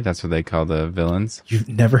Gallery? That's what they call the villains? You've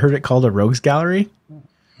never heard it called a Rogues Gallery?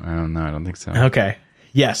 I don't know. I don't think so. Okay.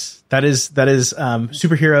 Yes. That is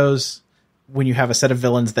superheroes. When you have a set of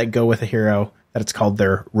villains that go with a hero, that it's called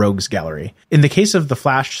their Rogues Gallery. In the case of the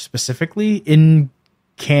Flash specifically, in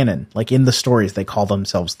canon, like in the stories, they call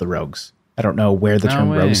themselves the Rogues. I don't know where the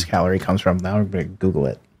term Rogues Gallery comes from. Now I'm going to Google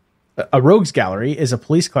it. A Rogues Gallery is a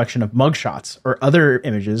police collection of mugshots or other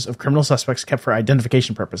images of criminal suspects kept for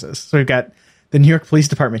identification purposes. So we've got the New York Police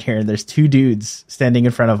Department here, and there's two dudes standing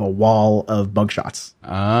in front of a wall of mugshots.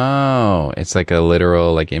 Oh, it's like a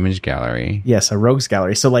literal like image gallery. Yes, a Rogues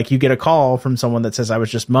Gallery. So like you get a call from someone that says, I was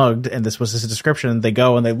just mugged, and this was his description. They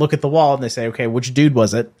go and they look at the wall and they say, okay, which dude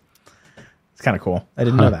was it? It's kind of cool. I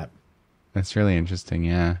didn't know that. That's really interesting,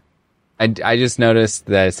 yeah. I just noticed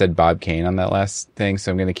that it said Bob Kane on that last thing,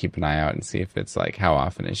 so I'm going to keep an eye out and see if it's like how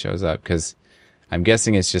often it shows up, because I'm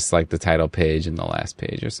guessing it's just like the title page and the last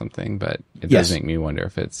page or something, but it does make me wonder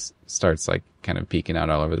if it starts like kind of peeking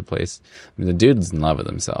out all over the place. I mean, the dude's in love with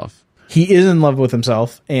himself. He is in love with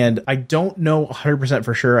himself, and I don't know 100%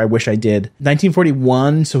 for sure. I wish I did.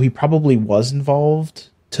 1941, so he probably was involved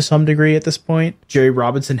to some degree at this point. Jerry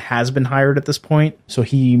Robinson has been hired at this point, so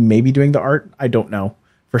he may be doing the art. I don't know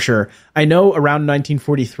for sure. I know around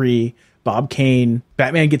 1943,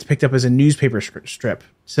 Batman gets picked up as a newspaper strip,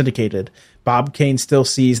 syndicated. Bob Kane still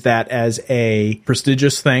sees that as a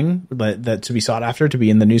prestigious thing that to be sought after, to be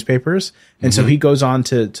in the newspapers. And so he goes on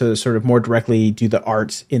to sort of more directly do the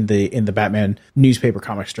art in the Batman newspaper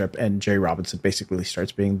comic strip. And Jerry Robinson basically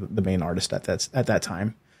starts being the main artist at that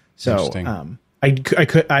time. So,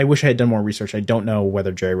 I wish I had done more research. I don't know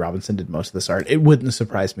whether Jerry Robinson did most of this art. It wouldn't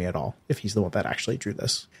surprise me at all if he's the one that actually drew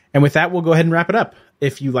this. And with that, we'll go ahead and wrap it up.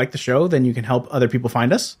 If you like the show, then you can help other people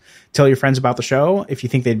find us. Tell your friends about the show if you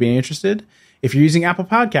think they'd be interested. If you're using Apple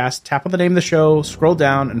Podcasts, tap on the name of the show, scroll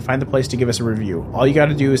down, and find the place to give us a review. All you got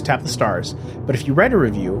to do is tap the stars. But if you write a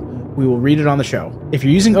review, we will read it on the show. If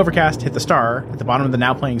you're using Overcast, hit the star at the bottom of the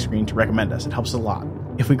Now Playing screen to recommend us. It helps a lot.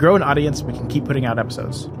 If we grow an audience, we can keep putting out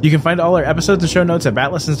episodes. You can find all our episodes and show notes at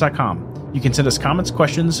batlessons.com. You can send us comments,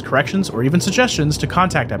 questions, corrections, or even suggestions to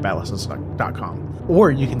contact@batlessons.com.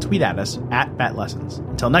 Or you can tweet at us at batlessons.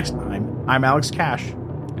 Until next time, I'm Alex Cash.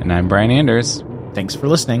 And I'm Brian Anders. Thanks for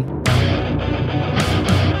listening.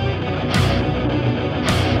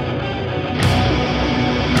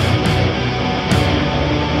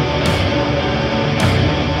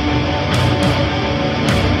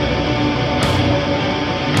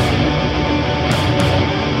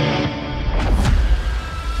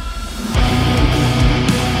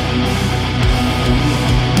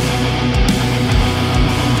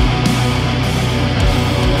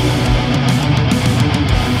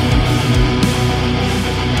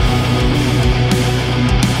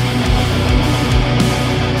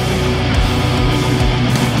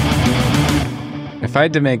 If I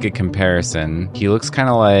had to make a comparison, he looks kind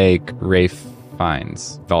of like Ralph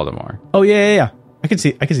Fiennes, Voldemort. Oh yeah. I can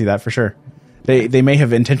see that for sure. They may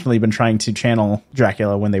have intentionally been trying to channel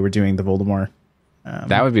Dracula when they were doing the Voldemort.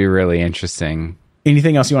 That would be really interesting.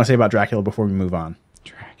 Anything else you want to say about Dracula before we move on?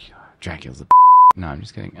 Dracula's a no, I'm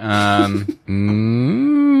just kidding.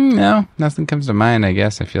 No, nothing comes to mind, I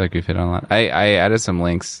guess. I feel like we've hit on a lot. I added some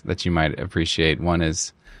links that you might appreciate. One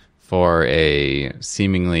is for a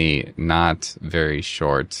seemingly not very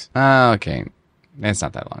short, okay, it's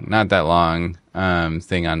not that long,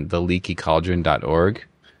 thing on theleakycauldron.org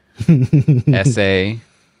essay,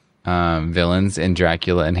 villains in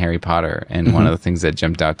Dracula and Harry Potter. And one of the things that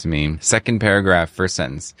jumped out to me, second paragraph, first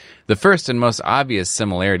sentence. The first and most obvious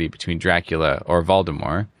similarity between Dracula or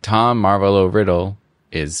Voldemort, Tom Marvolo Riddle,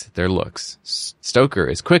 is their looks. Stoker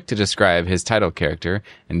is quick to describe his title character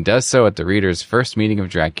and does so at the reader's first meeting of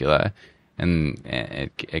Dracula. And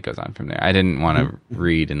it goes on from there. I didn't want to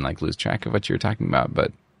read and like lose track of what you were talking about,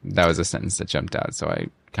 but that was a sentence that jumped out, so I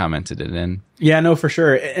commented it in. Yeah, no, for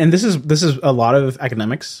sure. And this is a lot of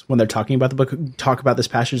academics, when they're talking about the book, talk about this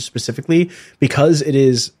passage specifically because it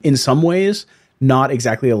is in some ways not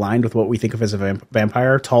exactly aligned with what we think of as a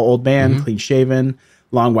vampire. Tall old man, clean shaven,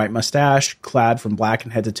 long white mustache, clad from black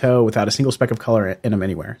and head to toe, without a single speck of color in him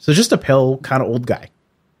anywhere. So just a pale kind of old guy,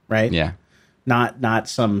 right? Yeah. Not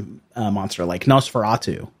some monster like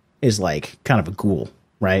Nosferatu is like kind of a ghoul,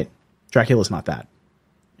 right? Dracula's not that.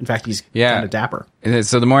 In fact, he's kind of dapper.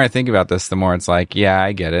 So the more I think about this, the more it's like, yeah,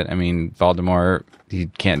 I get it. I mean, Voldemort, he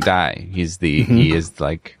can't die. He's he is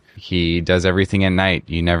like, he does everything at night.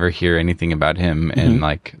 You never hear anything about him and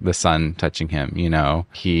like the sun touching him, you know.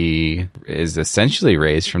 He is essentially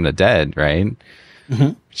raised from the dead, right?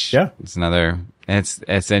 Yeah. It's another, it's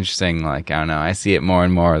interesting. Like, I don't know. I see it more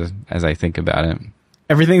and more as I think about it.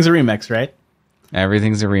 Everything's a remix, right?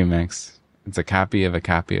 Everything's a remix. It's a copy of a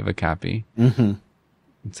copy of a copy.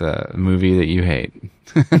 It's a movie that you hate.